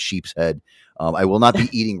cracker into a sheep's head. I will not be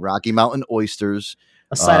eating Rocky Mountain oysters.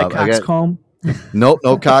 A side of coxcomb. Nope,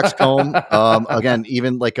 no coxcomb. Again,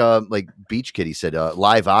 even like Beach Kitty said,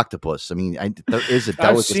 live octopus. I mean, there is a I've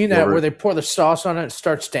delicacy seen that order. where they pour the sauce on it, it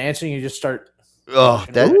starts dancing, you just start. Oh,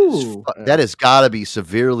 Ooh. that has got to be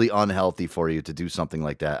severely unhealthy for you to do something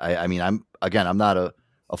like that. I mean, I'm not a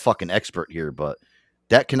fucking expert here, but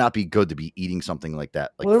that cannot be good to be eating something like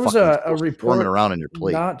that. Like, Well, there was a fucking report swarming around on your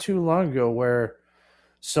plate. not too long ago where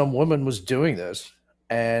some woman was doing this,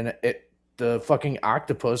 and the fucking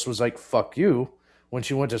octopus was like, "Fuck you." When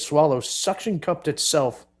she went to swallow, suction cupped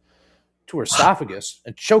itself to her esophagus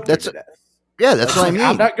and choked her to death. Yeah, that's what I mean.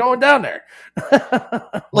 I'm not going down there.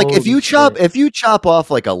 Like if Holy you chop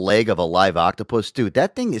off like a leg of a live octopus, dude,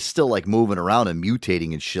 that thing is still like moving around and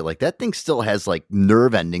mutating and shit. Like that thing still has like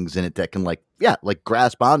nerve endings in it that can like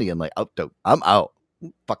grasp onto you and like I'm out.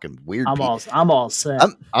 Fucking weird. I'm all set.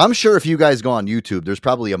 I'm sure if you guys go on YouTube, there's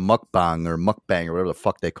probably a mukbang or whatever the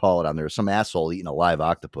fuck they call it on there. Some asshole eating a live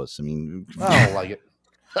octopus. I mean, I don't like it.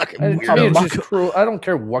 fucking To me, weird. it's just cruel. I don't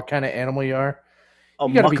care what kind of animal you are. A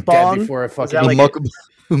You gotta be mukbang? dead before I Is fucking. that like Mukbang.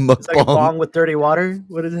 It's like a bong with dirty water.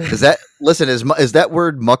 What is it? Is that is that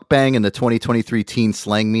word mukbang in the 2023 teen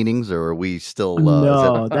slang meetings, or are we still?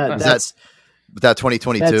 No, that's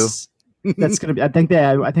 2022. That's gonna be. I think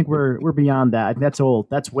we're beyond that. I think that's old.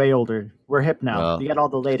 That's way older. We're hip now. You got all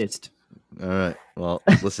the latest. All right. Well,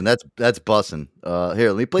 listen, that's bussin'. Here,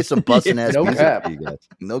 let me play some bussin' ass No music cap. for you guys.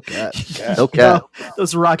 No cap. No cap. No,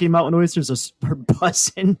 those Rocky Mountain oysters are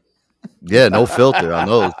bussin'. Yeah, no filter on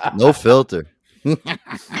those. No filter.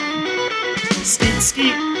 Skeet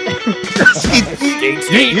skeet.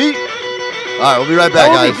 Yeet. All right, we'll be right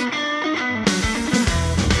back, guys.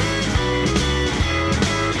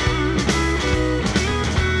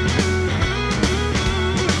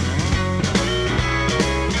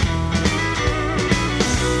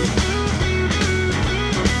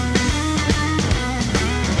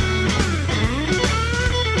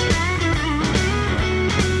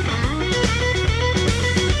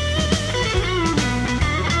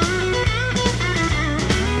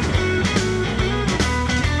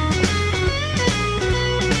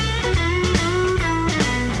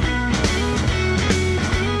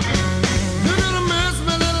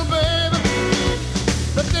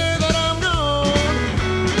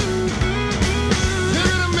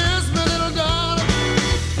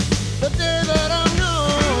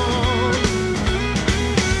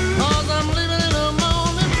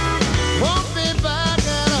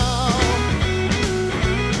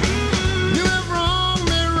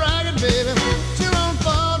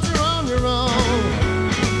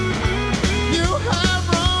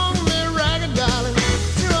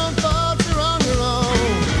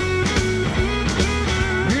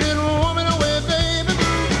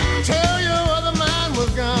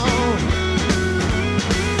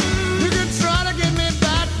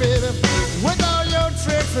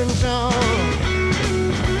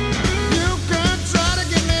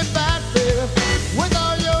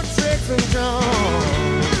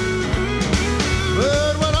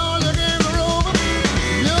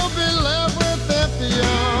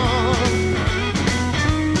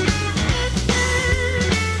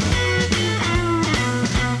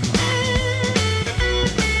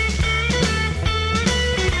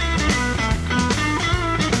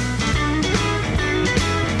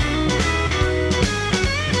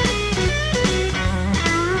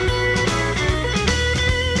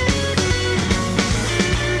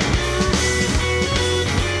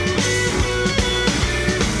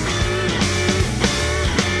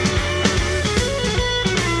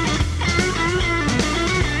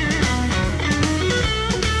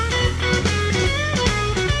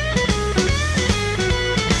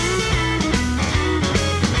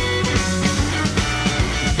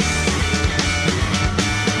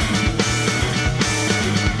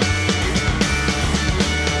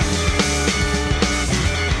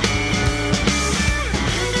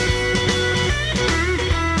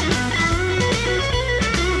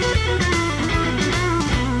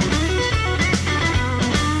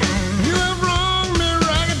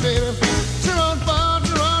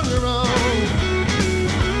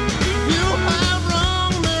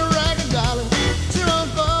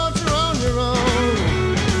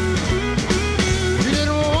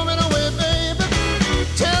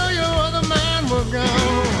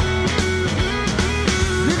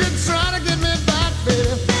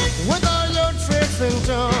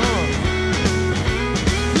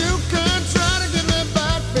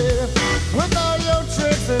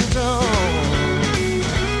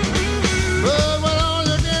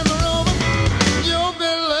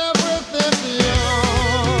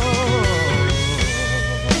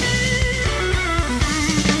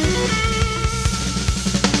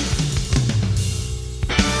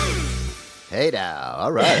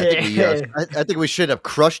 all right. I think we should have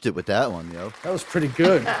crushed it with that one, yo. That was pretty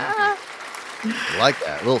good. I like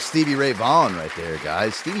that. Little Stevie Ray Vaughan right there,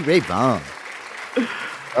 guys. Stevie Ray Vaughan.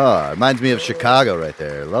 Oh, reminds me of Chicago right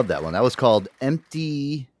there. Love that one. That was called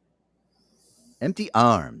Empty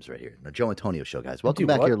Arms right here. The Joe Antonio Show, guys. Welcome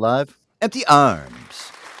back here live. Empty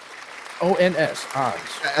Arms. ONS,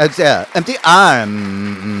 arms. Yeah, Empty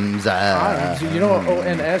Arms. Arms. You know,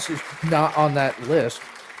 ONS is not on that list.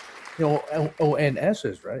 You know, ONS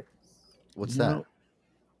is, right? What's that?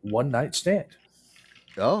 One night stand.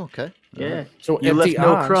 Oh, okay. Yeah. So you empty left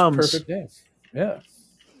no arms, crumbs. perfect day. Yeah.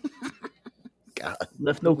 God.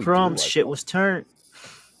 Left no crumbs. Shit was turned.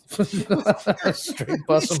 Straight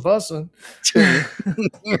bussin'.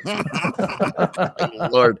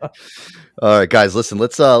 Lord. All right, guys, listen.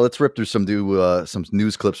 Let's rip through some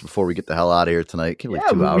news clips before we get the hell out of here tonight. Can't wait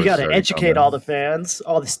 2 hours. We got to educate all the fans,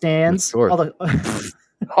 all the stands, all the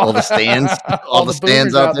all the stands, all the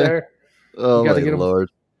stands out there. Oh my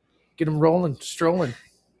Lord! Get them rolling, strolling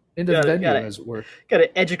into the venue, as it were. Got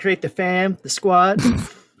to educate the fam, the squad.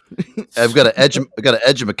 I've got to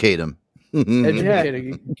educate them. Get them,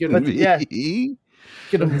 get them lifted,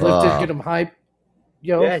 get them hyped.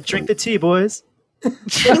 Yo, yeah, drink the tea, boys.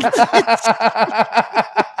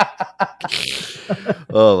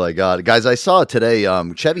 Oh my God, guys! I saw today.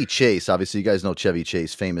 Chevy Chase. Obviously, you guys know Chevy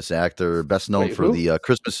Chase, famous actor, best known for the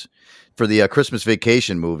Christmas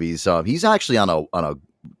Vacation movies. He's actually on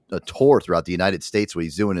a tour throughout the United States. What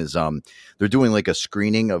he's doing is they're doing like a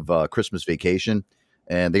screening of Christmas Vacation,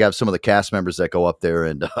 and they have some of the cast members that go up there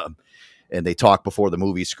and they talk before the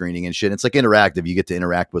movie screening and shit. It's like interactive. You get to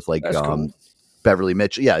interact with like cool. Beverly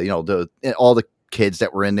Mitchell. Yeah, you know, all the kids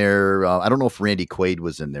that were in there. I don't know if Randy Quaid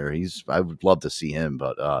was in there. I would love to see him,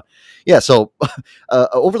 but yeah. So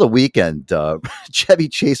over the weekend, Chevy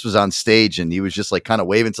Chase was on stage and he was just like kind of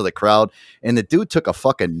waving to the crowd, and the dude took a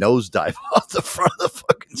fucking nosedive off the front of the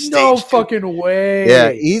fucking stage. No fucking way.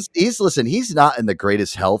 Yeah, he's not in the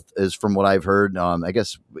greatest health, as from what I've heard. I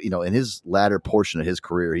guess, you know, in his latter portion of his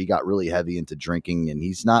career, he got really heavy into drinking, and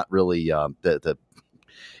he's not really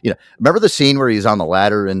you know, remember the scene where he's on the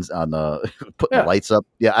ladder and on the putting the lights up?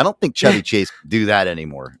 Yeah, I don't think Chevy Chase can do that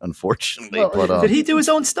anymore, unfortunately. Well, but did he do his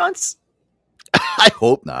own stunts? I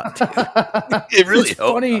hope not. It really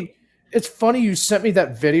funny. It's funny you sent me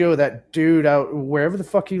that video of that dude out wherever the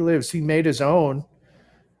fuck he lives. He made his own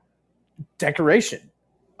decoration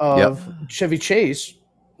of Chevy Chase,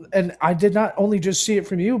 and I did not only just see it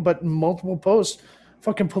from you, but multiple posts.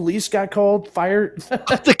 Fucking police got called, fired.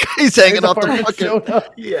 The guy's hanging off the fucking.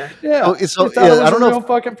 Yeah. Oh, I don't know.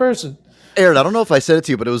 Fucking person. Aaron, I don't know if I said it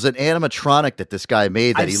to you, but it was an animatronic that this guy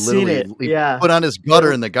made that he literally put on his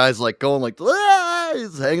gutter, and the guy's like going like,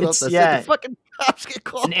 he's hanging off the fucking cops get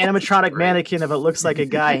called. An animatronic mannequin of it looks like a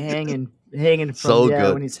guy hanging from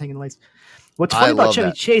good. when he's hanging lights. What's funny about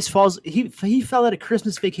Chevy Chase he fell at a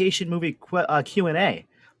Christmas Vacation movie Q&A.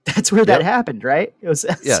 That's where that happened, right? It was,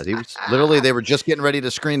 he was literally, they were just getting ready to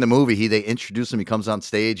screen the movie. They introduced him. He comes on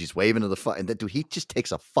stage. He's waving to the and that dude, he just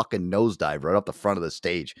takes a fucking nosedive right up the front of the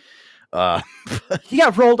stage. He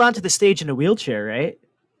got rolled onto the stage in a wheelchair, right?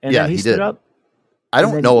 And then he stood up. I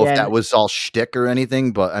don't know if that was all shtick or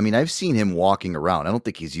anything, but I mean, I've seen him walking around. I don't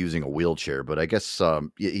think he's using a wheelchair, but I guess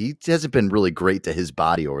he hasn't been really great to his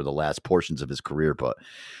body over the last portions of his career. But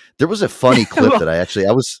there was a funny clip that I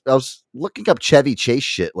was looking up Chevy Chase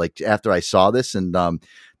shit like after I saw this, and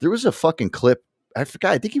there was a fucking clip. I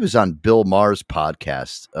forgot. I think he was on Bill Maher's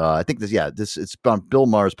podcast. I think it's on Bill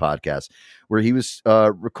Maher's podcast where he was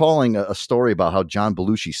recalling a story about how John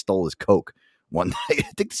Belushi stole his coke one night.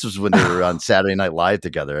 I think this was when they were on Saturday Night Live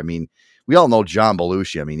together. I mean, we all know John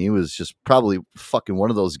Belushi. I mean, he was just probably fucking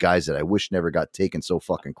one of those guys that I wish never got taken so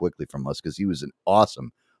fucking quickly from us, because he was an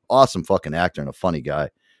awesome fucking actor and a funny guy.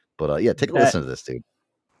 But yeah, take a listen to this, dude.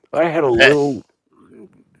 I had a little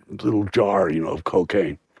jar, of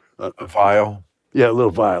cocaine. A vial? Yeah, a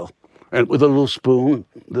little vial. And with a little spoon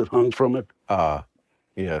that hung from it.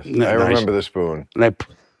 Yes. I remember the spoon.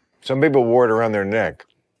 Some people wore it around their neck.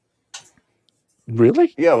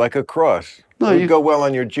 Really? Yeah, like a cross. No, it would go well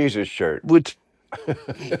on your Jesus shirt.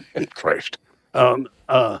 Christ.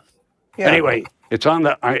 Anyway, it's on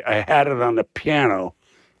I had it on the piano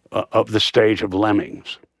of the stage of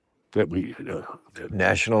Lemmings. That we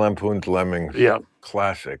National Lampoon's Lemmings. Yeah.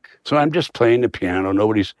 Classic. So I'm just playing the piano.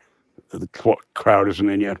 The crowd isn't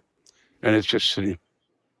in yet. And it's just sitting.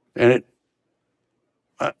 And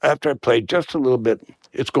after I played just a little bit,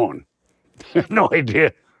 it's gone. I have no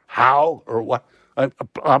idea how or what. I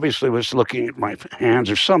obviously was looking at my hands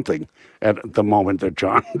or something at the moment that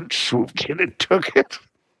John swooped in and took it.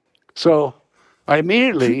 So I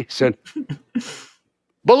immediately said,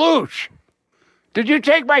 Belush, did you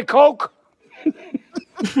take my Coke?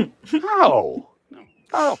 No.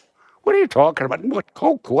 Oh, what are you talking about? What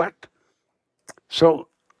Coke? What? So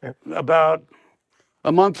about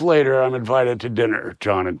a month later, I'm invited to dinner at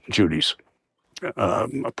John and Judy's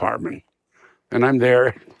apartment. And I'm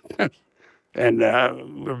there, and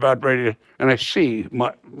we're about ready to, and I see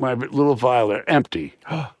my little vial there empty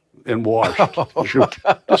and washed.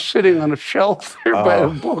 Just sitting on a shelf there by the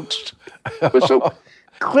books. But so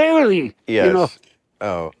clearly, Yes.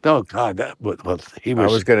 Oh God, he was.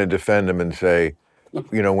 I was going to defend him and say,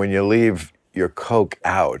 when you leave your Coke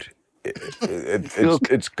out,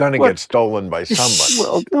 it's going to get stolen by somebody.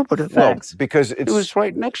 Well, no, but Well, because it was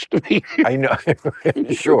right next to me. I know,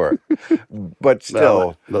 sure, but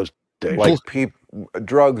still, those days. like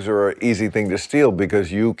drugs are an easy thing to steal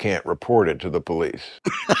because you can't report it to the police.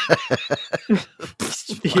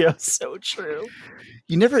 Yeah, so true.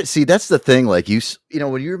 You never see, that's the thing. Like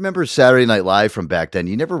when you remember Saturday Night Live from back then,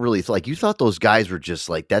 you never really you thought those guys were just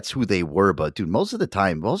like, that's who they were. But dude, most of the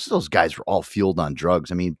time, most of those guys were all fueled on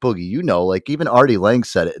drugs. I mean, Boogie, like even Artie Lang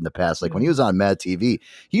said it in the past. Like when he was on Mad TV,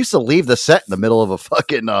 he used to leave the set in the middle of a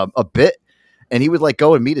fucking a bit, and he would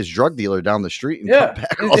go and meet his drug dealer down the street and come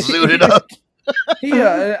back all suited up.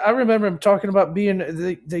 Yeah, I remember him talking about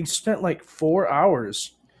they spent 4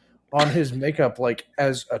 hours on his makeup,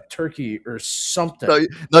 as a turkey or something.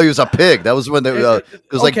 No, he was a pig. That was when it was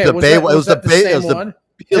the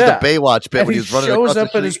Baywatch bit and when he was running across shows the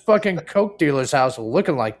up at his fucking coke dealer's house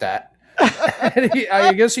looking like that. And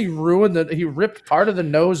I guess he ripped part of the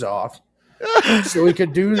nose off so he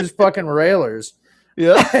could do his fucking railers.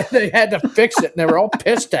 Yeah. They had to fix it, and they were all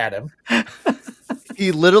pissed at him.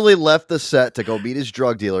 He literally left the set to go meet his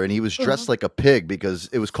drug dealer, and he was dressed like a pig because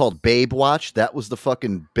it was called Babe Watch. That was the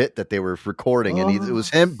fucking bit that they were recording, and it was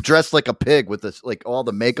him dressed like a pig with this all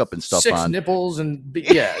the makeup and stuff 6 on. nipples and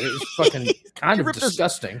it was fucking kind of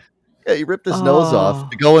disgusting. He ripped his nose off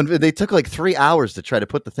to go, and they took 3 hours to try to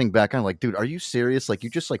put the thing back on. Dude, are you serious? You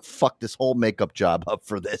just fucked this whole makeup job up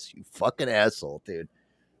for this, you fucking asshole, dude.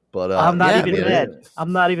 But I'm not even mad.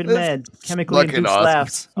 I'm not even mad. Chemically induced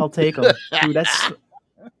laughs. I'll take them. Dude, that's.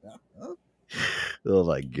 Oh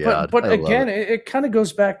my God. But again, it kind of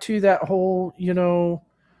goes back to that whole, when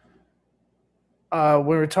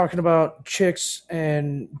we're talking about chicks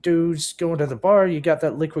and dudes going to the bar, you got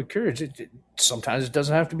that liquid courage. Sometimes it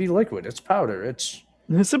doesn't have to be liquid. It's powder. It's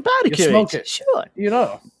a body courage. Smoke it.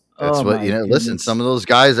 Sure. That's what listen, some of those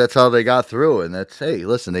guys, that's how they got through, and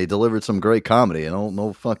they delivered some great comedy, and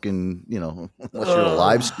no fucking, unless you're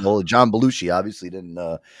alive still. John Belushi obviously didn't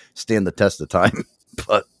stand the test of time,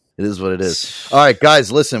 but it is what it is. All right,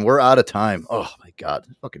 guys, listen, we're out of time. Oh my God,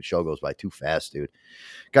 the fucking show goes by too fast, dude.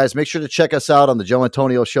 Guys, make sure to check us out on the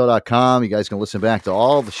JoeAntonioshow.com. You guys can listen back to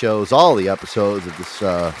all the shows, all the episodes of this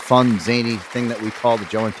fun, zany thing that we call the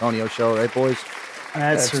Joe Antonio Show, right, boys?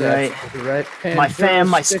 That's right. Right. My fam,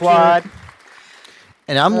 my squad.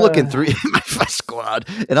 And I'm looking through my squad,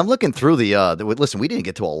 and I'm looking through listen, we didn't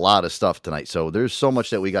get to a lot of stuff tonight, so there's so much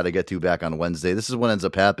that we got to get to back on Wednesday. This is what ends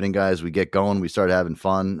up happening, guys. We get going, we start having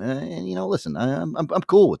fun, and listen, I'm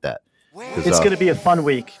cool with that. It's going to be a fun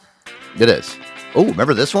week. It is. Oh,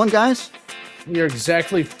 remember this one, guys? You're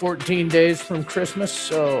exactly 14 days from Christmas,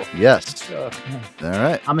 so yes. All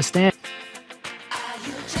right. I'm a stand.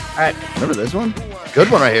 All right. Remember this one? Good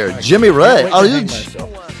one right here. Jimmy Ray. Oh,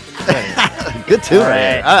 good tune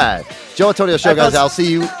right here. All right. Joe Antonio Show, guys. I'll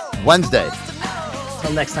see you Wednesday.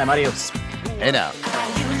 Until next time. Adios. Hey now.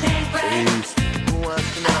 Peace.